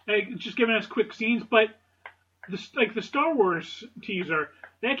teaser, like, just giving us quick scenes, but the Star Wars teaser,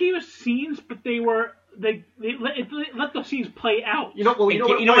 that gave us scenes, but they let those scenes play out. It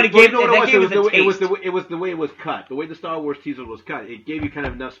was the way it was cut. The way the Star Wars teaser was cut, it gave you kind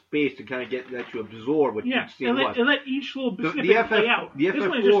of enough space to kind of let you absorb what each scene was. It let each little snippet play out. The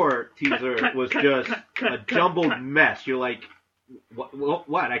FF4 teaser was just a jumbled mess. You're like,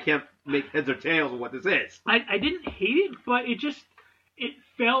 what? I can't make heads or tails of what this is. I didn't hate it, but it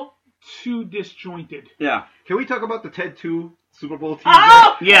felt too disjointed. Yeah. Can we talk about the Ted 2 Super Bowl teaser?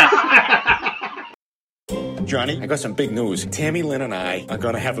 Oh! Yes. Johnny, I got some big news. Tammy Lynn and I are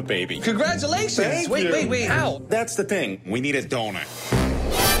gonna have a baby. Congratulations! Wait, how? That's the thing. We need a donor.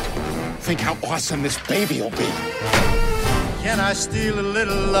 Think how awesome this baby will be. Can I steal a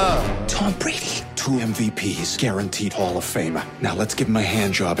little love? Tom Brady, 2 MVPs, guaranteed Hall of Famer. Now let's give him a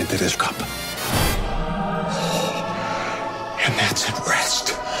hand job into this cup. And that's at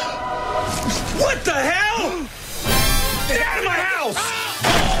rest. What the hell? Get out of my house!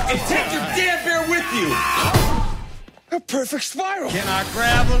 And take your damn bear with you! A perfect spiral. Can I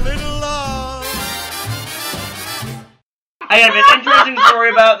grab a little love? I have an interesting story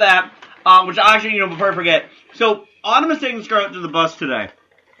about that, which actually, before I forget. So, Autumn is taking Scarlett to the bus today,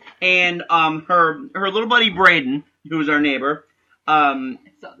 and her little buddy Braden, who is our neighbor,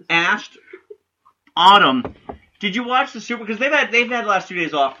 asked Autumn, "Did you watch the Super?" Because they've had the last 2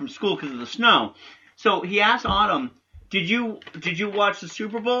 days off from school because of the snow. So he asked Autumn, "Did you watch the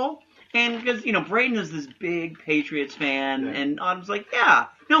Super Bowl?" And because Braden is this big Patriots fan, and Autumn's like, "Yeah,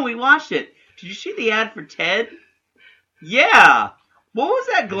 no, we watched it. Did you see the ad for Ted?" "Yeah. What was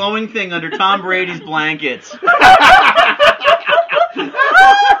that glowing thing under Tom Brady's blankets?" The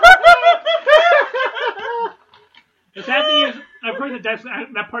sad thing is, I've heard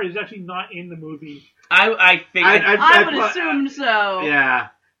that part is actually not in the movie. I figured. I would assume so. Yeah,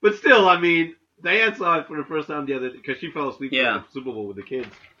 but still, I mean, Diane saw it for the first time the other day because she fell asleep at the Super Bowl with the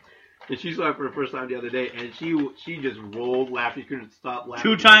kids. And she saw it for the first time the other day, and she just rolled laughing. She couldn't stop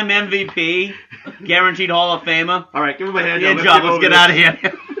laughing. 2-time MVP, guaranteed Hall of Famer. All right, give him a hand job. Let's get out of here.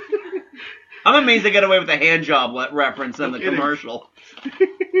 I'm amazed they got away with the hand job reference in the commercial.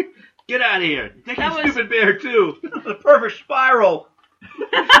 Get out of here. Take your stupid bear, too. The perfect spiral.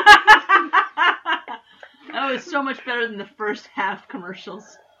 That was so much better than the first half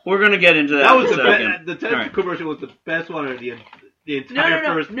commercials. We're going to get into that. That was in a the second. the Ted All right. commercial was the best one of the entire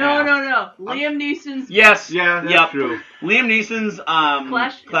first half. No. Liam Neeson's. Yes. Yeah, that's Yep. true. Liam Neeson's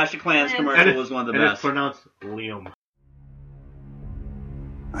Clash of Clans commercial was one of the and best. it's pronounced Liam.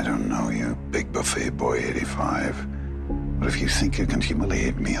 I don't know you, Big Buffet Boy 85. But if you think you can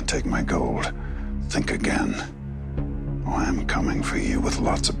humiliate me and take my gold, think again. Oh, I'm coming for you with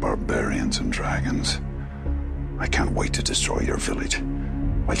lots of barbarians and dragons. I can't wait to destroy your village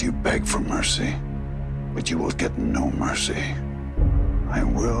while you beg for mercy. But you will get no mercy. I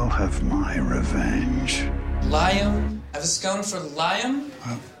will have my revenge. Liam? Have a scone for Liam?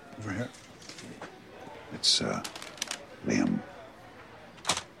 Over here. It's, Liam.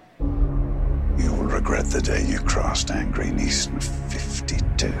 You will regret the day you crossed Angry Neeson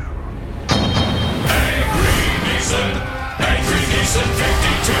 52. Angry Neeson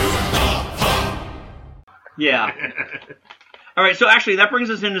 52. Yeah. All right, so actually that brings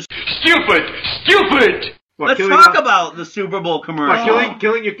us into Stupid! Let's killing talk off- about the Super Bowl commercial.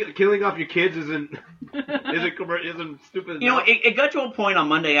 Killing off your kids isn't stupid. You know, it got to a point on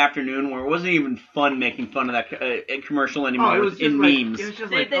Monday afternoon where it wasn't even fun making fun of that commercial anymore. Oh, it was just in like, memes. It was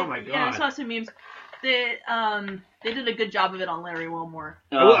just They, oh my god. Yeah, I saw some memes. They did a good job of it on Larry Wilmore.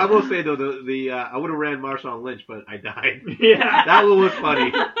 I will say though, I would have ran Marshawn Lynch, but I died. Yeah, that one was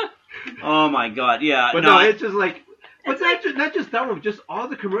funny. Oh my god, yeah. But no, it's just like, but not just that one, just all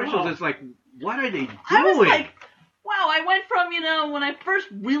the commercials. It's like, what are they doing? I was like, wow, I went from, when I first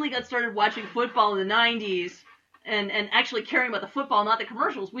really got started watching football in the 90s and actually caring about the football, not the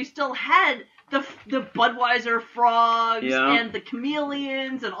commercials, we still had the Budweiser frogs and the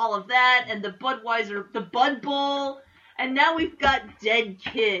chameleons and all of that and the Budweiser, the Bud Bowl, and now we've got dead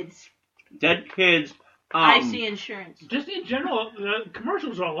kids. Dead kids. I see insurance. Just in general, the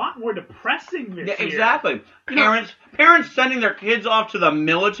commercials are a lot more depressing this year. Exactly. Parents sending their kids off to the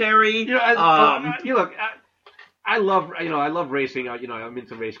military. I love racing. I'm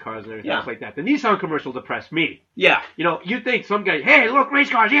into race cars and everything else like that. The Nissan commercial depressed me. Yeah. You think some guy, hey, look, race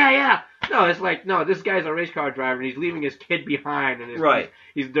cars, yeah. No, it's like, no, this guy's a race car driver and he's leaving his kid behind, and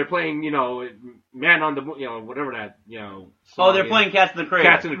they're playing, Man on the, whatever that, Oh, they're playing Cats in the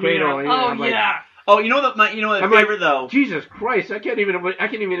Cradle. Cats in the Cradle. Yeah. Oh, you know the favorite though. Jesus Christ! I can't even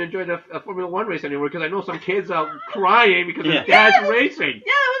enjoy the Formula One race anymore because I know some kids out crying because their dad's racing.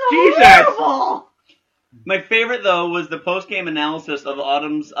 Yeah, it was horrible. My favorite though was the post-game analysis of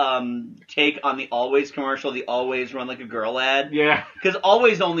Autumn's take on the Always commercial, the Always Run Like a Girl ad. Yeah. Because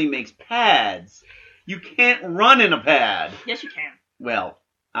Always only makes pads. You can't run in a pad. Yes, you can. Well,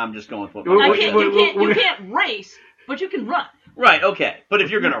 I'm just going for You can't race, but you can run. Right, okay. But if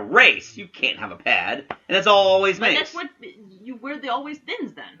you're going to race, you can't have a pad. And that's all Always But makes. that's what you wear the Always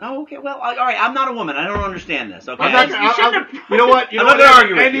Thins then. Oh, okay. Well, all right. I'm not a woman. I don't understand this, okay? You know what? I'm not going to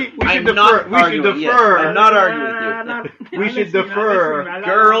argue with you. We should I'm not defer. arguing. Yes, I'm not arguing with you. We should defer.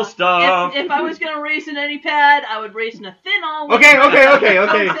 Girl stuff. If I was going to race in any pad, I would race in a thin Always. Okay.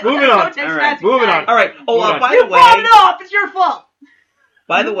 Moving on. All right. All right. Oh, by You the brought it way, up. It's your fault.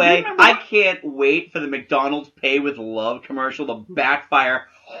 By the way, I can't wait for the McDonald's Pay with Love commercial to backfire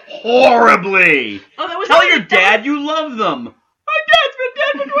horribly. Oh, that was Tell already- your dad you love them. My dad's been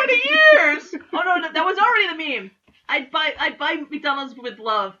dead for 20 years. Oh no, that was already the meme. I'd buy McDonald's with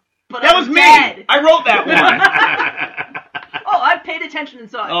love, but That I'm was me. dead. I wrote that one. Oh, I paid attention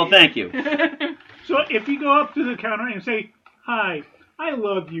and saw it. Oh, thank you. So if you go up to the counter and say, "Hi, I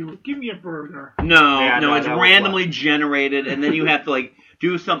love you. Give me a burger." No, it's randomly generated, and then you have to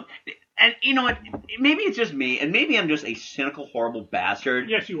do some. And you know what? Maybe it's just me, and maybe I'm just a cynical, horrible bastard.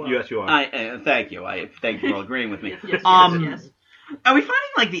 Yes, you are. Yes, you are. Thank you. Thank you for agreeing with me. Yes. Are we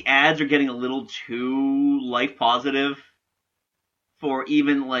finding the ads are getting a little too life positive for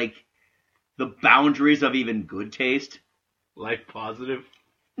even the boundaries of even good taste? Life positive.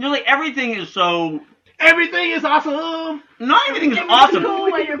 Everything is so. Everything is awesome. Not everything is awesome.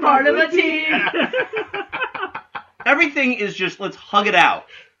 Cool when you're part of a team. Everything is just let's hug it out.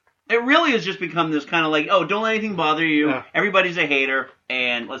 It really has just become this kind of don't let anything bother you. Yeah. Everybody's a hater,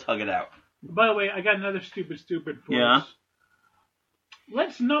 and let's hug it out. By the way, I got another stupid for Yeah. us.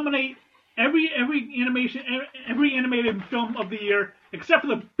 Let's nominate every animated film of the year except for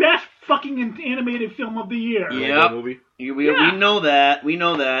the best fucking animated film of the year. Yep. Movie. We know that. We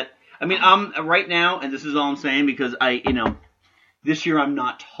know that. I mean, right now, and this is all I'm saying because this year I'm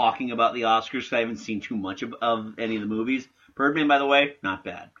not talking about the Oscars because I haven't seen too much of any of the movies. Birdman, by the way, not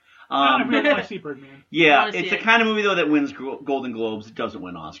bad. I really want to see Birdman. Yeah, wanna see it's the it. kind of movie though that wins Golden Globes. It doesn't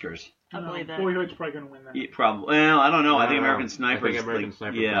win Oscars. I believe that. Boyhood's probably going to win that. Yeah, probably. Well, I don't know. I think No, American I Sniper. think American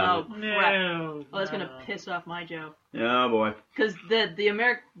Sniper Yeah. Oh, crap. No. Oh, that's going to piss off my Joe. Oh boy. Because the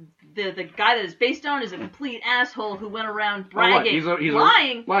guy that is based on is a complete asshole who went around Oh, what? bragging, He's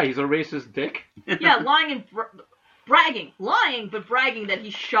lying. Why? He's a racist dick? Yeah, lying and bragging. Lying, but bragging that he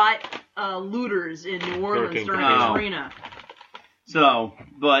shot looters in New Orleans Hurricane during Katrina. Katrina. So,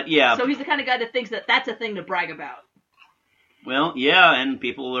 but yeah. So he's the kind of guy that thinks that that's a thing to brag about. Well, yeah, and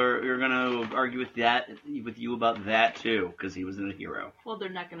people are going to argue with you about that too, because he wasn't a hero. Well, they're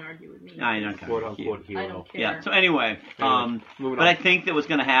not going to argue with me. I don't care. Quote unquote I hero. don't care. Yeah. So anyway, moving but on. I think that what's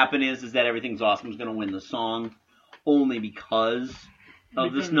going to happen is that Everything's Awesome is going to win the song, only because of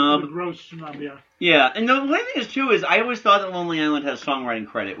the Because snub. The gross snub, yeah. Yeah, and the only thing is too is I always thought that Lonely Island has songwriting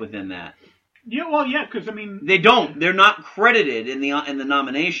credit within that. Yeah, well, yeah, because, I mean... They don't. They're not credited in the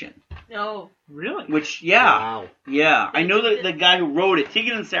nomination. No. Really? Which, yeah. Wow. Yeah. I know that the guy who wrote it,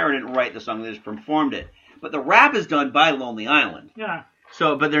 Tegan and Sarah didn't write the song, they just performed it. But the rap is done by Lonely Island. Yeah.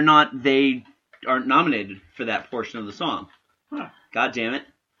 So, but they aren't nominated for that portion of the song. Huh. God damn it.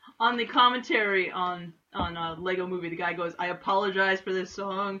 On the commentary on Lego Movie, the guy goes, "I apologize for this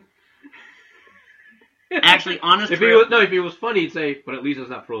song." Actually, honest If he was funny, he'd say, but at least it's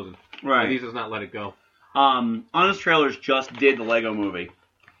not Frozen. Right. At least it's not Let It Go. Honest Trailers just did the Lego Movie.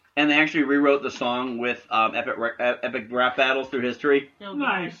 And they actually rewrote the song with epic rap battles through history. Oh,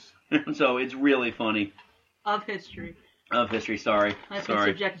 Nice. So it's really funny. Of history. Of history, sorry. I've been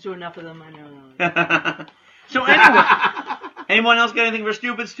Sorry. subjected to enough of them, I know. So anyway, anyone else got anything for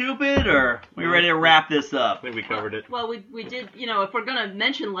stupid, or we ready to wrap this up? I think we covered it. Well, we did, if we're going to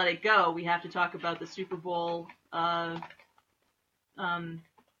mention Let It Go, we have to talk about the Super Bowl, Idina Star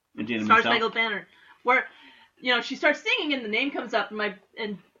Menzel. Spangled Banner, where, she starts singing and the name comes up,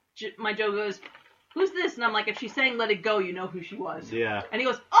 and my Joe goes, "Who's this?" And I'm like, if she sang Let It Go, you know who she was. Yeah. And he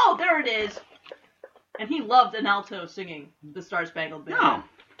goes, "Oh, there it is." And he loved an alto singing the Star Spangled Banner. No.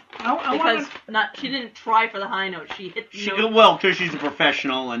 Because she didn't try for the high note. She hit the note. Well, because she's a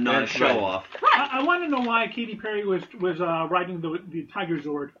professional and not a show-off. I want to know why Katy Perry was riding the Tiger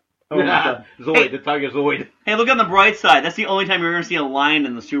Zord. Oh, yeah. Zoid, the Tiger Zoid. Hey, look on the bright side. That's the only time you're going to see a lion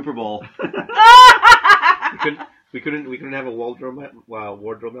in the Super Bowl. We couldn't have a wardrobe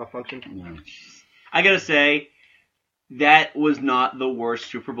malfunction. I gotta say, that was not the worst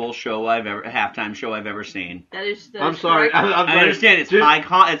Super Bowl halftime show I've ever seen. I'm sorry. I'm I sorry. understand it's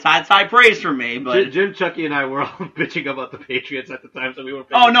high praise for me, but Jim, Chucky, and I were all bitching about the Patriots at the time, so we were. we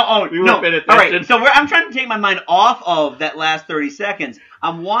weren't paying attention. All right, so I'm trying to take my mind off of that last 30 seconds.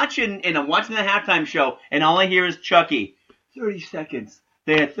 I'm watching the halftime show, and all I hear is Chucky. 30 seconds.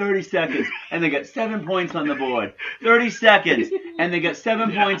 They had 30 seconds, and they got 7 points on the board. 30 seconds, and they got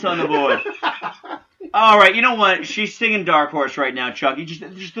 7 points on the board. All right, you know what? She's singing Dark Horse right now, Chucky.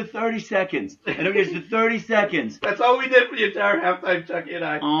 Just the 30 seconds. And it was the 30 seconds. That's all we did for the entire halftime, Chucky and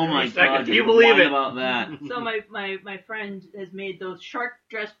I. Oh my God! Can you believe it? About that? So my friend has made those shark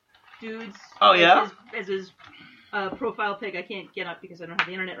dressed dudes. Oh, yeah? As his profile pic. I can't get up because I don't have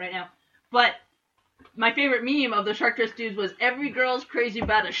the internet right now. But my favorite meme of the shark dressed dudes was every girl's crazy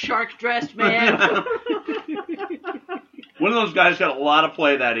about a shark dressed man. One of those guys got a lot of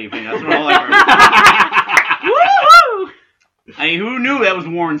play that evening. That's all I heard. Woo-hoo! I mean, who knew that was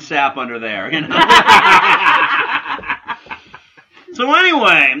Warren Sapp under there? You know? So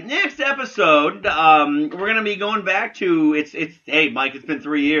anyway, next episode, we're gonna be going back to Hey, Mike, it's been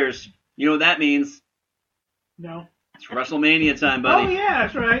 3 years. You know what that means? No. It's WrestleMania time, buddy. Oh yeah,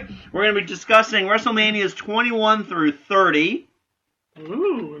 that's right. We're gonna be discussing WrestleManias 21 through 30.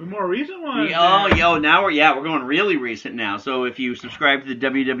 Ooh, the more recent one. Now we're going really recent now. So if you subscribe to the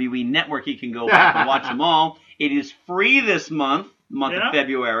WWE Network, you can go back and watch them all. It is free this month of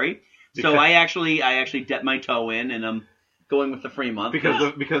February. So I actually dipped my toe in, and I'm going with the free month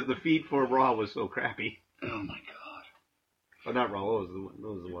because the feed for Raw was so crappy. Oh my God! Oh, not Raw. What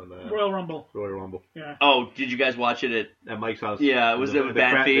was the one? Royal Rumble. Royal Rumble. Yeah. Oh, did you guys watch it at Mike's house? Yeah, was it a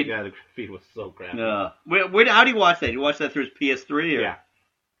bad feed? The feed was so crappy. How do you watch that? Do you watch that through his PS3? Or? Yeah.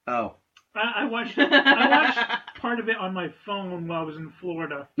 Oh. I watched part of it on my phone while I was in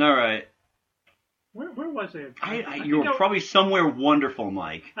Florida. All right. Where was it? You were probably somewhere wonderful,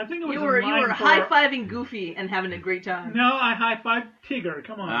 Mike. I think it was. You were high-fiving Goofy and having a great time. No, I high-fived Tigger.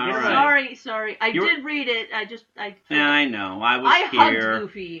 Come on. Sorry. I did read it. Yeah, I know. I hugged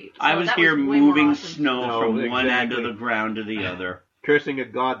Goofy. I was here moving snow from one end of the ground to the other. Cursing a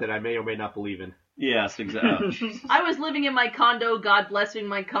god that I may or may not believe in. Yes, exactly. I was living in my condo, God blessing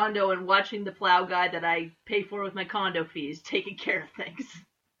my condo, and watching the plow guy that I pay for with my condo fees, taking care of things.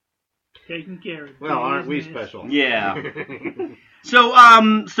 Taking care of Well, aren't we special? Yeah. So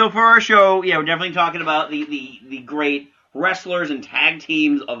for our show, yeah, we're definitely talking about the great wrestlers and tag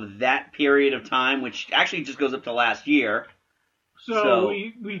teams of that period of time, which actually just goes up to last year. So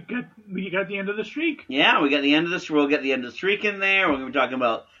we got the end of the streak. Yeah, we got the end of this. We'll get the end of the streak in there. We're going to be talking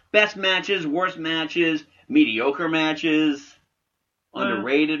about best matches, worst matches, mediocre matches,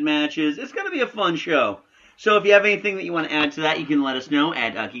 underrated matches. It's going to be a fun show. So if you have anything that you want to add to that, you can let us know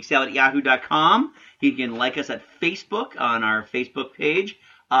at geeksalad@yahoo.com. You can like us at Facebook on our Facebook page.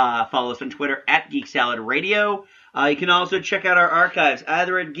 Follow us on Twitter at Geek Salad Radio. You can also check out our archives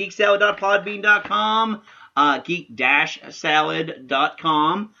either at geeksalad.podbean.com,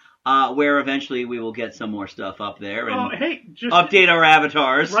 geek-salad.com, where eventually we will get some more stuff up there and just update our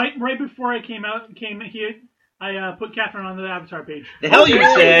avatars. Right before I came here, I put Catherine on the avatar page. The hell you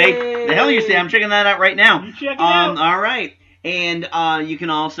say? The hell you say? I'm checking that out right now. You check it out. All right. And you can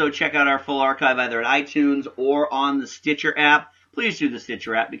also check out our full archive either at iTunes or on the Stitcher app. Please do the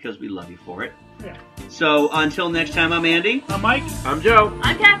Stitcher app because we love you for it. Yeah. So until next time, I'm Andy. I'm Mike. I'm Joe.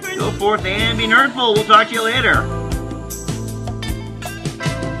 I'm Catherine. Go forth and be nerdful. We'll talk to you later.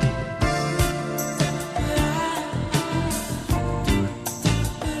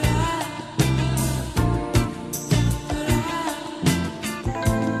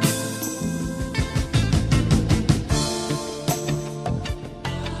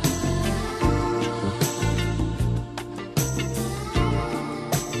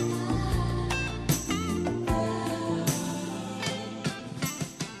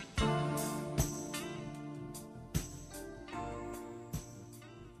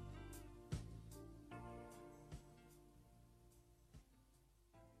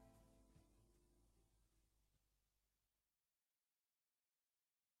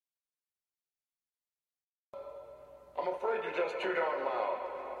 I'm afraid you're just too darn loud.